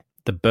the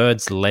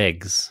bird's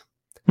legs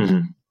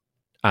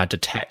are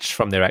detached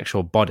from their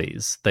actual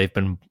bodies. They've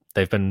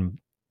been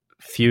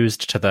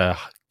fused to the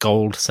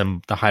gold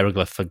the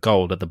hieroglyph for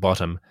gold at the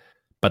bottom,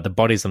 but the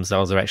bodies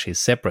themselves are actually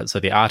separate. So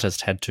the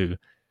artist had to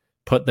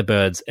put the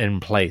birds in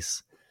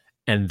place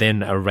and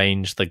then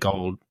arrange the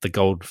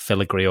gold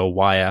filigree or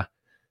wire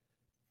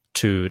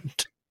to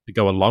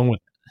go along with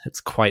it.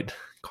 It's quite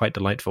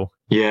delightful.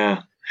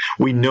 Yeah.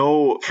 We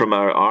know from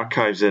our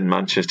archives in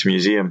Manchester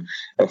Museum,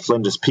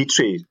 Flinders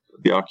Petrie,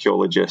 the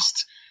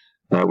archaeologist,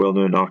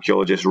 well-known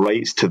archaeologist,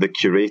 writes to the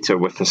curator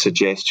with a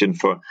suggestion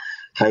for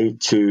how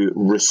to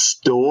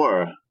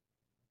restore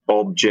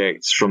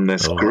objects from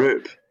this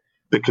group,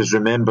 because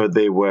remember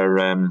they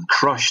were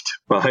crushed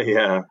by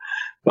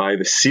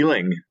the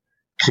ceiling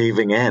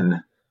caving in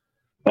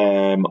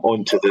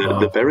onto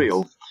the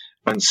burial,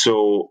 and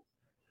so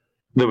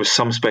there was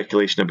some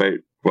speculation about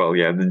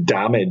the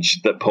damage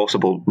that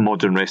possible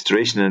modern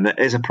restoration, and it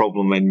is a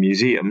problem in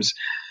museums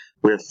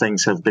where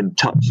things have been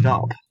touched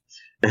up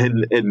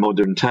in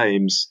modern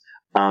times,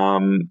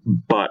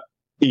 but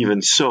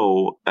even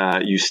so,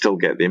 you still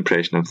get the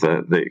impression of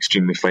the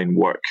extremely fine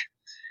work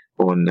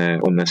on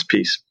this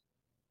piece.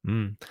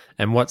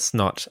 And what's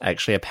not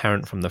actually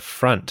apparent from the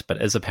front,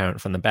 but is apparent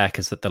from the back,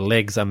 is that the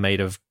legs are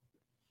made of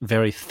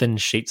very thin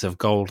sheets of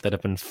gold that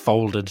have been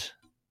folded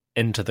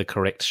into the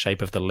correct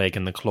shape of the leg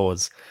and the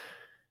claws.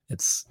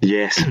 It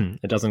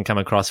doesn't come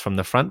across from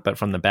the front, but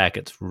from the back,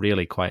 it's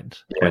really quite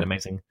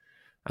amazing.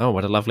 Oh,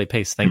 what a lovely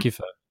piece! Thank you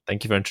for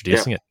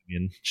introducing it to me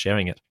and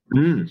sharing it.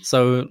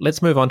 So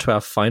let's move on to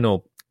our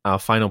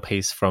final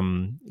piece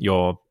from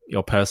your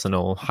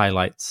personal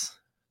highlights,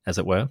 as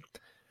it were.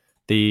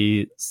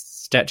 The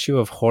statue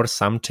of Hor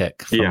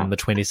Samtek from the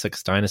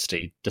 26th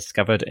dynasty,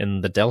 discovered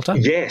in the Delta?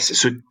 Yes,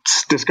 so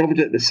it's discovered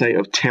at the site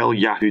of Tel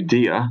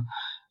Yehudia,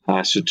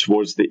 so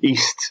towards the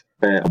east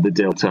of the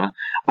Delta.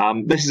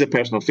 This is a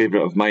personal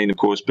favourite of mine, of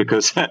course,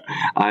 because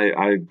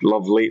I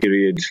love late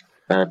period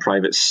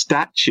private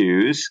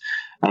statues,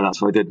 and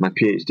that's what I did my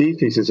PhD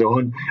thesis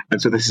on.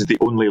 And so this is the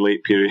only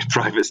late period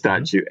private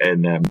statue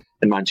in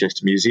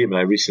Manchester Museum, and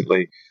I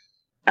recently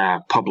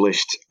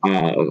published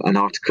an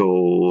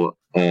article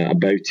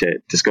about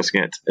it,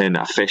 discussing it in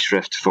a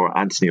festschrift for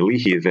Anthony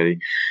Leahy, a very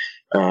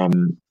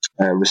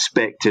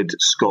respected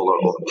scholar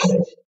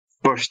of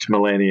first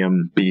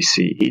millennium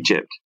BC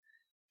Egypt.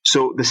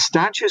 So the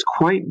statue is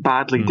quite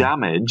badly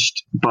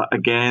damaged, but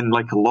again,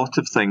 like a lot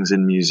of things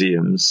in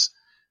museums,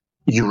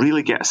 you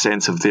really get a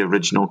sense of the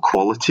original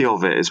quality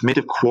of it. It's made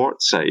of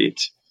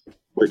quartzite,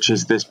 which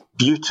is this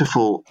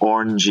beautiful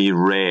orangey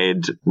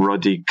red,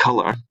 ruddy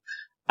colour.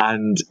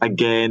 And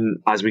again,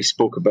 as we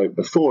spoke about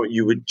before,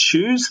 you would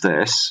choose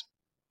this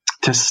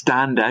to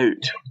stand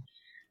out.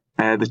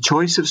 The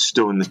choice of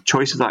stone, the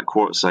choice of that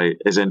quartzite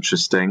is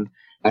interesting.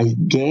 I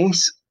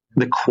guess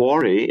the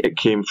quarry it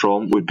came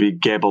from would be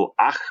Gebel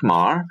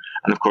Ahmar.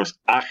 And of course,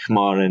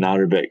 Ahmar in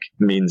Arabic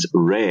means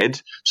red.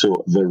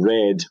 So the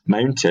red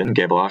mountain,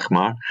 Gebel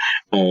Ahmar,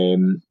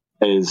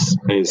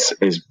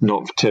 is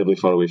not terribly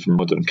far away from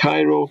modern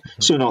Cairo.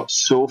 So not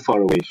so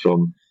far away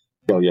from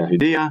Tel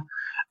Yehudia.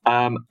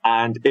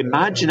 And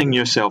imagining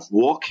yourself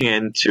walking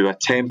into a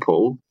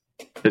temple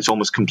that's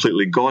almost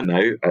completely gone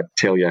now at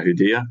Tel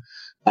Yehudia,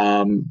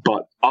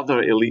 but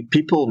other elite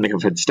people may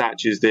have had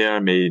statues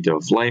there made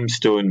of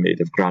limestone, made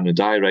of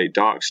granodiorite,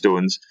 dark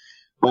stones.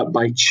 But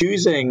by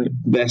choosing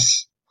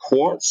this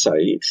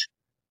quartzite,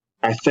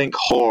 I think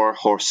Hor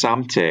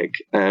Samtek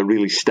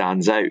really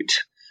stands out.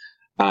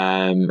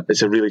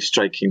 It's a really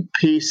striking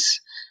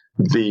piece.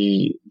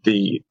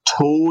 The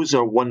toes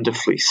are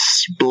wonderfully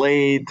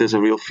splayed. There's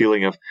a real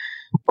feeling of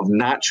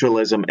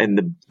naturalism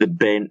in the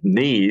bent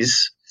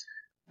knees.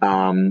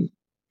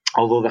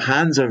 Although the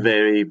hands are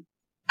very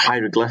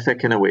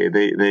hieroglyphic in a way,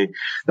 the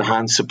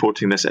hands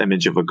supporting this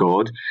image of a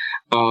god.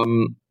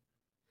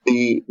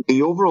 The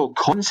overall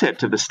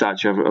concept of the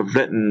statue, I've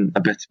written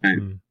a bit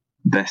about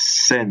this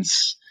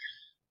since.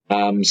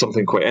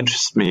 Something quite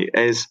interests me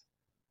is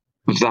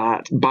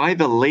that by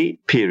the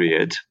late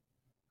period,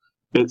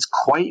 it's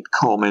quite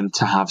common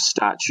to have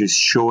statues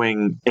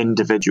showing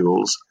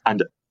individuals,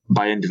 and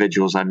by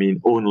individuals I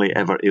mean only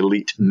ever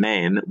elite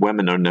men.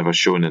 Women are never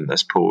shown in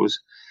this pose.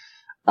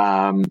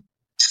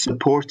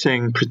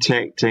 Supporting,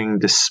 protecting,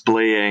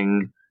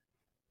 displaying,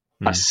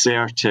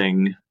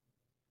 asserting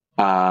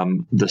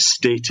the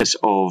status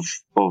of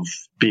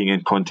being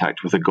in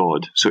contact with a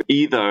god. So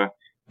either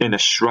in a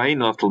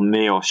shrine, a little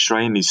naos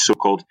shrine, these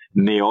so-called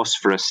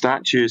naosphorous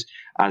statues,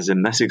 as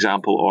in this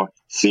example, or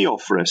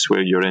theophorous,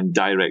 where you're in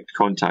direct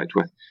contact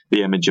with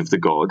the image of the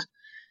god.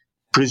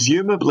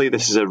 Presumably,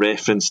 this is a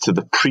reference to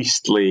the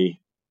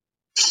priestly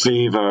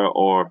favour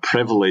or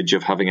privilege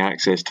of having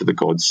access to the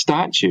god's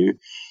statue,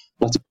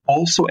 but it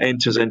also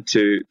enters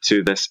into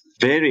this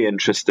very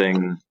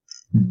interesting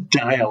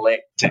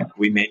dialectic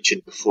we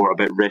mentioned before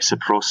about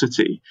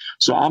reciprocity.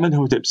 So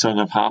Amenhotep, son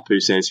of Hapu,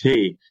 says,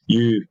 hey,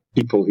 you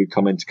people who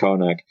come into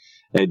Karnak,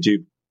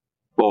 do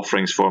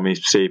offerings for me,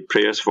 say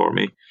prayers for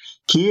me.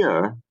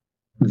 Here,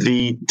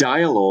 the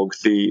dialogue,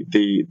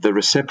 the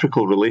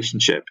reciprocal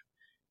relationship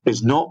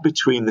is not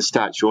between the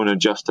statue owner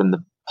just and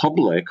the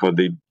public or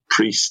the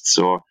priests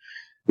or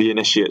the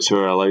initiates who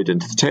are allowed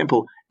into the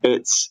temple.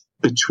 It's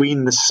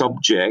between the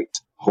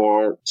subject,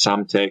 Hor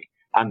Samtek,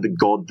 and the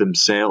god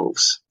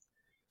themselves.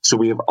 So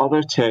we have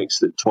other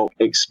texts that talk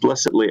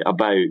explicitly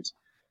about,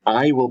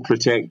 I will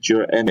protect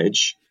your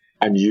image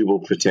and you will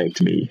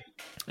protect me.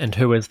 And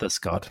who is this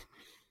god?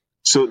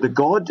 So the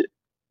god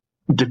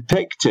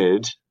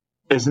depicted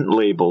isn't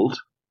labelled,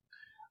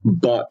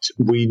 but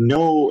we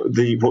know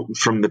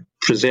from the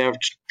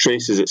preserved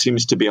traces, it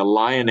seems to be a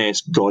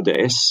lioness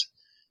goddess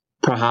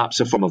perhaps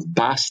a form of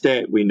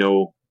Bastet. We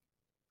know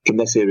from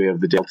this area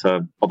of the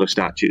Delta other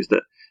statues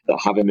that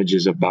have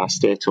images of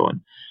Bastet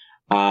on.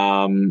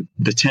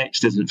 The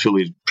text isn't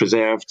fully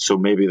preserved, so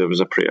maybe there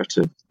was a prayer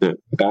to the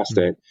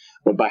Bastet.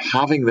 But by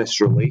having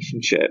this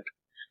relationship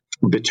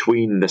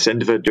between this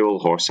individual,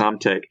 Hor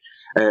Samtek,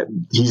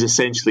 he's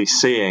essentially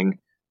saying,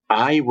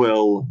 I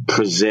will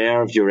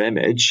preserve your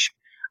image,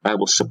 I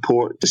will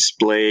support,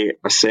 display,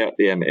 assert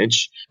the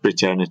image for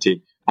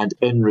eternity, and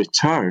in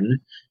return,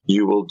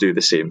 you will do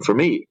the same for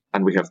me.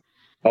 And we have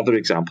other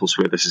examples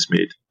where this is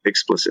made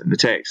explicit in the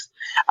text.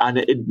 And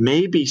it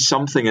may be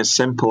something as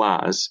simple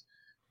as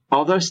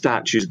other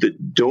statues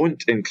that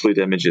don't include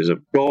images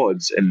of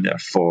gods in their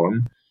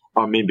form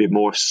are maybe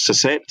more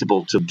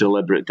susceptible to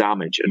deliberate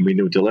damage. And we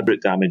know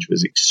deliberate damage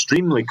was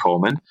extremely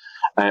common.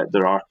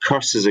 There are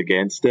curses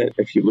against it.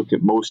 If you look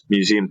at most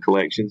museum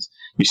collections,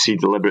 you see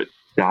deliberate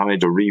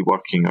damage or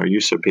reworking or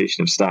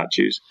usurpation of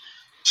statues.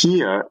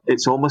 Here,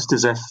 it's almost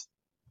as if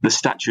the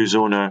statue's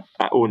owner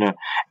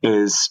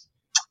is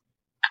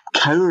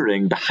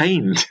cowering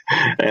behind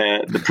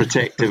the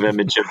protective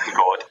image of the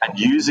god and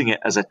using it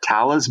as a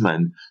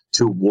talisman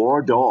to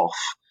ward off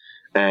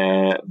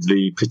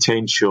the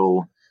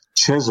potential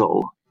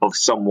chisel of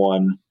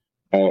someone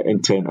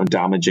intent on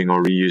damaging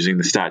or reusing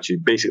the statue.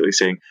 Basically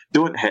saying,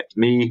 don't hit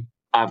me,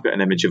 I've got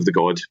an image of the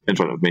god in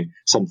front of me.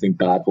 Something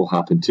bad will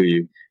happen to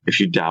you if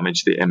you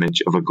damage the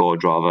image of a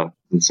god rather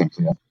than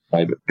simply a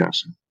private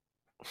person.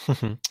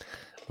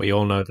 We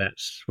all know that.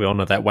 We all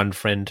know that one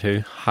friend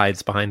who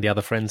hides behind the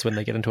other friends when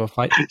they get into a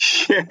fight.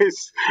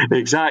 Yes,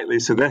 exactly.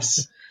 So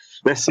this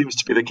seems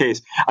to be the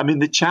case. I mean,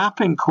 the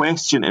chap in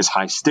question is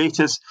high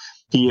status.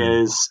 He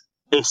is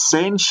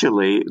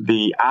essentially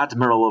the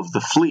admiral of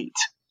the fleet,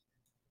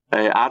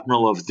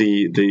 admiral of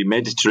the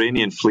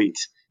Mediterranean fleet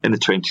in the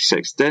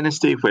 26th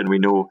dynasty, when we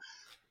know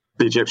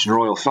the Egyptian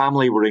royal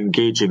family were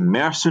engaging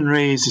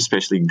mercenaries,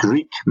 especially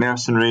Greek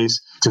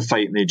mercenaries, to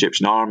fight in the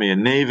Egyptian army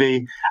and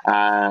navy.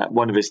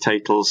 One of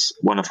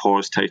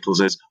Hor's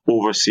titles is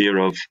overseer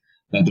of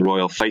the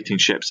royal fighting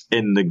ships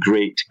in the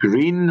Great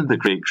Green. The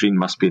Great Green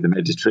must be the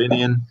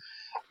Mediterranean.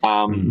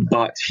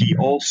 But he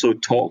also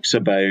talks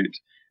about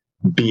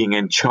being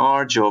in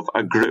charge of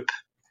a group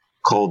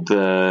called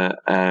the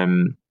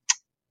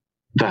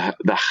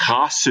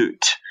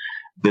Hasut,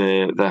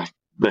 the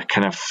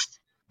kind of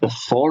the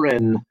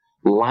foreign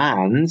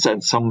lands,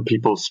 and some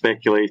people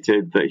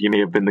speculated that he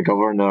may have been the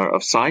governor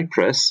of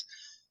Cyprus,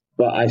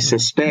 but I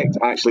suspect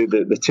actually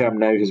that the term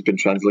now has been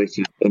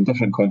translated in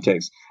different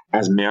contexts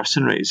as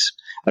mercenaries.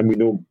 And we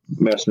know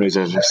mercenaries,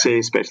 as I say,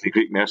 especially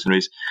Greek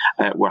mercenaries,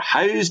 were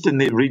housed in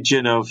the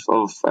region of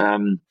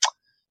the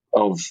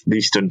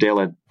Eastern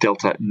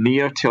Delta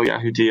near Tel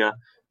Yehudia,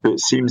 but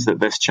it seems that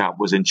this chap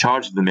was in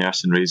charge of the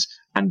mercenaries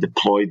and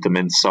deployed them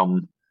in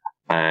some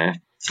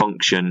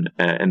function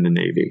in the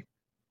navy.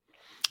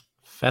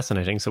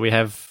 Fascinating. So we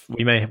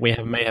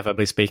may have,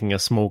 by speaking, a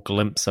small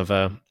glimpse of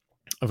a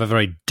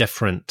very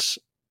different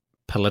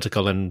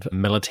political and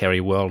military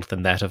world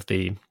than that of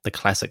the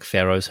classic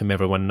pharaohs whom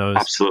everyone knows.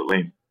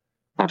 Absolutely,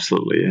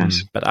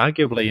 yes. But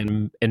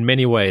arguably, in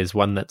many ways,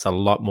 one that's a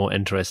lot more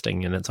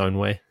interesting in its own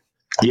way.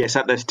 Yes,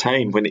 at this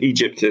time when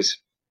Egypt is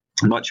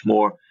much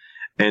more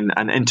in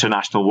an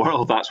international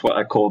world, that's what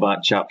I call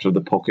that chapter of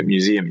the Pocket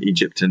Museum,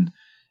 Egypt in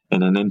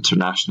an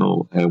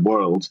international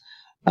world.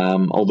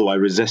 Although I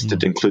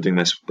resisted including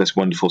this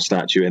wonderful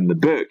statue in the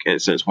book,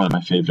 it's one of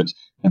my favourites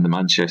in the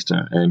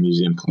Manchester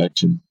Museum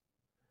collection.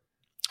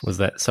 Was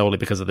that solely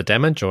because of the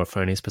damage, or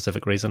for any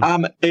specific reason?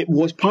 It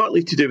was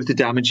partly to do with the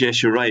damage.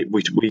 Yes, you're right.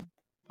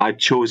 I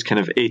chose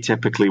kind of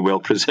atypically well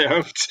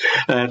preserved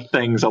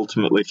things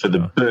ultimately for the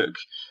book,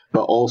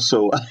 but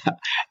also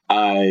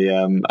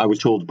I was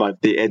told by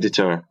the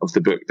editor of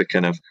the book, the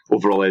kind of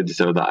overall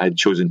editor, that I had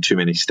chosen too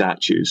many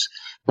statues.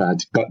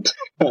 But cut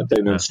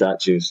down on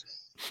statues.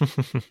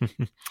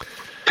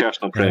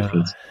 Personal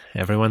preference.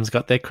 Everyone's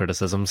got their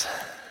criticisms.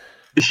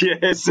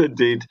 Yes,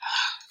 indeed.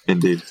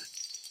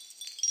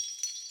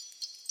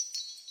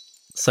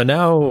 So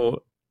now,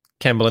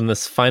 Campbell, in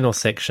this final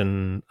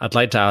section, I'd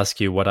like to ask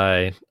you what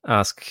I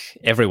ask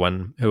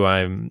everyone who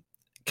I'm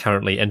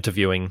currently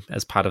interviewing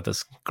as part of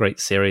this great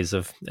series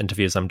of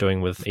interviews I'm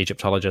doing with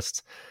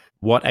Egyptologists.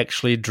 What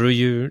actually drew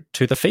you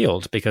to the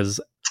field? Because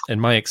in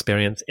my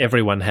experience,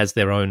 everyone has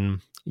their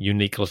own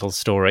unique little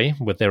story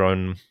with their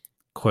own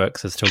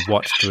quirks as to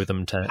what drew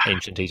them to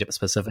ancient Egypt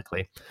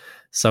specifically.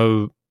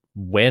 So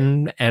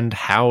when and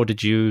how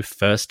did you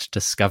first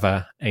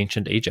discover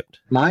ancient Egypt?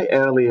 My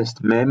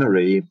earliest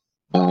memory,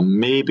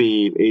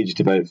 maybe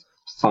aged about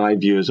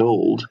 5 years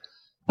old,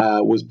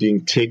 was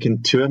being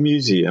taken to a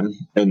museum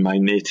in my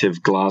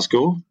native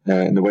Glasgow,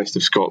 in the west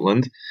of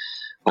Scotland.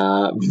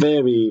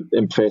 Very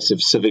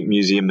impressive civic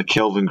museum, the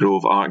Kelvin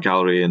Grove Art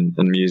Gallery and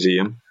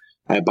Museum,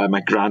 by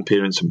my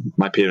grandparents and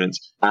my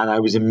parents. And I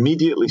was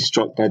immediately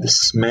struck by the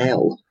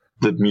smell.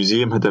 The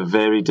museum had a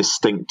very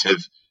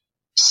distinctive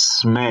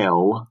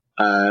smell,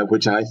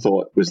 which I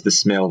thought was the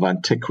smell of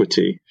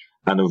antiquity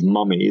and of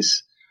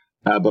mummies,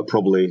 but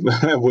probably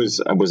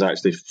was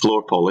actually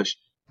floor polish.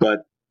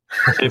 But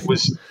it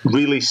was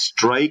really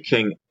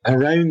striking.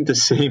 Around the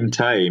same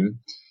time,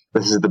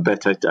 this is the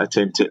bit I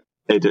attempt to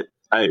edit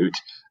out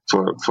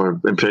for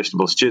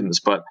impressionable students,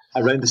 but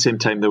around the same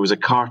time there was a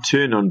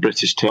cartoon on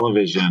British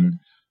television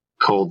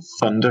called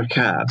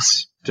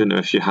Thundercats. I don't know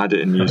if you had it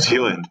in New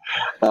Zealand,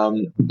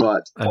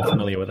 but I'm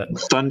familiar with it.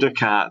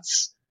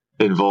 Thundercats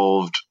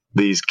involved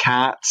these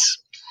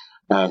cats,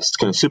 kind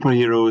of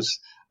superheroes,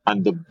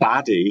 and the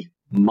baddie,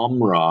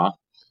 Mumra,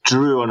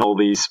 drew on all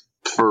these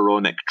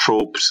pharaonic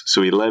tropes.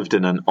 So he lived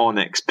in an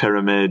onyx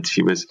pyramid,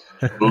 he was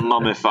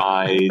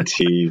mummified,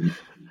 he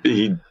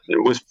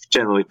was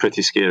generally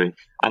pretty scary,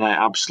 and I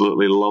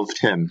absolutely loved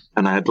him.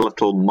 And I had a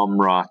little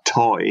Mumra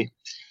toy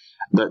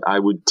that I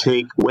would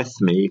take with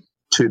me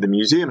to the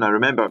museum. And I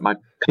remember my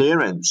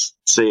parents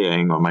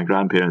saying, or my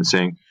grandparents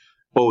saying,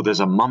 "Oh, there's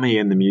a mummy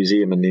in the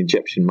museum, an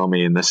Egyptian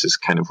mummy, and this is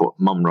kind of what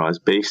Mumra is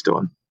based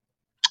on."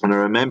 And I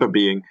remember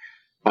being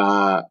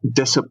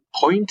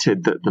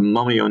disappointed that the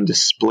mummy on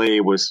display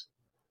was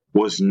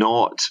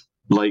not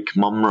like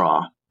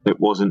Mumra. It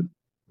wasn't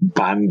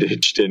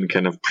bandaged in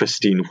kind of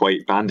pristine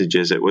white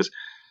bandages. It was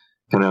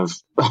kind of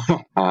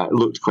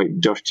looked quite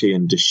dirty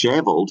and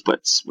disheveled,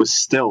 but was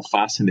still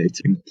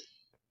fascinating.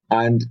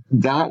 And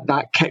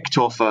that kicked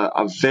off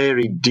a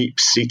very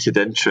deep-seated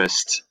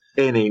interest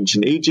in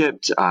ancient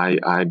Egypt.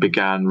 I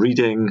began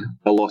reading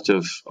a lot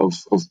of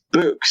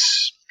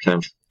books, kind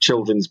of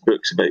children's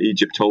books about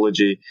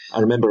Egyptology.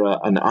 I remember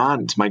an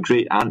aunt, my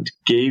great aunt,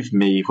 gave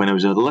me, when I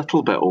was a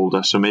little bit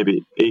older, so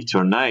maybe 8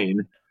 or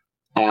 9,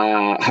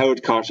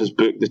 Howard Carter's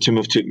book, The Tomb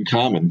of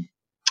Tutankhamun,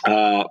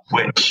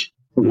 which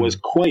was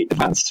quite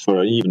advanced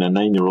for even a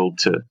 9-year-old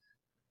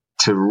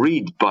to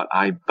read, but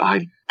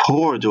I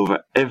pored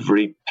over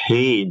every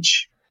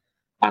page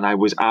and I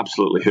was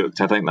absolutely hooked.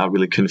 I think that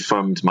really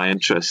confirmed my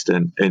interest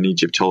in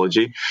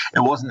Egyptology. It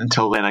wasn't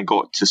until then I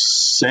got to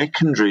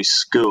secondary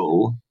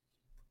school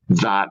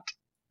that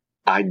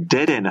I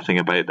did anything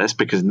about this,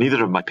 because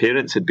neither of my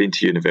parents had been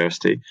to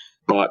university,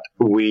 but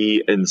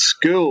we in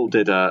school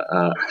did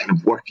a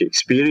work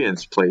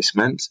experience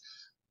placement,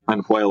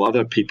 and while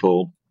other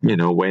people,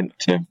 went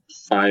to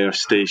fire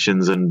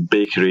stations and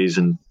bakeries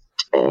and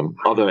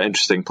other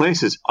interesting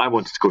places, I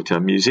wanted to go to a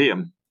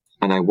museum.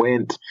 And I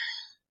went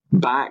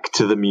back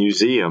to the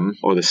museum,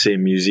 or the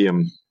same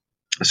museum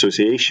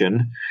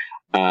association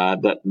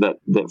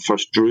that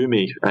first drew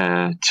me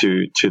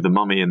to the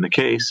mummy in the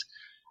case.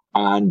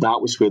 And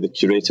that was where the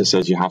curator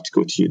says you have to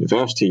go to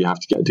university, you have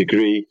to get a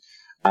degree,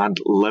 and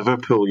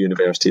Liverpool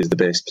University is the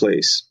best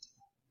place.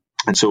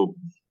 And so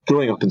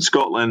growing up in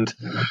Scotland,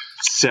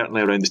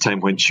 certainly around the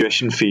time when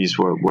tuition fees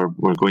were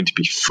going to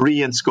be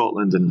free in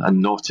Scotland and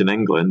not in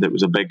England, it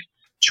was a big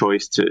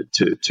choice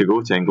to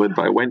go to England.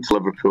 But I went to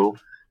Liverpool,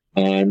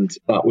 and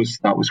that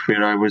was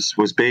where I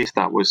was based.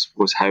 That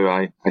was how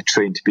I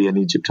trained to be an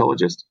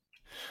Egyptologist.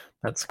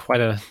 That's quite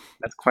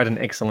an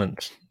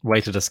excellent way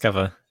to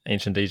discover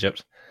ancient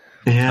Egypt.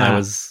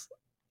 Yeah,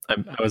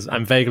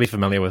 I'm vaguely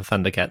familiar with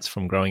Thundercats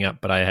from growing up,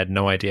 but I had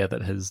no idea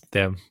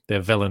that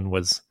their villain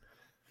was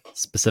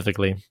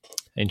specifically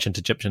ancient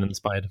Egyptian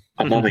inspired.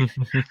 A mummy.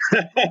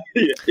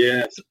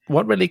 Yeah.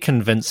 What really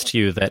convinced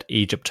you that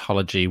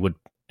Egyptology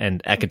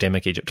and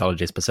academic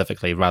Egyptology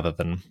specifically, rather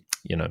than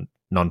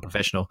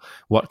non-professional,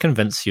 what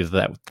convinced you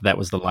that that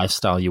was the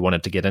lifestyle you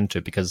wanted to get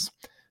into? Because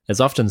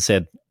it's often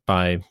said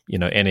by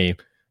any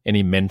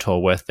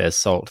mentor worth their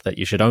salt that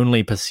you should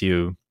only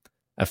pursue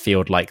a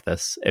field like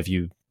this if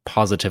you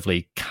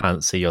positively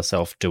can't see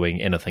yourself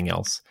doing anything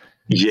else.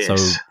 Yes. So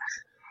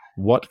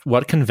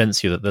what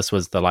convinced you that this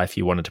was the life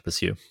you wanted to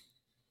pursue?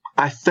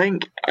 I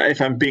think,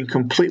 if I'm being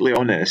completely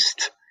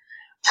honest,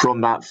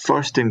 from that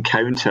first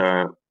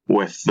encounter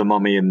with the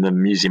mummy in the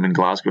museum in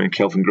Glasgow in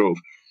Kelvin Grove,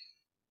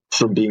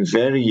 from being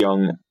very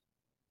young,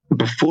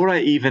 before I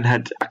even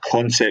had a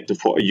concept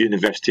of what a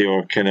university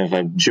or kind of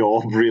a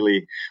job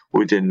really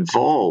would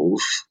involve,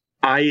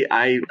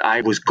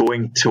 I was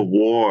going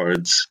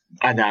towards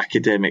an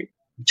academic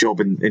job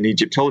in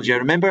Egyptology. I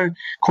remember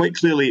quite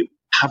clearly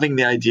having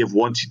the idea of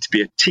wanting to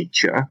be a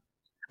teacher.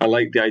 I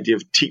liked the idea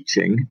of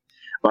teaching,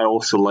 but I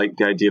also liked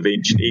the idea of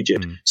ancient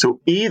Egypt.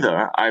 So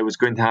either I was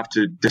going to have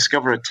to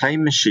discover a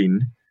time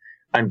machine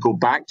and go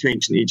back to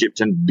ancient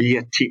Egypt and be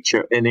a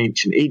teacher in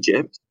ancient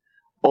Egypt,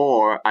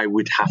 or I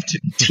would have to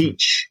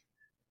teach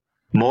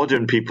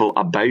modern people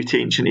about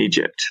ancient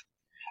Egypt.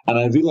 And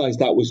I realised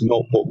that was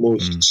not what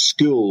most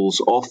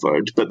schools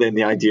offered, but then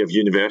the idea of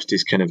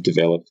universities kind of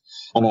developed.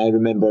 And I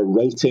remember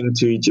writing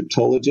to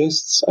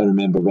Egyptologists. I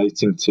remember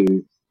writing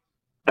to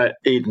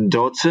Aidan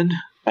Dodson,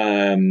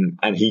 and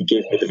he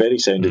gave me the very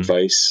sound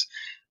advice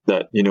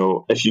that,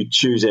 if you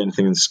choose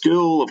anything in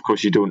school, of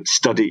course you don't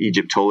study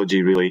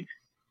Egyptology really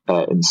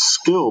in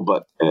school,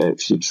 but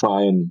if you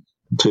try and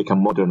take a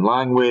modern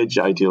language,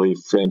 ideally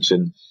French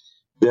and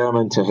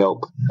German, to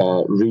help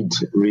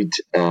read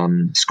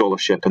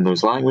scholarship in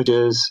those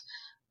languages,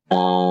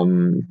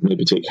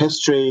 maybe take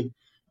history,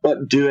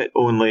 but do it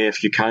only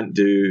if you can't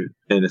do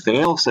anything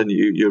else and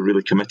you're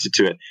really committed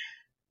to it.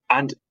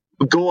 And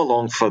go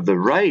along for the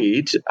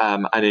ride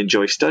and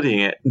enjoy studying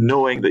it,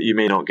 knowing that you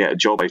may not get a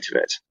job out of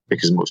it,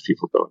 because most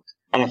people don't.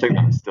 And I think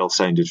that's still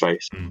sound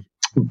advice.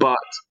 But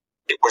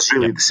it was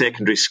really the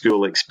secondary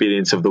school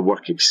experience of the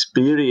work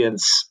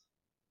experience,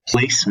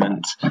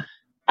 placement,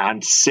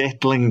 and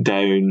settling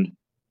down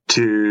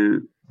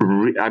to,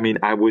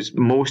 I was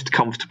most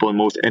comfortable and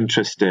most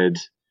interested,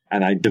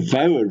 and I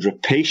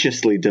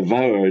rapaciously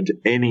devoured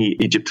any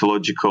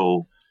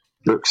Egyptological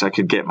books I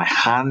could get my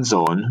hands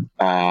on.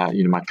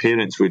 My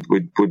parents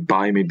would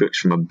buy me books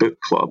from a book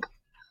club,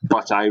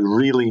 but I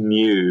really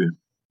knew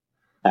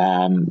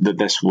that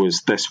this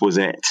was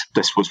it.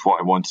 This was what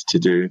I wanted to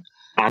do.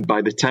 And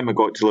by the time I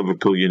got to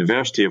Liverpool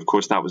University, of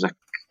course, that was a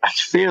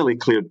fairly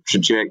clear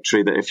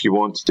trajectory that if you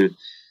wanted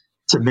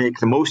to make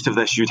the most of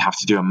this, you'd have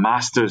to do a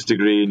master's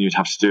degree and you'd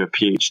have to do a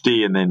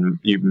PhD, and then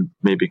you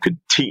maybe could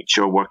teach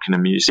or work in a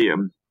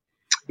museum.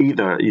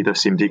 Either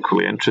seemed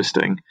equally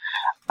interesting.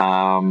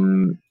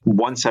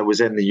 Once I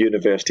was in the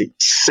university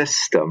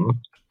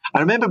system, I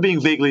remember being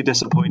vaguely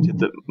disappointed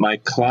that my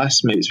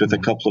classmates, with a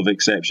couple of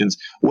exceptions,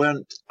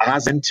 weren't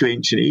as into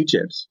ancient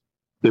Egypt.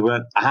 They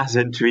weren't as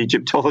into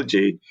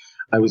Egyptology.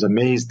 I was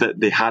amazed that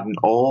they hadn't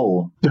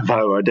all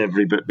devoured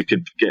every book they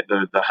could get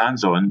their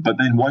hands on. But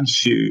then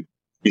once you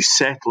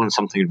settle on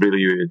something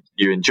really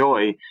you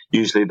enjoy,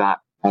 usually that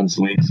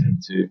translates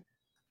into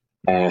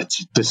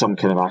to some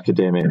kind of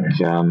academic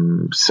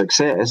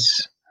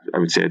success. I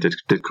would say I did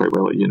quite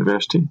well at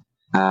university.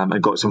 I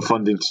got some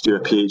funding to do a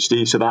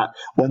PhD. So that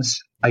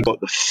once I got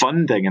the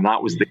funding, and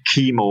that was the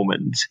key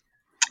moment,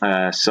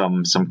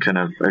 some kind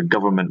of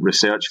government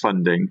research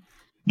funding,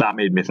 that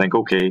made me think,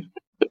 okay,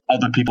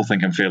 other people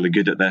think I'm fairly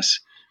good at this.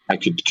 I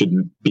could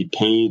be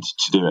paid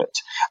to do it.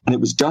 And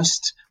it was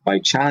just by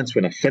chance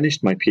when I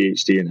finished my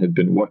PhD and had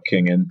been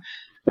working in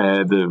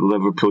the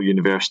Liverpool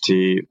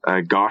University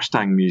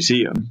Garstang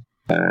Museum,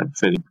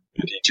 very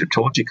good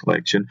Egyptology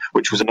collection,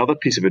 which was another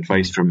piece of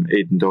advice from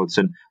Aidan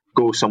Dodson.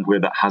 Go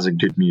somewhere that has a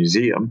good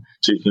museum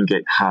so you can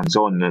get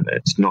hands-on, and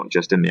it's not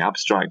just in the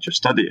abstract you're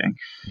studying.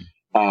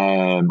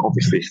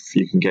 Obviously, if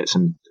you can get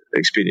some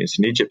experience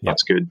in Egypt,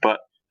 that's good. But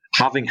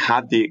having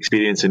had the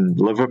experience in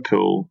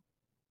Liverpool,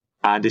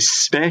 and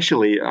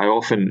especially, I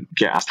often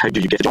get asked, how do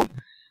you get a job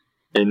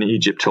in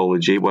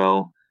Egyptology?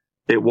 Well,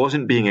 it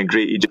wasn't being a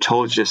great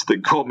Egyptologist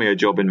that got me a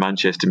job in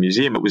Manchester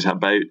Museum. It was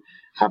about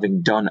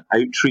having done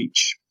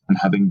outreach and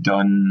having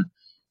done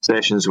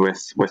sessions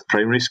with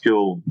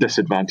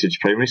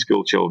disadvantaged primary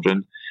school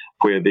children,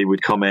 where they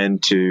would come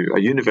into a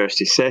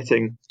university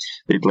setting,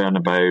 they'd learn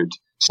about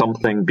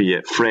something, be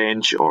it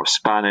French or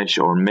Spanish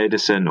or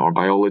medicine or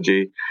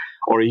biology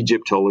or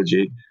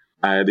Egyptology.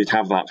 They'd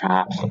have that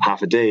for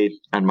half a day,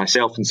 and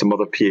myself and some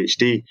other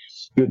PhD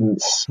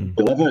students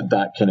delivered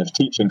that kind of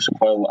teaching. So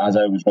while as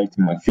I was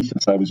writing my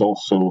thesis, I was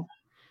also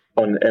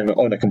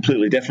on a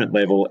completely different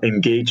level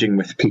engaging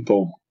with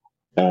people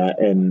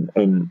in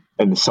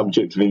the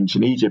subject of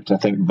ancient Egypt. I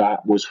think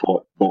that was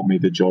what got me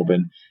the job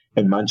in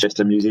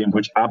Manchester Museum,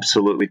 which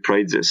absolutely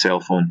prides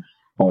itself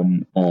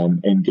on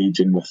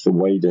engaging with the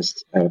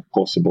widest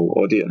possible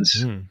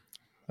audience.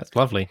 That's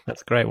lovely.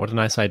 That's great. What a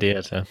nice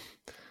idea to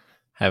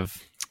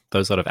have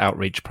those sort of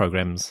outreach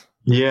programs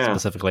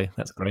specifically.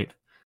 That's great.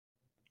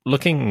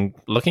 Looking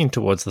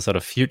towards the sort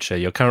of future,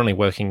 you're currently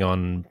working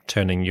on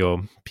turning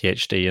your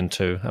PhD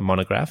into a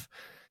monograph.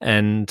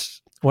 And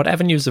what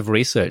avenues of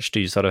research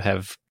do you sort of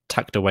have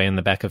tucked away in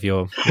the back of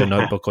your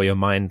notebook or your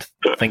mind,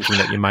 thinking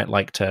that you might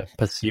like to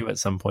pursue at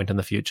some point in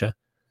the future?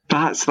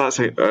 That's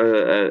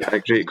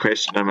a great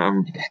question.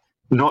 I'm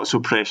not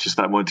so precious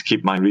that I want to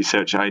keep my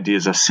research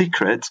ideas a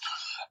secret.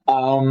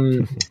 I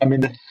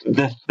mean,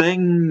 the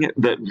thing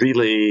that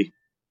really,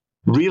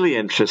 really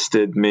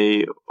interested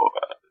me,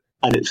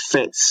 and it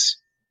fits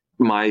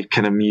my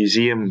kind of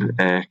museum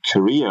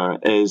career,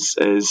 is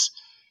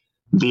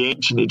the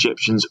ancient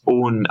Egyptians'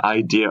 own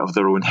idea of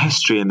their own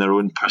history and their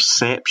own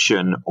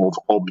perception of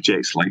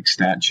objects like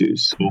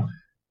statues. So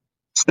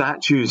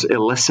statues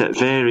elicit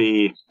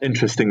very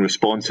interesting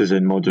responses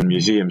in modern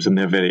museums, and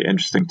they're very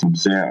interesting to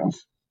observe.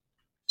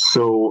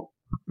 So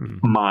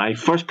my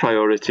first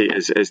priority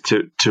is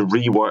to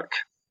rework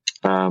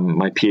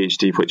my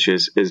PhD, which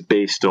is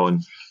based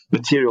on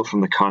material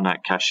from the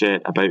Karnak Cachet,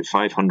 about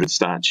 500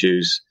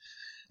 statues,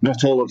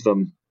 not all of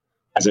them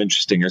as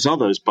interesting as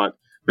others, but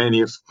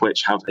many of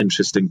which have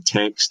interesting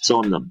texts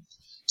on them.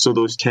 So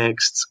those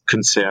texts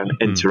concern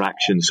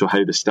interaction, so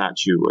how the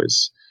statue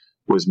was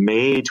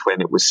made,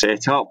 when it was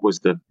set up, was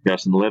the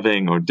person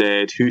living or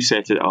dead, who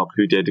set it up,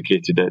 who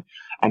dedicated it,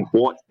 and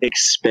what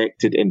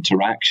expected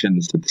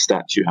interactions did the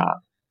statue have.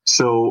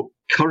 So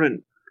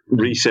current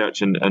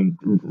research and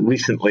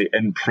recently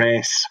in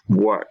press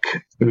work,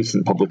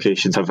 recent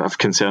publications have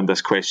concerned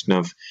this question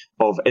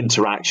of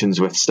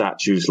interactions with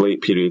statues,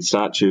 late period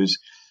statues.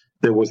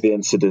 There was the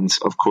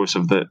incidence, of course,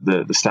 of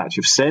the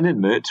statue of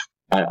Senenmut.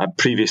 I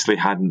previously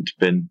hadn't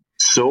been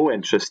so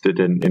interested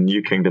in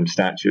New Kingdom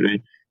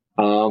statuary,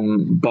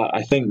 but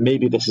I think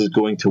maybe this is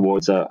going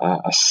towards a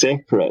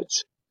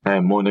separate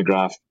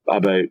monograph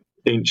about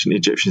ancient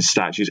Egyptian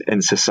statues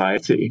in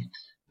society.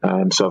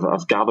 So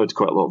I've gathered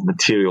quite a lot of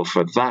material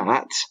for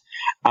that.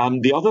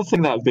 And the other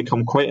thing that I've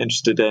become quite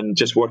interested in,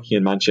 just working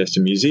in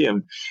Manchester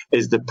Museum,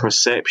 is the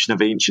perception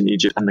of ancient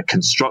Egypt and the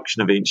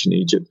construction of ancient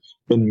Egypt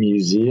in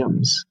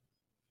museums.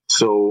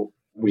 So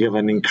we have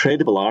an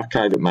incredible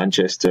archive at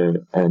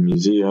Manchester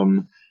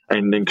Museum,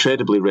 an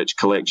incredibly rich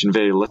collection,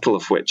 very little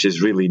of which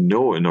is really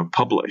known or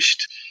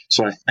published.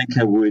 So I think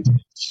I would in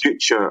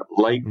future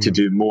like to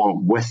do more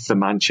with the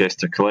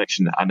Manchester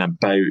collection and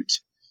about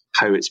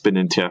how it's been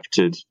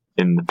interpreted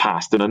in the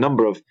past. And a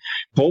number of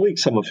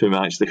colleagues, some of whom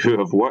actually who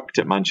have worked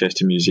at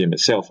Manchester Museum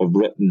itself, have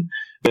written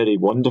very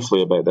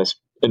wonderfully about this.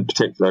 In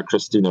particular,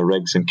 Christina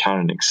Riggs and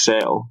Karen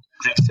Excel,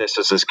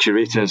 predecessors as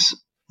curators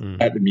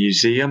at the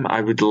museum.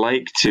 I'd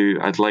like to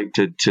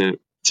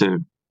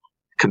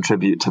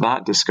contribute to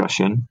that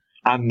discussion.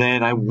 And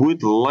then I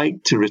would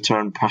like to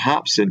return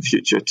perhaps in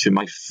future to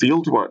my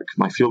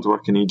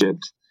fieldwork in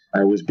Egypt.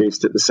 I was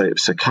based at the site of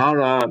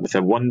Saqqara with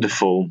a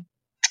wonderful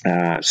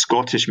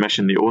Scottish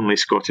mission, the only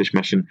Scottish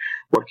mission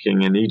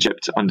working in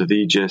Egypt under the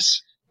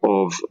aegis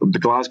of the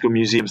Glasgow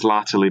Museums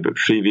latterly, but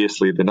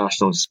previously the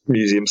National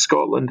Museum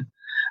Scotland.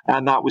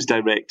 And that was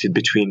directed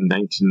between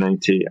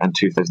 1990 and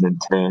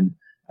 2010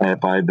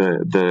 by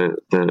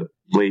the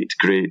late,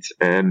 great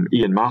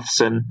Ian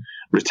Matheson,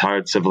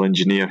 retired civil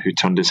engineer who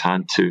turned his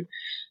hand to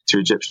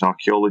Egyptian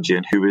archaeology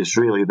and who was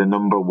really the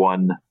number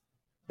one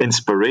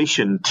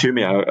inspiration to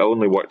me. I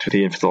only worked with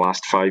Ian for the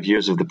last 5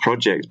 years of the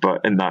project,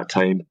 but in that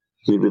time,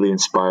 he really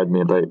inspired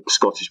me about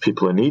Scottish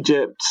people in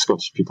Egypt,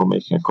 Scottish people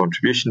making a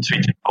contribution to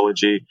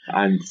Egyptology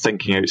and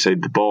thinking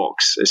outside the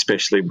box,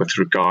 especially with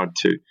regard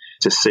to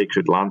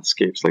sacred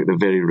landscapes like the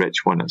very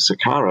rich one at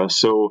Saqqara.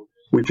 So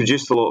we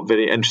produced a lot of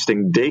very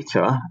interesting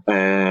data.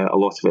 A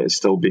lot of it is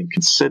still being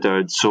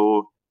considered.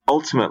 So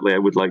ultimately, I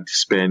would like to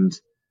spend,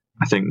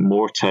 I think,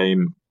 more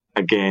time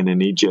again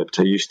in Egypt.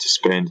 I used to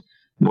spend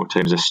more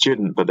time as a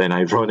student, but then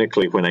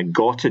ironically, when I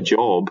got a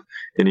job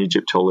in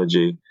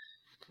Egyptology,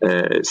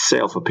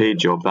 itself, a paid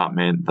job, that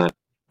meant that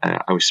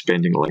I was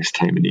spending less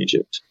time in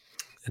Egypt.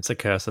 It's a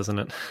curse, isn't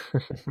it?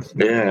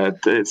 Yeah,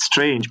 it's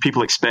strange.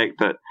 People expect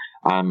that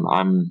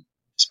I'm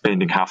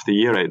spending half the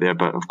year out there,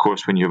 but of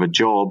course, when you have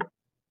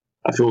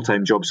a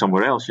full-time job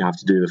somewhere else, you have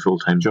to do the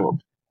full-time job.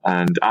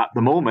 And at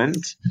the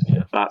moment,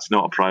 that's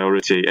not a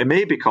priority. It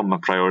may become a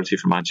priority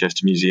for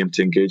Manchester Museum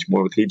to engage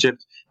more with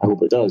Egypt. I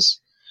hope it does.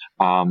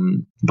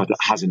 But it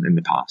hasn't in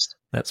the past.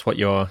 That's what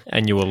your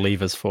annual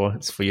leave is for.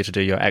 It's for you to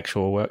do your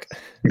actual work.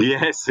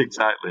 Yes,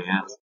 exactly.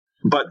 Yes.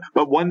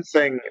 But one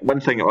thing,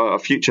 a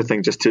future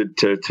thing, just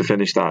to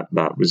finish that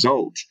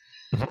result,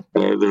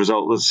 the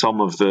result of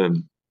some of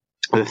the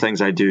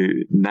things I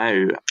do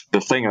now.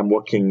 The thing I'm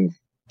working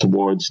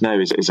towards now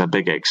is a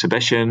big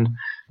exhibition,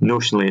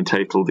 notionally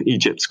entitled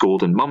Egypt's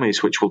Golden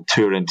Mummies, which will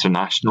tour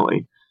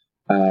internationally,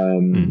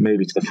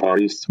 maybe to the Far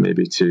East,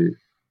 maybe to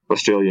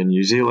Australia and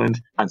New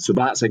Zealand. And so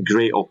that's a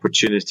great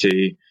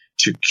opportunity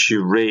to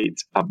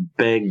curate a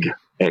big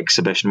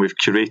exhibition. We've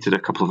curated a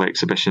couple of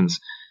exhibitions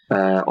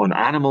on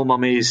animal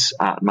mummies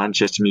at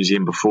Manchester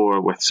Museum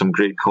before with some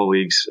great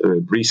colleagues,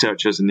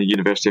 researchers in the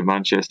University of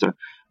Manchester.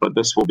 But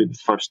this will be the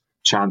first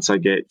chance I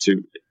get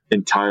to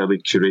entirely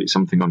curate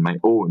something on my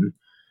own.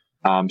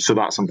 So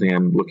that's something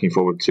I'm looking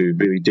forward to,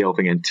 really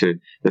delving into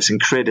this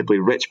incredibly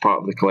rich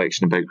part of the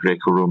collection about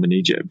Greco-Roman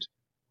Egypt.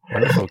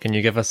 Wonderful. Can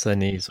you give us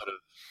any sort of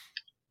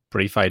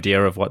brief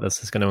idea of what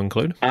this is going to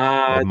include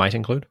or might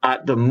include?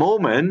 At the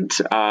moment,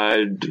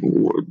 of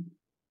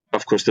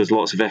course, there's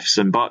lots of ifs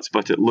and buts,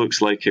 but it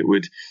looks like it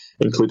would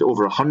include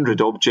over 100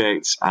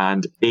 objects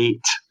and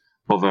 8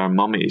 of our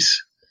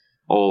mummies,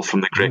 all from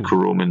the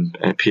Greco-Roman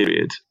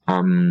period.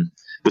 The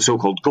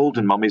so-called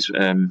golden mummies,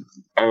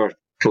 our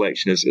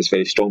collection is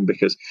very strong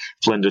because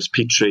Flinders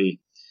Petrie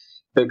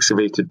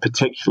excavated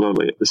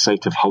particularly at the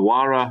site of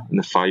Hawara in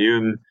the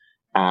Fayum,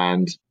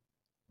 and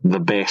the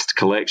best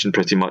collection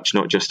pretty much,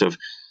 not just of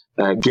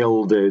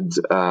gilded,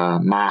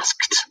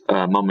 masked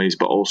mummies,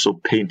 but also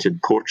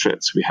painted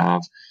portraits. We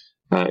have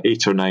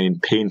 8 or 9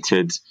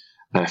 painted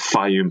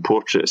Fayum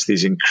portraits,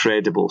 these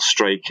incredible,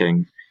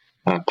 striking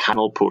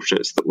panel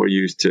portraits that were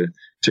used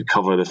to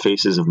cover the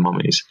faces of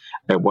mummies.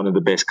 One of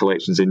the best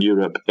collections in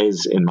Europe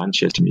is in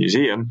Manchester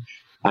Museum.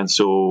 And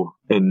so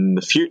in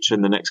the future,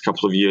 in the next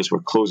couple of years, we're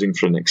closing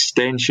for an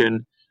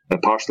extension,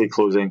 partially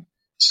closing.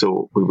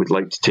 So we would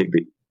like to take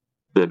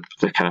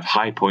the kind of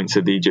high points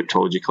of the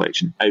Egyptology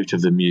collection out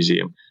of the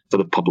museum for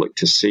the public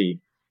to see.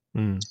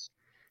 When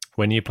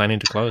are you planning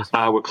to close?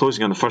 We're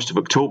closing on the 1st of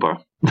October.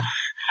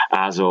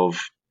 That's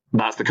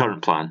the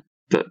current plan.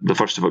 The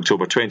 1st of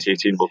October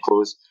 2018 will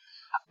close.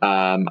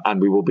 And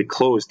we will be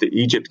closed. The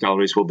Egypt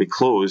galleries will be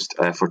closed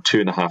for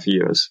 2.5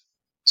 years.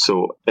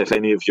 So if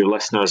any of your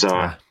listeners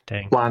are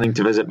planning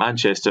to visit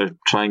Manchester,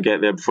 try and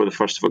get there before the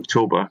 1st of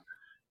October.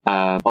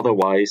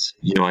 Otherwise,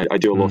 I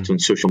do a lot on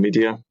social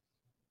media.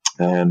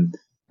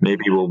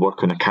 Maybe we'll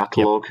work on a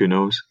catalogue, who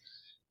knows.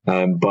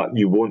 But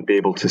you won't be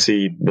able to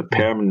see the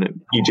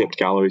permanent Egypt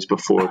galleries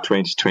before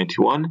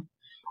 2021,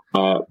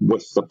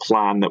 with the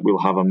plan that we'll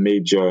have a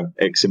major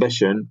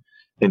exhibition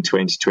in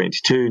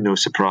 2022, no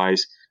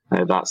surprise,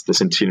 That's the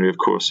centenary, of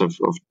course, of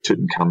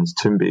Tutankhamun's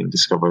tomb being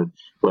discovered,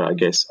 where I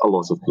guess a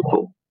lot of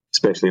people,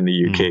 especially in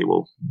the UK,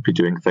 will be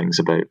doing things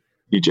about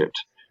Egypt.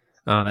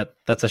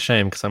 That's a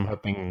shame, because I'm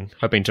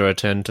hoping to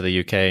return to the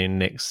UK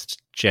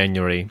next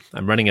January.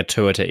 I'm running a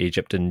tour to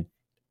Egypt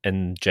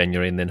in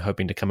January, and then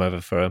hoping to come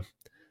over for a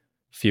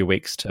few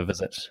weeks to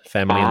visit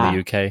family in the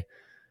UK.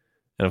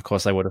 And of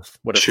course, I would have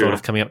thought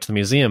of coming up to the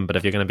museum, but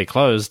if you're going to be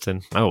closed,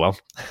 then oh well.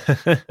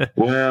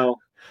 Well,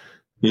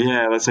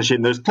 yeah, that's a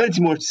shame. There's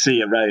plenty more to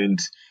see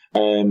around,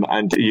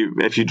 and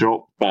if you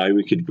drop by,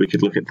 we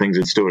could look at things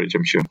in storage,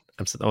 I'm sure.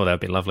 Oh, that would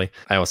be lovely.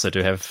 I also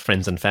do have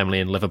friends and family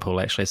in Liverpool,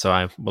 actually, so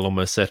I will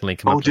almost certainly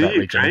come up to that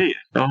region. Great.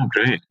 Oh,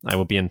 great. I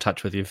will be in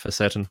touch with you for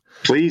certain.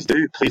 Please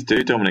do,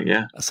 Dominic,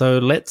 yeah. So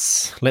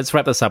let's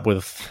wrap this up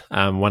with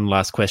one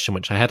last question,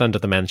 which I had under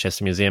the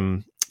Manchester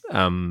Museum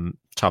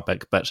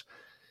topic, but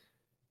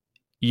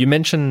you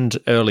mentioned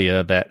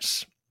earlier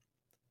that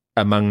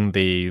among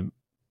the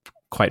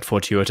quite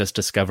fortuitous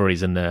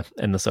discoveries in the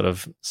sort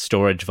of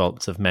storage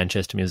vaults of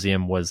Manchester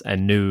Museum was a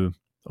new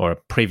or a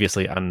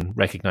previously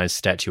unrecognized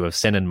statue of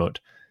Senenmut.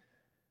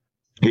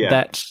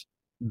 Yeah.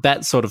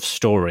 That sort of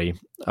story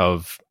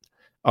of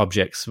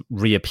objects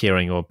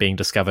reappearing or being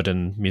discovered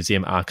in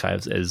museum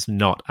archives is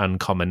not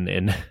uncommon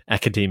in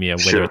academia,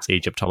 whether it's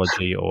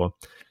Egyptology or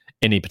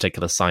any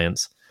particular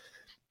science,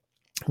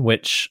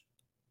 which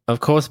of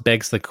course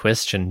begs the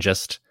question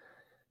just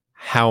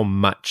how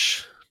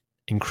much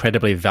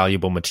incredibly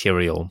valuable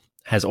material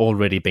has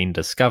already been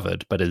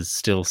discovered but is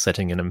still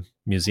sitting in a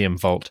museum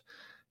vault,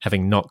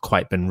 having not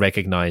quite been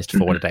recognized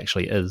for what it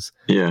actually is.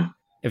 Yeah.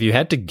 If you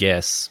had to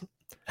guess,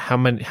 how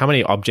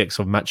many objects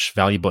of much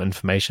valuable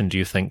information do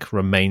you think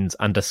remains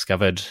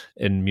undiscovered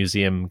in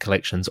museum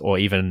collections or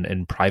even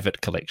in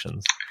private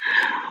collections?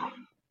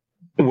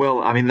 Well,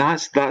 I mean,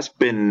 that's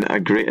been a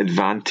great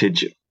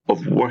advantage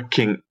of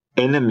working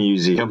in a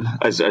museum,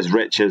 as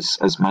rich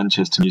as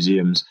Manchester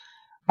Museum's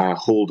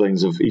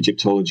holdings of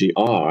Egyptology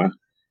are.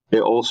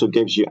 It also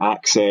gives you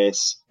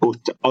access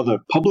both to other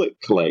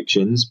public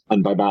collections,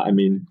 and by that I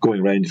mean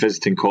going around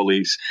visiting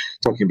colleagues,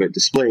 talking about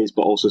displays,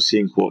 but also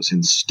seeing what's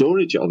in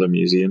storage at other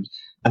museums.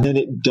 And then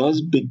it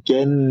does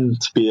begin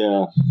to be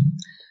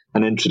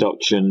an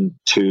introduction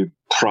to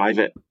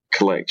private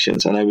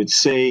collections. And I would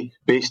say,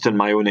 based on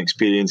my own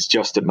experience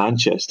just at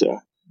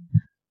Manchester,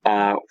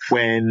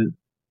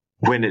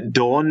 when it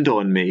dawned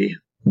on me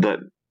that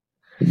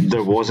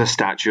there was a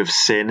statue of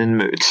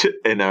Senenmut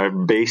in our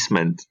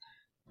basement,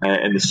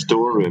 in the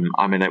storeroom,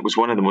 I mean, it was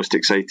one of the most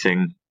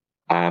exciting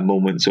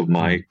moments of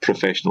my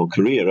professional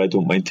career, I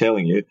don't mind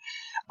telling you.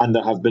 And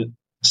there have been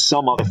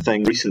some other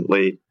things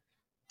recently,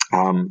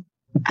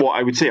 what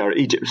I would say are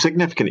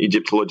significant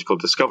Egyptological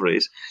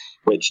discoveries,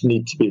 which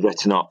need to be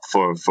written up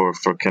for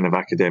kind of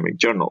academic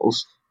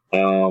journals.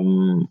 I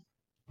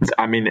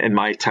mean, in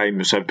my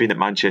time, so I've been at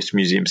Manchester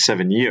Museum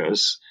 7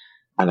 years,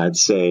 and I'd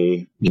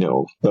say,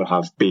 there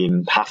have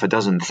been half a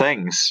dozen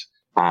things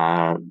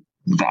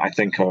that I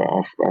think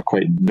are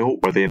quite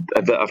noteworthy,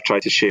 that I've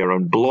tried to share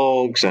on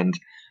blogs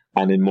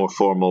and in more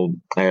formal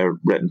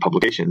written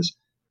publications.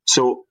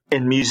 So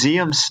in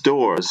museum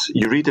stores,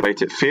 you read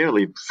about it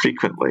fairly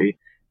frequently.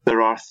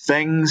 There are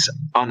things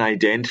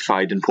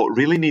unidentified, and what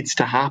really needs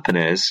to happen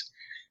is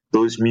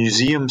those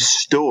museum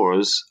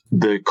stores,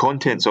 the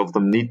contents of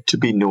them need to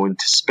be known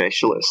to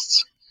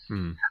specialists.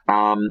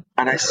 And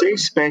I say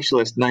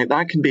specialist, now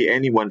that can be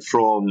anyone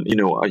from,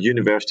 a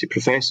university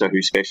professor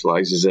who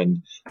specialises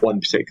in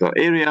one particular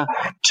area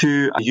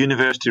to a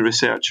university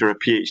researcher, a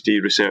PhD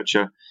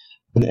researcher,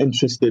 an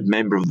interested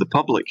member of the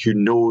public who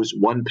knows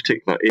one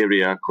particular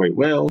area quite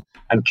well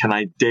and can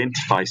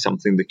identify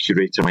something the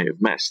curator might have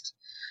missed.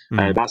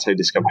 That's how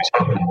discoveries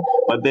happen.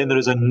 But then there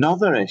is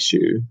another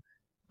issue,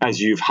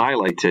 as you've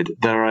highlighted.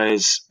 There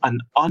is an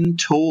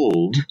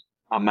untold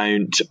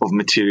amount of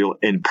material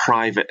in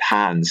private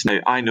hands. Now,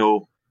 I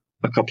know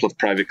a couple of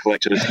private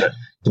collectors that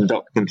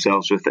conduct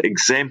themselves with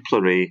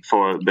exemplary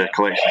for the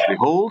collections they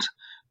hold,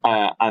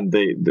 and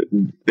they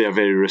are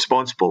very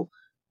responsible.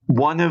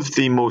 One of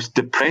the most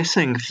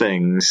depressing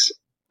things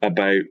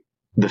about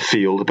the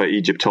field, about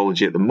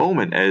Egyptology at the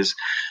moment, is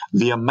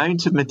the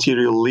amount of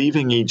material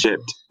leaving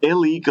Egypt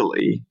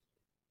illegally,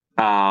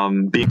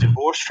 being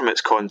divorced from its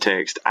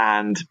context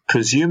and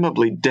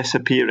presumably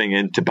disappearing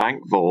into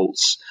bank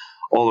vaults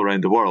all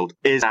around the world,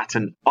 is at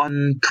an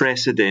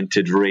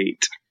unprecedented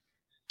rate.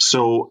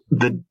 So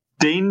the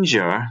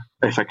danger,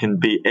 if I can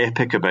be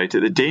epic about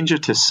it, the danger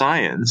to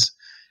science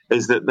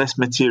is that this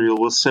material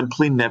will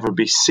simply never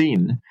be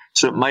seen,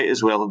 so it might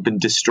as well have been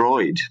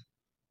destroyed.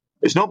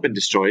 It's not been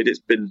destroyed, it's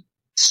been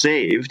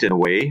saved in a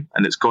way,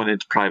 and it's gone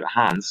into private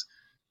hands.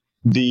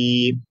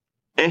 The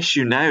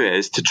issue now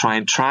is to try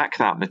and track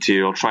that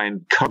material, try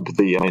and curb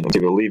the amount of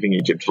material leaving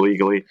Egypt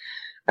illegally,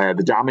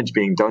 the damage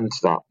being done to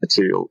that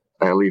material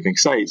leaving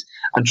sites,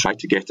 and try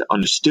to get it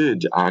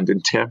understood and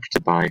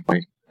interpreted by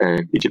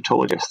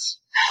Egyptologists.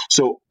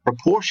 So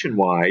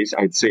proportion-wise,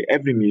 I'd say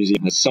every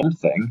museum has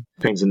something,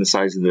 depends on the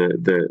size of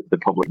the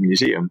public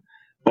museum,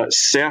 but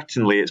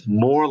certainly it's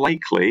more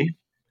likely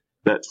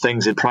that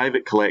things in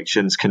private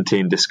collections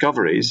contain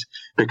discoveries,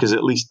 because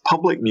at least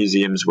public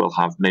museums will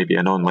have maybe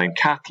an online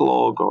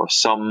catalogue or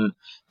some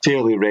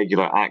fairly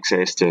regular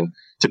access to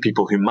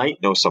people who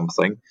might know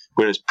something,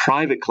 whereas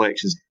private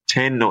collections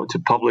tend not to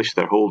publish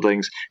their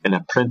holdings in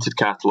a printed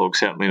catalogue,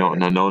 certainly not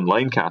in an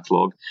online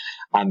catalogue,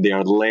 and they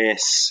are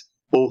less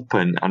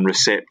open and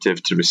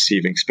receptive to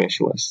receiving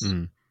specialists.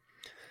 Mm.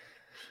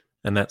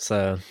 And that's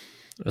a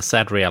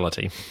sad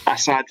reality. A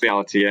sad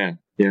reality,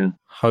 yeah.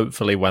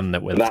 Hopefully one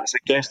that that's, I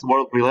guess, the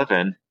world we live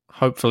in.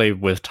 Hopefully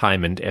with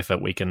time and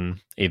effort we can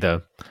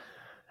either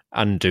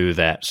undo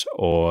that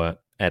or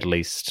at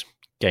least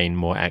gain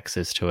more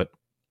access to it.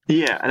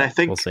 Yeah, and I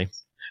think we'll see.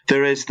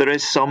 There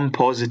is some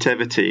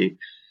positivity,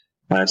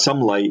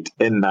 some light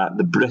in that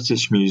the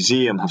British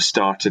Museum have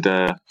started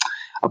a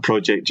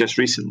project just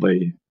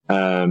recently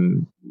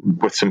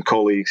with some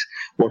colleagues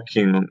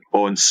working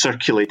on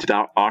circulated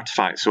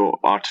artifacts, so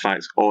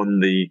artifacts on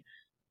the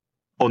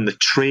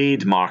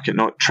trade market,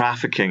 not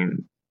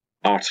trafficking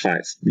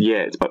artifacts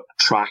yet, but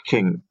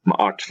tracking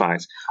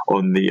artifacts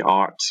on the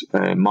art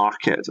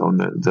market, on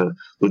the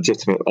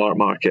legitimate art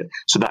market.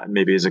 So that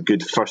maybe is a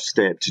good first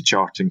step to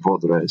charting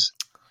what there is.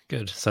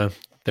 Good. So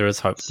there is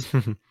hope.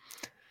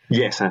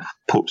 Yes, I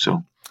hope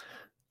so.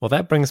 Well,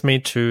 that brings me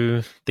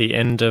to the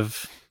end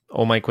of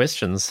all my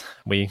questions.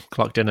 We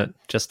clocked in at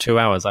just 2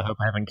 hours. I hope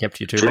I haven't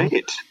kept you too long.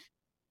 Great.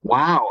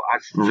 Wow.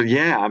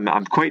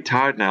 I'm quite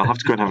tired now. I'll have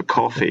to go and have a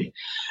coffee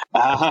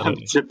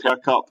to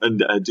perk up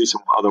and do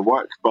some other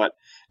work. But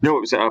no,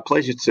 it was a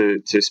pleasure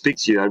to speak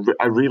to you.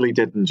 I really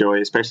did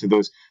enjoy, especially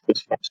those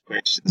first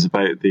questions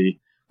about the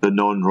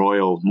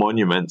non-royal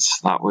monuments.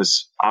 That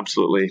was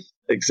absolutely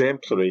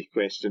exemplary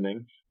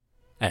questioning.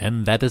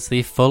 And that is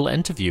the full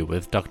interview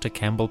with Dr.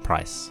 Campbell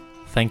Price.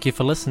 Thank you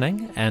for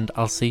listening, and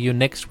I'll see you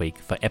next week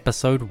for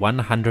episode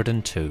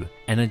 102,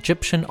 An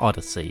Egyptian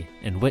Odyssey,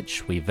 in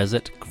which we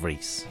visit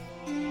Greece.